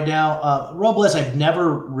Canha for right now. Robles, I've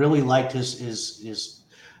never really liked his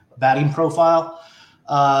batting profile.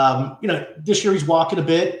 This year he's walking a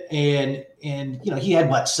bit, and he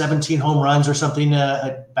had 17 home runs or something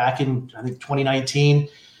back in I think 2019.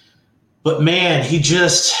 But man, he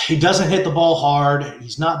doesn't hit the ball hard.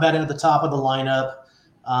 He's not batting at the top of the lineup.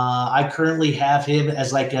 I currently have him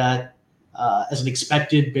as like as an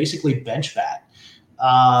expected, basically bench bat.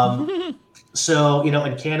 So,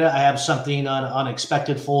 in Canada, I have something on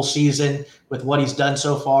expected full season with what he's done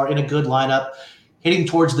so far in a good lineup, hitting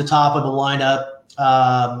towards the top of the lineup.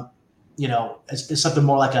 It's something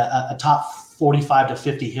more like a top 45 to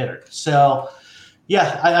 50 hitter. So,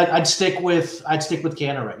 yeah, I'd stick with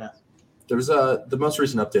Canada right now. There was the most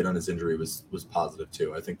recent update on his injury was positive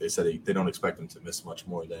too. I think they said they don't expect him to miss much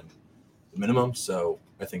more than the minimum. So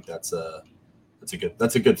I think that's a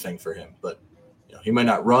good thing for him. But he might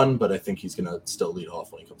not run, but I think he's going to still lead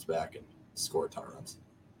off when he comes back and score a ton of runs.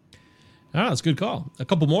 Ah, that's a good call. A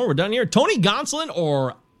couple more. We're done here. Tony Gonsolin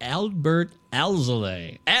or Adbert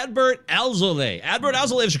Alzolay? Adbert Alzolay of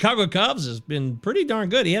the Chicago Cubs has been pretty darn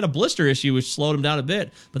good. He had a blister issue, which slowed him down a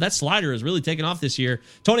bit, but that slider has really taken off this year.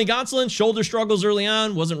 Tony Gonsolin, shoulder struggles early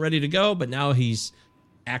on, wasn't ready to go, but now he's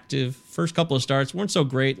active. First couple of starts weren't so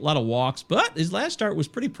great, a lot of walks, but his last start was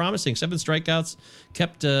pretty promising. 7 strikeouts,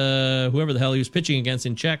 kept whoever the hell he was pitching against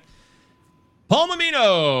in check. Paul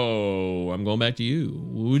Mamino, I'm going back to you.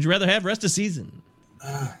 Would you rather have rest of season?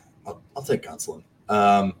 I'll take Gonsolin.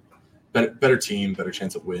 Better team, better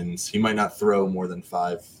chance of wins. He might not throw more than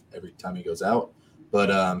 5 every time he goes out,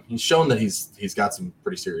 but he's shown that he's got some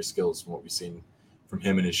pretty serious skills from what we've seen from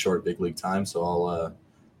him in his short big league time. So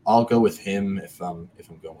I'll go with him if I'm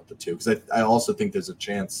going with the 2, because I also think there's a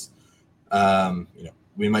chance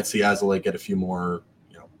we might see Alzolay get a few more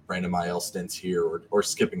Brandon Mael stints here or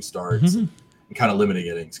skipping starts and kind of limiting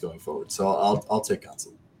innings going forward. So I'll take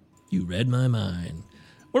Gonsolin. You read my mind.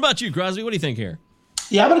 What about you, Crosby? What do you think here?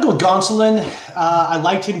 Yeah, I'm going to go with Gonsolin. I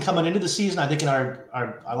liked him coming into the season. I think in our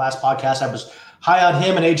last podcast, I was high on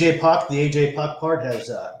him and A.J. Puck. The A.J. Puck part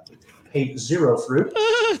has paid 0 fruit.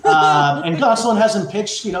 And Gonsolin hasn't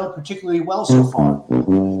pitched, particularly well so far.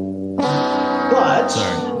 But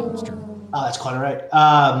that's quite all right.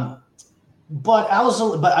 But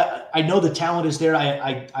I know the talent is there.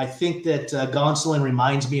 I think that Gonsolin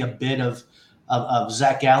reminds me a bit of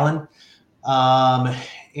Zach Gallen.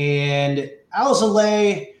 And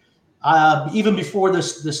Alzolay, even before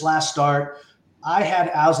this last start, I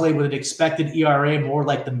had Alzolay with an expected ERA more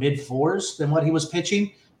like the mid-4s than what he was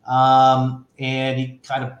pitching. And he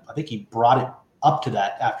I think he brought it up to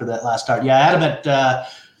that after that last start. Yeah, I had him at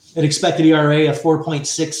an expected ERA of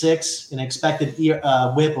 4.66, an expected whip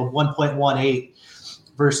of 1.18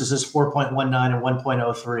 versus his 4.19 and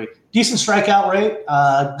 1.03. Decent strikeout rate,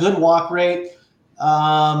 good walk rate.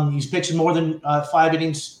 He's pitching more than 5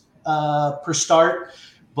 innings per start,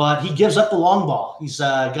 but he gives up the long ball. He's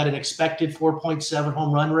got an expected 4.7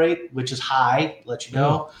 home run rate, which is high, let you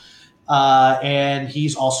know. And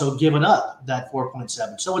he's also given up that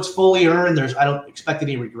 4.7. So it's fully earned. I don't expect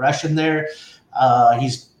any regression there.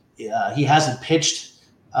 He hasn't pitched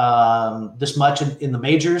this much in the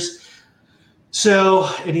majors. So,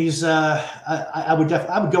 and he's I would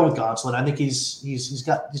go with Gonsolin. I think he's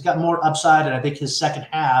got more upside, and I think his second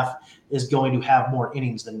half is going to have more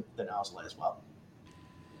innings than Alzolay as well.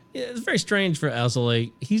 Yeah, it's very strange for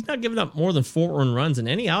Alzolay. He's not given up more than 4 earned runs in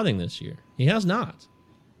any outing this year. He has not.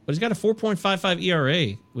 But he's got a 4.55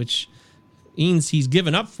 ERA, which means he's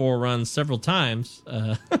given up 4 runs several times.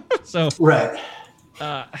 So right.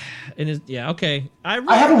 Okay.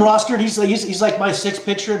 I have him rostered. He's like my 6th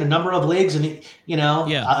pitcher in a number of leagues, and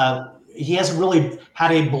he hasn't really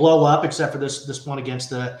had a blow up except for this one against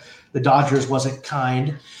the Dodgers wasn't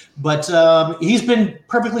kind, but he's been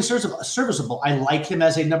perfectly serviceable. I like him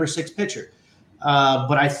as a number 6 pitcher,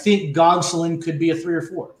 but I think Gonsolin could be a 3 or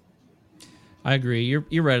 4. I agree.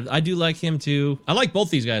 You're right. I do like him too. I like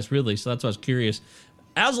both these guys really, so that's why I was curious.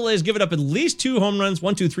 Alzolay has given up at least 2 home runs,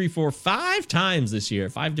 5 times this year,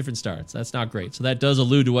 5 different starts. That's not great. So that does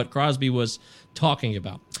allude to what Crosby was talking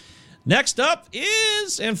about. Next up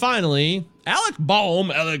is, and finally, Alec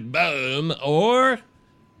Bohm, or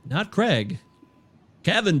not Craig,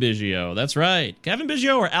 Kevin Biggio. That's right. Kevin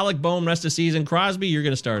Biggio or Alec Bohm rest of season. Crosby, you're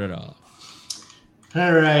going to start it off.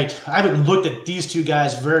 All right. I haven't looked at these two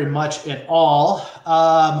guys very much at all.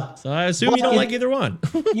 So I assume you don't like either one.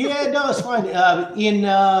 Yeah, no, it's fine.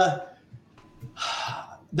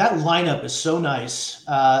 That lineup is so nice.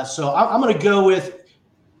 So I'm going to go with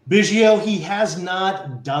Biggio. He has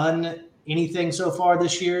not done anything so far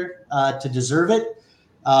this year to deserve it.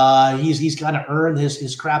 He's kind of earned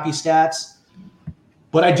his crappy stats.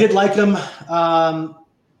 But I did like him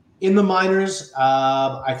in the minors.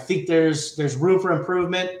 I think there's room for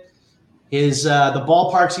improvement. The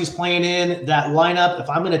ballparks he's playing in, that lineup, if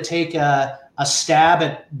I'm going to take a stab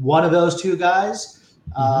at one of those two guys,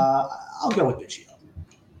 I'll go with Biggio.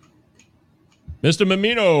 Mr.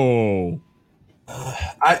 Mamino.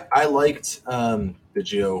 I liked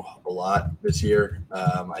Biggio a lot this year.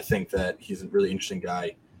 I think that he's a really interesting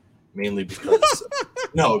guy, mainly because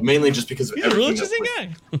mainly just because of he's a really interesting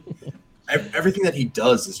guy. Everything that he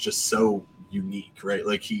does is just so unique, right?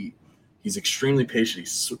 Like he's extremely patient.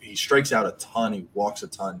 He strikes out a ton. He walks a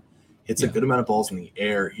ton. Hits a good amount of balls in the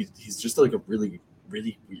air. He's just like a really,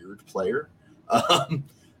 really weird player.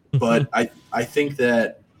 But I think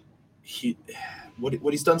that what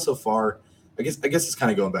he's done so far, I guess it's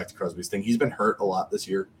kind of going back to Crosby's thing. He's been hurt a lot this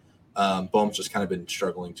year. Boehm's just kind of been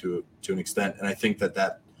struggling to an extent, and I think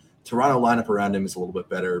that Toronto lineup around him is a little bit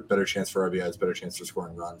better chance for RBIs, better chance for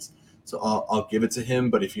scoring runs. So I'll give it to him.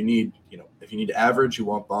 But if you need average, you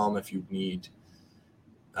want Boehm. If you need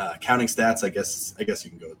counting stats, I guess you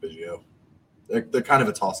can go with Biggio. They're kind of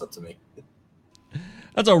a toss up to me.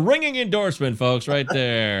 That's a ringing endorsement, folks, right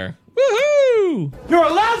there. Woohoo! You're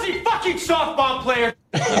a lousy fucking softball player.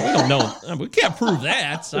 We don't know. We can't prove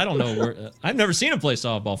that. I don't know. I've never seen him play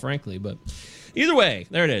softball, frankly, but either way,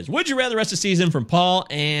 there it is. Would you rather rest of the season from Paul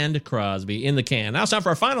and Crosby in the can? Now it's time for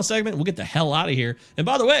our final segment. We'll get the hell out of here. And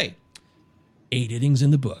by the way, 8 innings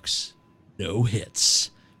in the books. No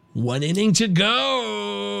hits. 1 inning to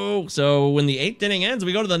go. So when the 8th inning ends,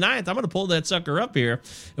 we go to the 9th. I'm going to pull that sucker up here,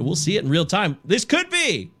 and we'll see it in real time. This could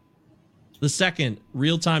be the second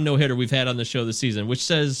real-time no-hitter we've had on the show this season, which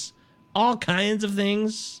says all kinds of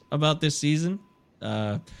things about this season.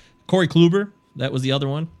 Corey Kluber, that was the other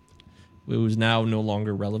one. It was now no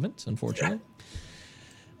longer relevant, unfortunately.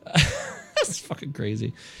 That's fucking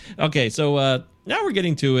crazy. Okay, so now we're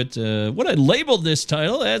getting to it. What I labeled this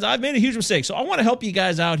title as I've made a huge mistake. So I want to help you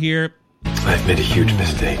guys out here. I've made a huge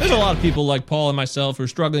mistake. There's a lot of people like Paul and myself who are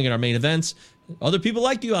struggling in our main events. Other people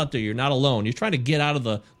like you out there. You're not alone. You're trying to get out of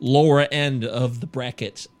the lower end of the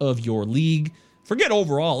bracket of your league. Forget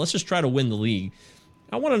overall. Let's just try to win the league.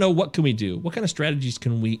 I want to know, what can we do? What kind of strategies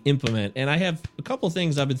can we implement? And I have a couple of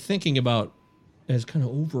things I've been thinking about as kind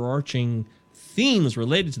of overarching themes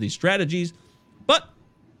related to these strategies. But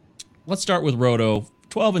let's start with Roto.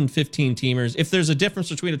 12 and 15 teamers. If there's a difference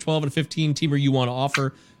between a 12 and a 15 teamer you want to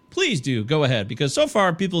offer, please do go ahead, because so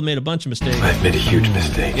far people have made a bunch of mistakes. I've made a huge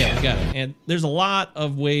mistake. Yeah, we got it. And there's a lot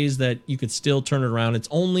of ways that you could still turn it around. It's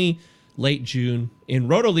only late June. In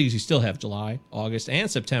Roto leagues, you still have July, August,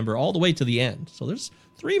 and September all the way to the end. So there's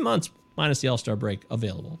 3 months minus the All-Star break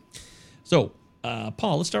available. So,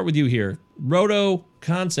 Paul, let's start with you here. Roto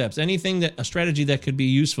concepts, a strategy that could be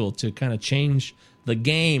useful to kind of change the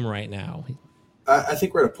game right now? I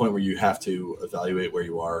think we're at a point where you have to evaluate where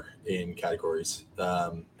you are in categories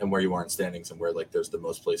and where you are in standings and where there's the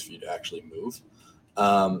most place for you to actually move.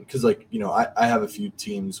 Because I have a few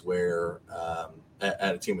teams where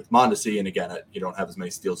at a team with Mondesi, and again, you don't have as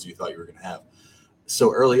many steals as you thought you were going to have.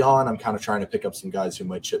 So early on, I'm kind of trying to pick up some guys who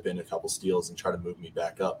might chip in a couple steals and try to move me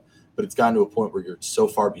back up. But it's gotten to a point where you're so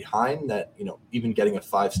far behind that, even getting a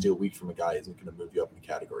 5-steal week from a guy isn't going to move you up in the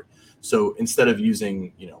category. So instead of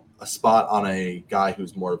using, a spot on a guy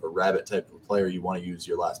who's more of a rabbit type of player, you want to use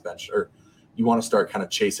your last bench, or you want to start kind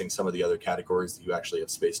of chasing some of the other categories that you actually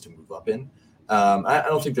have space to move up in. I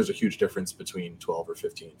don't think there's a huge difference between 12 or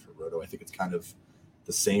 15 for Roto. I think it's kind of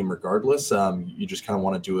the same regardless. You just kind of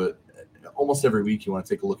want to do it almost every week. You want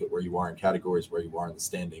to take a look at where you are in categories, where you are in the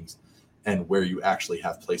standings, and where you actually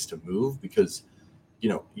have place to move, because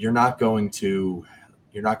you're not going to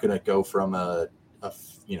go from a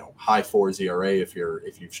high 4 ERA if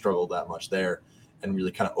you've struggled that much there and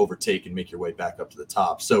really kind of overtake and make your way back up to the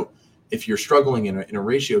top. So if you're struggling in a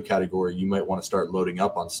ratio category, you might want to start loading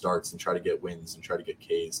up on starts and try to get wins and try to get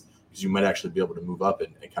Ks, because you might actually be able to move up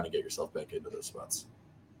and kind of get yourself back into those spots.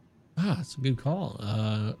 That's a good call.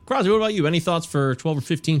 Crosby, what about you? Any thoughts for 12 or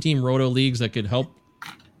 15 team Roto leagues that could help?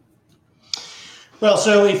 Well,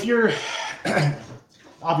 so if you're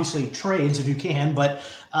obviously trades if you can, but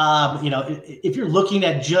if you're looking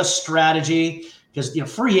at just strategy, because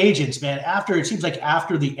free agents, man, it seems like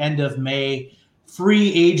after the end of May,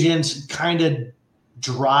 free agents kind of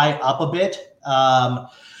dry up a bit.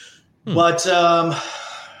 But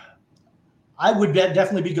I would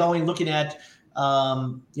definitely be looking at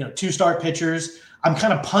 2-start pitchers. I'm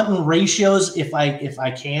kind of punting ratios if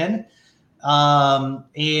I can.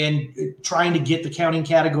 And trying to get the counting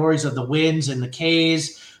categories of the wins and the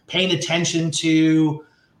Ks, paying attention to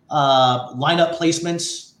lineup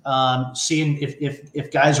placements, seeing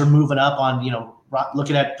if guys are moving up on,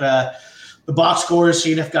 looking at the box scores,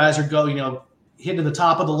 seeing if guys are hitting the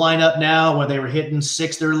top of the lineup now where they were hitting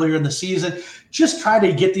 6th earlier in the season. Just try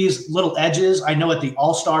to get these little edges. I know at the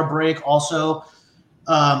All-Star break also,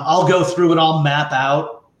 I'll go through and I'll map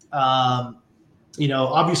out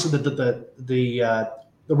Obviously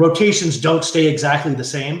the rotations don't stay exactly the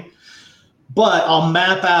same, but I'll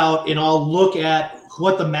map out and I'll look at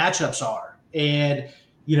what the matchups are, and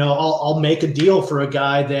I'll make a deal for a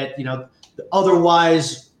guy that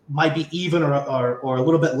otherwise might be even or a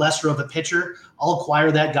little bit lesser of a pitcher. I'll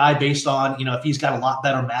acquire that guy based on if he's got a lot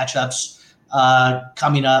better matchups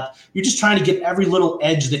coming up. You're just trying to get every little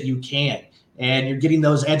edge that you can, and you're getting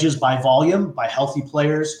those edges by volume, by healthy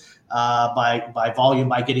players. By volume,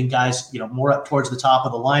 by getting guys, more up towards the top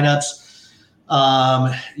of the lineups.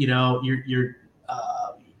 Your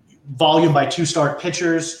volume by 2-start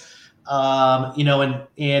pitchers.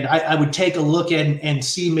 And I would take a look and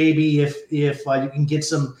see maybe if you can get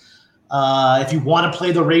some. If you want to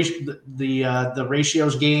play the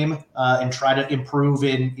ratios game and try to improve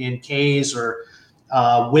in Ks or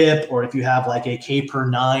WHIP, or if you have like a K per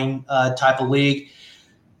 9 type of league.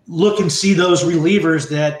 Look and see those relievers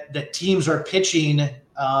that teams are pitching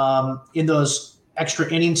in those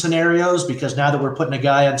extra inning scenarios, because now that we're putting a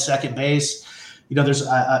guy on second base, there's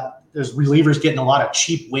relievers getting a lot of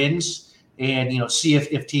cheap wins, and see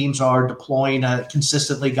if teams are deploying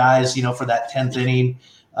consistently guys for that 10th inning,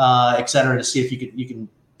 et cetera, to see if you can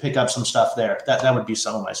pick up some stuff there. That would be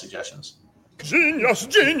some of my suggestions. Genius,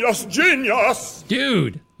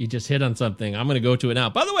 dude! You just hit on something. I'm going to go to it now.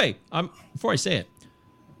 By the way, before I say it.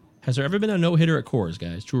 Has there ever been a no-hitter at Coors,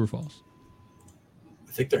 guys? True or false?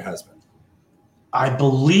 I think there has been. I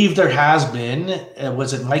believe there has been.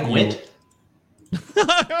 Was it Mike Witt?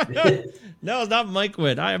 No, it's not Mike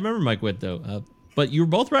Witt. I remember Mike Witt, though. But you were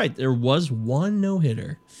both right. There was one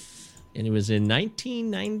no-hitter, and it was in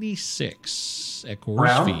 1996 at Coors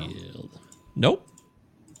Brown? Field. Nope.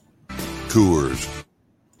 Coors.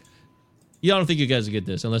 Yeah, I don't think you guys will get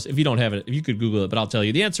this, unless if you don't have it. If you could Google it, but I'll tell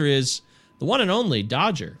you. The answer is the one and only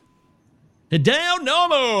Dodger. Hideo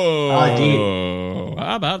Nomo.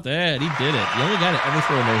 How about that? He did it. The only guy to ever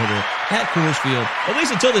throw a no-hitter at Coors Field, at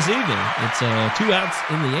least until this evening. It's 2 outs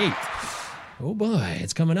in the 8th. Oh boy,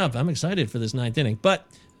 it's coming up. I'm excited for this 9th inning. But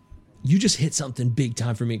you just hit something big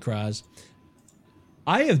time for me, Kraz.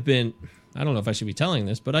 I don't know if I should be telling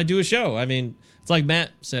this, but I do a show. I mean, it's like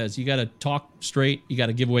Matt says, you got to talk straight, you got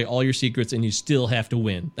to give away all your secrets, and you still have to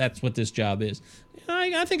win. That's what this job is.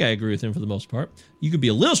 I think I agree with him for the most part. You could be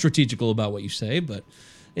a little strategical about what you say, but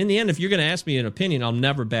in the end, if you're going to ask me an opinion, I'll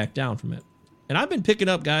never back down from it. And I've been picking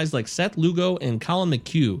up guys like Seth Lugo and Colin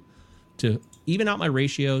McHugh to even out my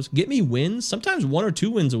ratios, get me wins, sometimes 1 or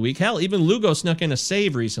 2 wins a week. Hell, even Lugo snuck in a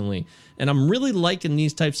save recently. And I'm really liking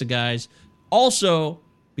these types of guys. Also,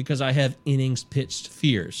 because I have innings pitched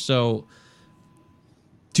fears. So,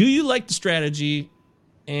 do you like the strategy?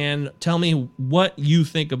 And tell me what you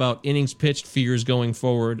think about innings pitched fears going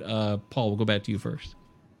forward. Paul, we'll go back to you first.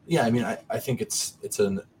 Yeah, I mean, I think it's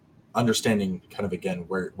an understanding kind of, again,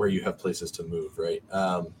 where you have places to move, right?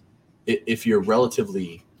 If you're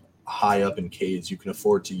relatively high up in Ks, you can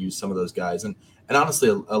afford to use some of those guys. And honestly,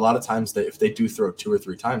 a lot of times if they do throw 2 or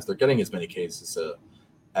 3 times, they're getting as many Ks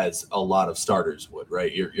as a lot of starters would,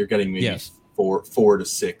 right? You're getting maybe 4 to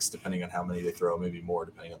 6, depending on how many they throw, maybe more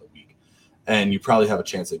depending on the week. And you probably have a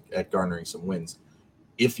chance at garnering some wins.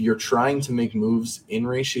 If you're trying to make moves in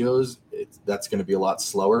ratios, that's going to be a lot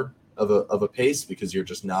slower of a pace, because you're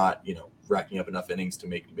just not, racking up enough innings to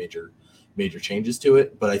make major changes to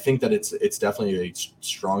it. But I think that it's definitely a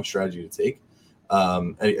strong strategy to take.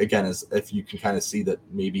 Again, as if you can kind of see that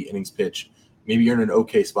maybe innings pitch, maybe you're in an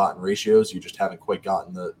okay spot in ratios, you just haven't quite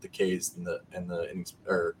gotten the Ks and the innings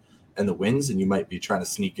and the wins, and you might be trying to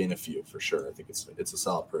sneak in a few for sure. I think it's a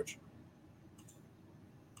solid approach.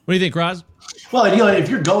 What do you think, Roz? Well, if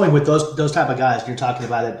you're going with those type of guys, you're talking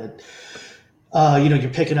about it. You're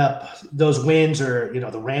picking up those wins or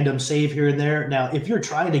the random save here and there. Now, if you're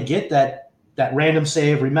trying to get that random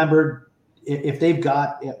save, remember if they've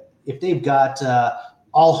got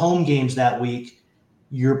all home games that week,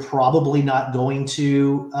 you're probably not going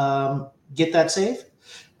to get that save.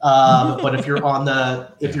 But if you're on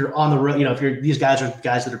the road, these guys are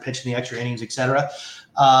guys that are pitching the extra innings, et cetera.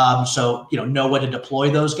 So know when to deploy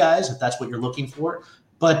those guys if that's what you're looking for.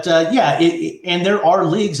 But and there are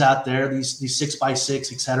leagues out there, these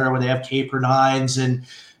 6x6, et cetera, where they have K per 9s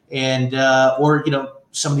and or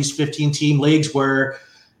some of these 15-team leagues where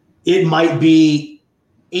it might be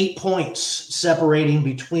 8 points separating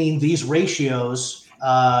between these ratios.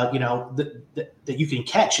 That you can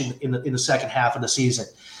catch in the second half of the season.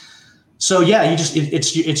 So yeah,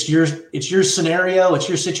 it's your scenario, it's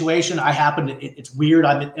your situation. It's weird.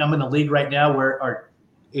 I'm in a league right now or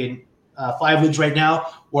in 5 leagues right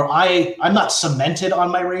now where I'm not cemented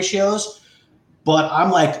on my ratios, but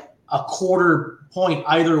I'm like a quarter point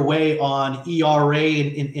either way on ERA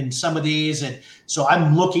in some of these. And so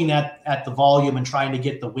I'm looking at the volume and trying to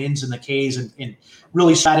get the wins and the Ks and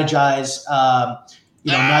really strategize. Not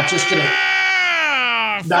just going to –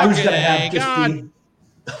 not who's going to have just the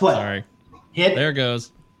 – what? Sorry. Hit? There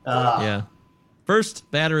goes. Yeah.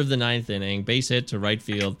 First batter of the 9th inning, base hit to right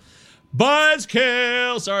field.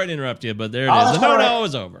 Buzzkill! Sorry to interrupt you, but there it is. The no-no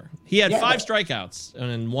is over. He had 5 strikeouts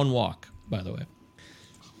and 1 walk, by the way.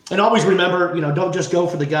 And always remember, don't just go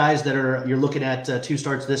for the guys that you're looking at 2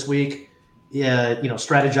 starts this week. Yeah,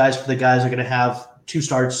 strategize for the guys that are going to have 2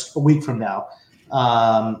 starts a week from now,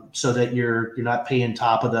 so that you're not paying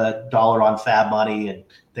top of the dollar on fab money and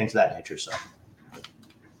things of that nature. So,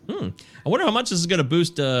 I wonder how much this is going to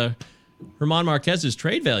boost German Marquez's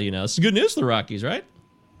trade value now. This is good news for the Rockies, right?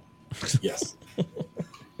 Yes.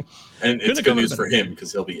 And it's good news for him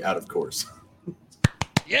because he'll be out of course.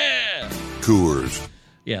 Yeah. Coors.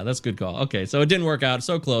 Yeah, that's a good call. Okay, so it didn't work out.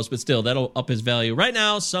 So close, but still, that'll up his value. Right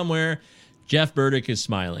now, somewhere, Jeff Burdick is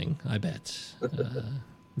smiling, I bet.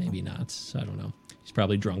 Maybe not. I don't know. He's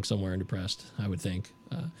probably drunk somewhere and depressed, I would think.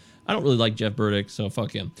 I don't really like Jeff Burdick, so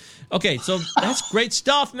fuck him. Okay, so that's great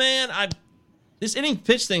stuff, man. This inning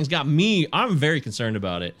pitch thing's got me. I'm very concerned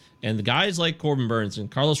about it. And the guys like Corbin Burns and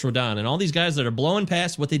Carlos Rodon and all these guys that are blowing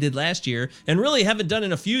past what they did last year and really haven't done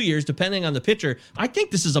in a few years, depending on the pitcher, I think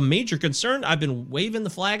this is a major concern. I've been waving the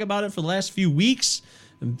flag about it for the last few weeks.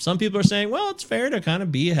 And some people are saying, well, it's fair to kind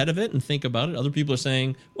of be ahead of it and think about it. Other people are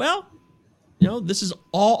saying, well, this is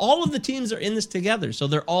all of the teams are in this together. So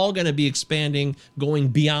they're all going to be expanding, going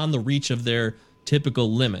beyond the reach of their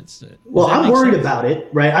typical limits. Well, I'm worried about it,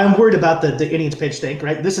 right? I'm worried about the innings pitch thing,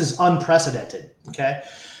 right? This is unprecedented, okay?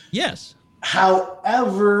 Yes.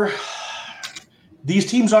 However, these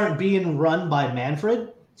teams aren't being run by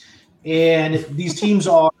Manfred, and these teams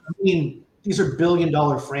these are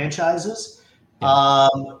billion-dollar franchises,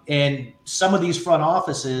 and some of these front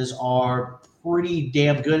offices are pretty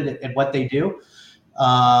damn good at what they do.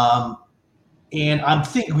 And I'm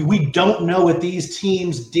thinking we don't know what these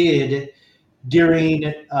teams did during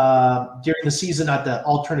the season at the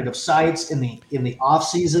alternative sites in the off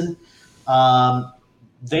season.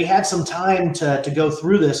 They had some time to go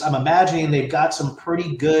through this. I'm imagining they've got some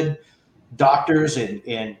pretty good doctors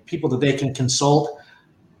and people that they can consult.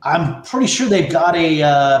 I'm pretty sure they've got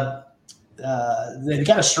a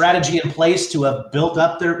strategy in place to have built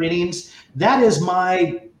up their innings. That is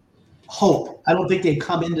my hope. I don't think they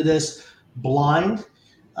come into this blind,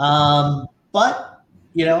 but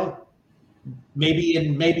maybe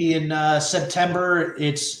in September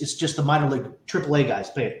it's just the minor league AAA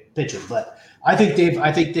guys pitching. But I think they've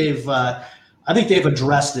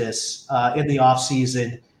addressed this in the off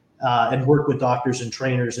season and worked with doctors and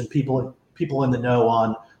trainers and people in the know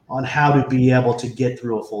on how to be able to get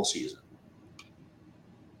through a full season.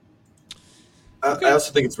 Okay. I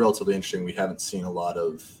also think it's relatively interesting. We haven't seen a lot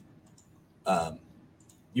of.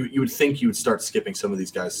 You would think you would start skipping some of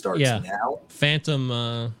these guys' starts now. Phantom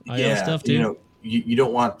IL stuff too. You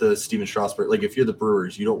don't want the Steven Strasburg. Like if you're the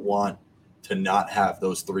Brewers, you don't want to not have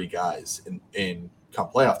those 3 guys in come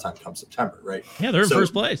playoff time come September, right? Yeah, they're in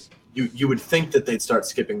first place. You would think that they'd start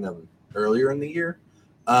skipping them earlier in the year.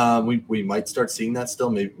 We might start seeing that still.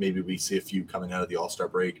 Maybe we see a few coming out of the All-Star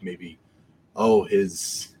break. Maybe,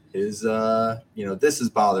 his this is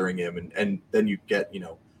bothering him, and then you get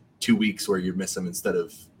 2 weeks where you miss him instead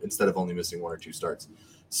of only missing 1 or 2 starts.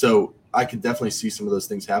 So I could definitely see some of those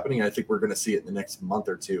things happening. I think we're going to see it in the next month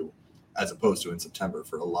or 2, as opposed to in September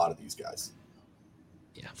for a lot of these guys.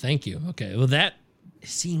 Yeah, thank you. Okay, well that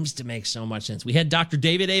seems to make so much sense. We had Dr.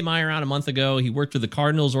 David A. Meyer on a month ago. He worked for the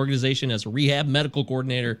Cardinals organization as a rehab medical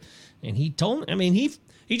coordinator, and he told me,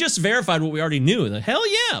 he just verified what we already knew. That hell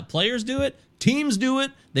yeah, players do it, teams do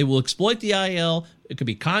it. They will exploit the IL. It could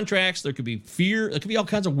be contracts. There could be fear. There could be all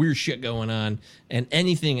kinds of weird shit going on, and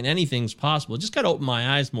anything's possible. Just got to open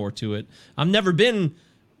my eyes more to it. I've never been,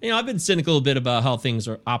 I've been cynical a bit about how things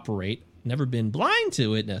operate. Never been blind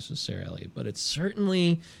to it necessarily, but it's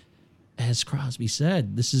certainly, as Crosby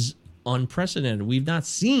said, this is unprecedented. We've not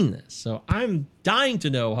seen this. So I'm dying to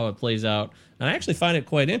know how it plays out, and I actually find it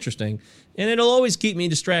quite interesting, and it'll always keep me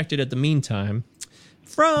distracted at the meantime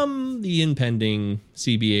from the impending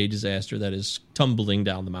CBA disaster that is tumbling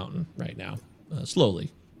down the mountain right now,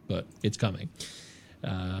 slowly, but it's coming.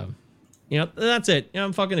 That's it.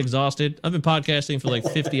 I'm fucking exhausted. I've been podcasting for like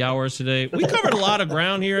 50 hours today. We covered a lot of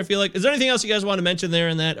ground here, I feel like. Is there anything else you guys want to mention there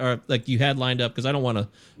in that, or like you had lined up? Because I don't want to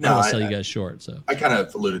sell you guys short. So I kind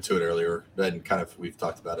of alluded to it earlier, and we've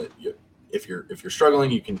talked about it. If you're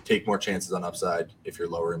struggling, you can take more chances on upside if you're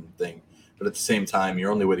lower in the thing. But at the same time,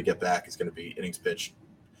 your only way to get back is going to be innings pitched.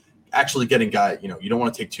 actually getting you don't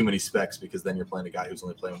want to take too many specs because then you're playing a guy who's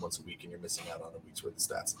only playing once a week and you're missing out on a week's worth of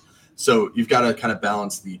stats. So you've got to kind of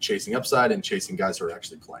balance the chasing upside and chasing guys who are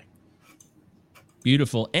actually playing.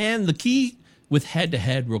 Beautiful. And the key with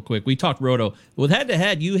head-to-head, real quick, we talked Roto. With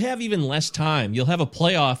head-to-head, you have even less time. You'll have a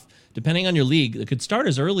playoff, depending on your league. It could start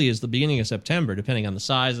as early as the beginning of September, depending on the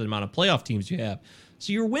size and amount of playoff teams you have.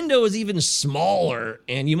 So your window is even smaller,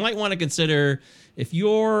 and you might want to consider if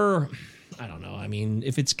you're, I don't know, I mean,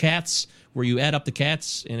 if it's cats, where you add up the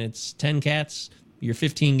cats, and it's 10 cats, you're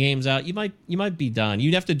 15 games out, you might be done.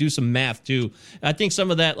 You'd have to do some math too. I think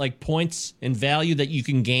some of that like points and value that you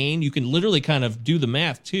can gain, you can literally kind of do the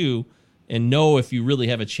math too and know if you really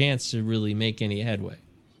have a chance to really make any headway.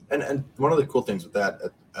 And one of the cool things with that,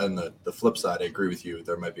 on the flip side, I agree with you.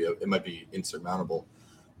 It might be insurmountable,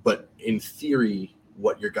 but in theory,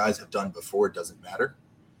 what your guys have done before doesn't matter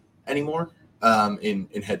anymore in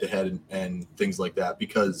head to head and things like that,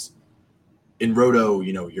 because in Roto,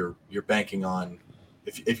 you're banking on.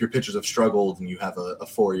 If your pitchers have struggled and you have a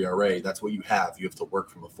 4 ERA, that's what you have. You have to work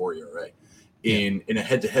from a 4 ERA. In a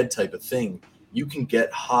head-to-head type of thing, you can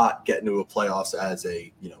get hot, get into a playoffs as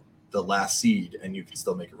the last seed, and you can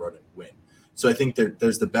still make a run and win. So I think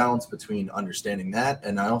there's the balance between understanding that,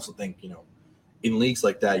 and I also think in leagues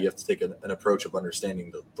like that, you have to take an approach of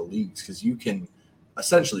understanding the leagues, because you can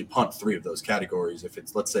essentially punt 3 of those categories. If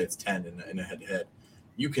it's, let's say it's 10 in a head-to-head,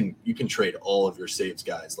 you can trade all of your saves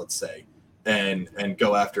guys, let's say, and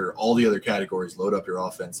go after all the other categories, load up your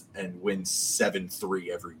offense, and win 7-3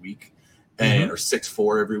 every week, or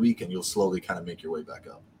 6-4 every week, and you'll slowly kind of make your way back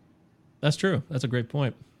up. That's true. That's a great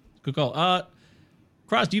point. Good call.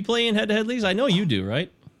 Cross, do you play in head-to-head leagues? I know you do,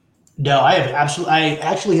 right? No, I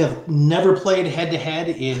actually have never played head-to-head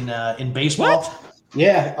in baseball. What?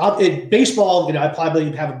 Yeah, in baseball, I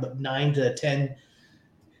probably have 9 to 10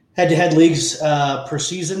 head-to-head leagues per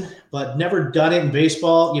season, but never done it in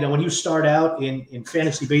baseball. When you start out in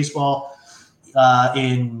fantasy baseball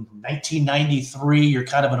in 1993, you're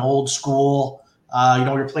kind of an old school.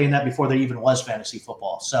 You're playing that before there even was fantasy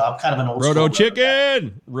football. So I'm kind of an old Roto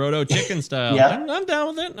school chicken style. Yeah. I'm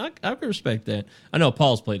down with it. I can respect that. I know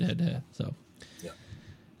Paul's played head-to-head, so.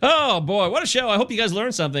 Oh, boy, what a show. I hope you guys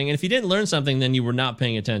learned something. And if you didn't learn something, then you were not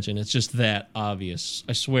paying attention. It's just that obvious.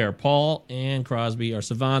 I swear, Paul and Crosby are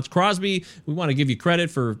savants. Crosby, we want to give you credit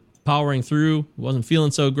for powering through. He wasn't feeling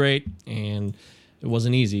so great, and it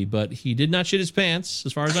wasn't easy. But he did not shit his pants,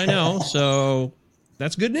 as far as I know. So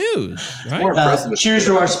that's good news, right? Cheers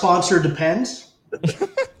to our sponsor, Depends.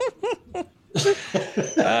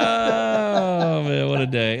 Oh, man, what a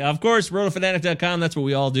day. Of course, rotofanatic.com, that's what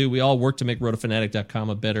we all do. We all work to make rotofanatic.com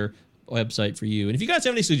a better website for you. And if you guys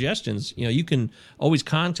have any suggestions, you can always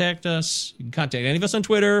contact us. You can contact any of us on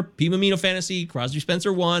Twitter, P. Mamino Fantasy, Crosby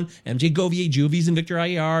Spencer 1, MJ Govier, Juvies and Victor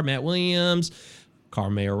IR, Matt Williams, Carl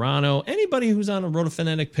Majorano, anybody who's on a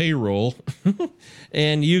Rotofanatic payroll.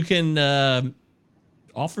 And you can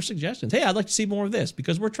offer suggestions. Hey, I'd like to see more of this,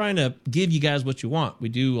 because we're trying to give you guys what you want. We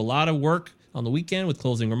do a lot of work on the weekend with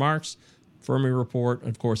closing remarks, Fermi report, and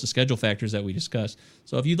of course the schedule factors that we discussed.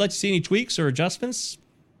 So if you'd like to see any tweaks or adjustments,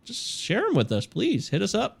 just share them with us, please. Hit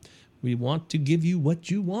us up. We want to give you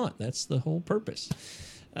what you want. That's the whole purpose.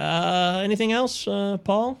 Anything else,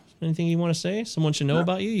 Paul? Anything you want to say? Someone should know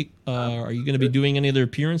about you? Are you going to be doing any other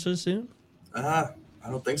appearances soon? I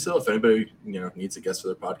don't think so. If anybody needs a guest for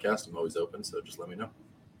their podcast, I'm always open. So just let me know.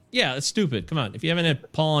 Yeah, it's stupid. Come on. If you haven't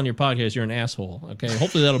had Paul on your podcast, you're an asshole. Okay.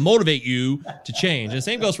 Hopefully that'll motivate you to change. And the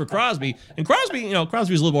same goes for Crosby. And Crosby,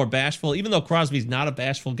 Crosby's a little more bashful, even though Crosby's not a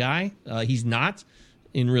bashful guy. He's not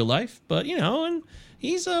in real life, but and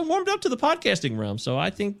he's warmed up to the podcasting realm. So I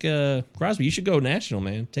think Crosby, you should go national,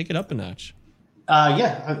 man. Take it up a notch.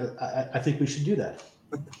 I think we should do that.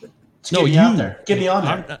 No, get me out there. Get me on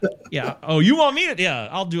there. Yeah. Oh, you want me to? Yeah,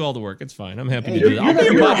 I'll do all the work. It's fine. I'm happy to do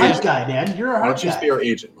that. You're a hype guy, man. You're a hype guy. Why don't you just be our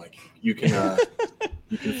agent, Mike? You can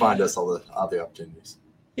you can find us all the opportunities.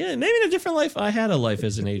 Yeah, maybe in a different life, I had a life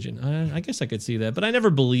as an agent. I guess I could see that, but I never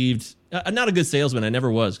believed. I'm not a good salesman. I never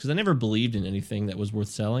was, because I never believed in anything that was worth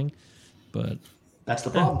selling. But that's the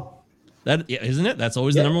problem. Isn't it? That's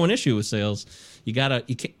always the number one issue with sales. You can't.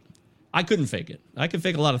 I couldn't fake it. I could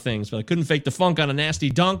fake a lot of things, but I couldn't fake the funk on a nasty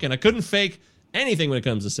dunk, and I couldn't fake anything when it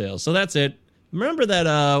comes to sales. So that's it. Remember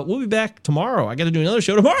that we'll be back tomorrow. I got to do another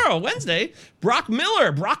show tomorrow, Wednesday. Brock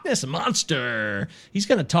Miller, Brockness Monster. He's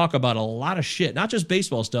going to talk about a lot of shit, not just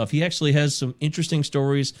baseball stuff. He actually has some interesting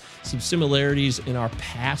stories, some similarities in our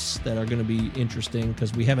past that are going to be interesting,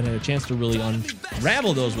 because we haven't had a chance to really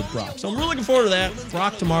unravel those with Brock. So I'm really looking forward to that.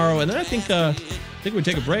 Brock tomorrow. And then I think think we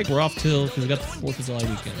take a break. We're off because we got the 4th of July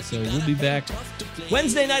weekend. So we'll be back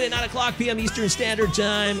Wednesday night at 9 o'clock p.m. Eastern Standard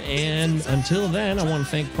Time. And until then, I want to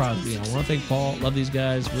thank Crosby. I want to thank Paul. Love these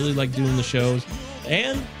guys. Really like doing the shows.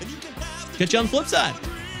 And catch you on the flip side.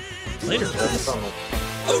 Later. Around,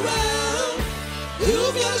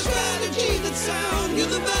 you've got a strategy that's sound. You're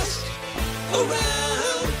the best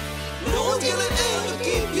around. No one's gonna ever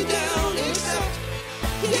keep you down except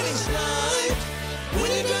getting sniped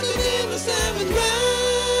when you're drafted in the 7th round.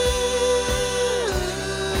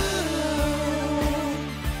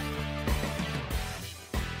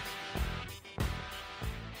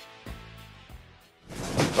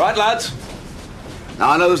 Right, lads.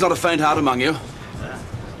 Now, I know there's not a faint heart among you.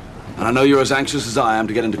 And I know you're as anxious as I am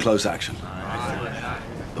to get into close action.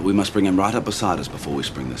 But we must bring him right up beside us before we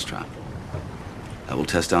spring this trap. That will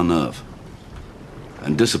test our nerve.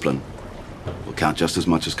 And discipline will count just as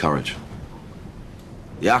much as courage.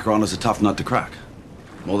 The Acheron is a tough nut to crack.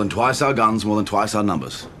 More than twice our guns, more than twice our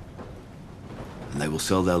numbers. And they will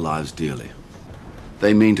sell their lives dearly.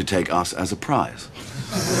 They mean to take us as a prize.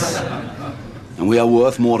 And we are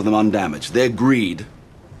worth more to them undamaged. Their greed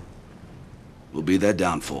will be their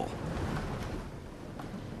downfall.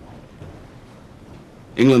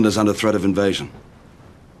 England is under threat of invasion.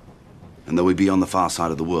 And though we be on the far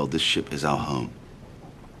side of the world, this ship is our home.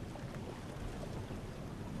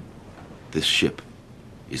 This ship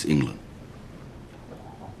is England.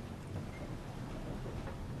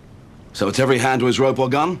 So it's every hand to his rope or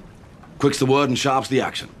gun, quick's the word and sharp's the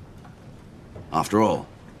action. After all,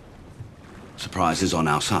 surprise is on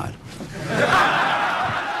our side.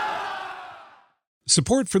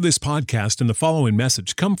 Support for this podcast and the following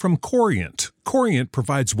message come from Corient. Corient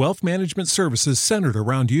provides wealth management services centered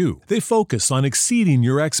around you. They focus on exceeding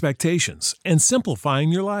your expectations and simplifying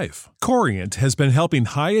your life. Corient has been helping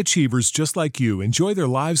high achievers just like you enjoy their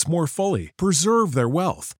lives more fully, preserve their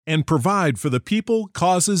wealth, and provide for the people,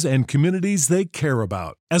 causes, and communities they care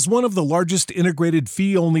about. As one of the largest integrated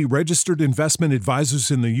fee-only registered investment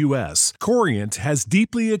advisors in the U.S., Corient has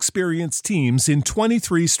deeply experienced teams in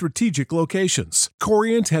 23 strategic locations.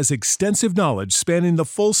 Corient has extensive knowledge spanning the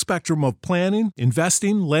full spectrum of planning,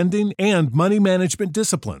 investing, lending, and money management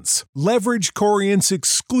disciplines. Leverage Corient's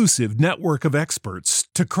exclusive network of experts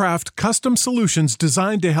to craft custom solutions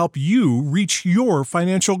designed to help you reach your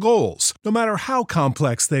financial goals, no matter how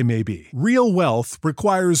complex they may be. Real wealth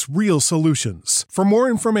requires real solutions. For more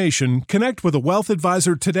information, connect with a wealth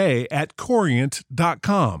advisor today at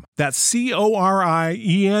Corient.com. That's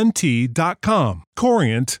Corient.com.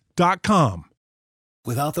 Corient.com.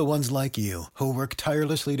 Without the ones like you, who work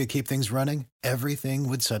tirelessly to keep things running, everything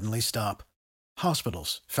would suddenly stop.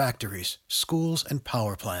 Hospitals, factories, schools, and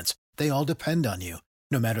power plants, they all depend on you.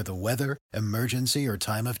 No matter the weather, emergency, or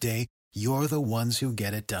time of day, you're the ones who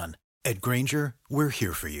get it done. At Grainger, we're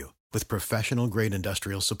here for you with professional-grade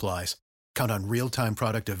industrial supplies. Count on real-time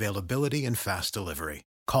product availability and fast delivery.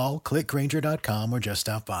 Call, click Grainger.com, or just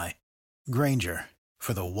stop by. Grainger,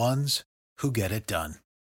 for the ones who get it done.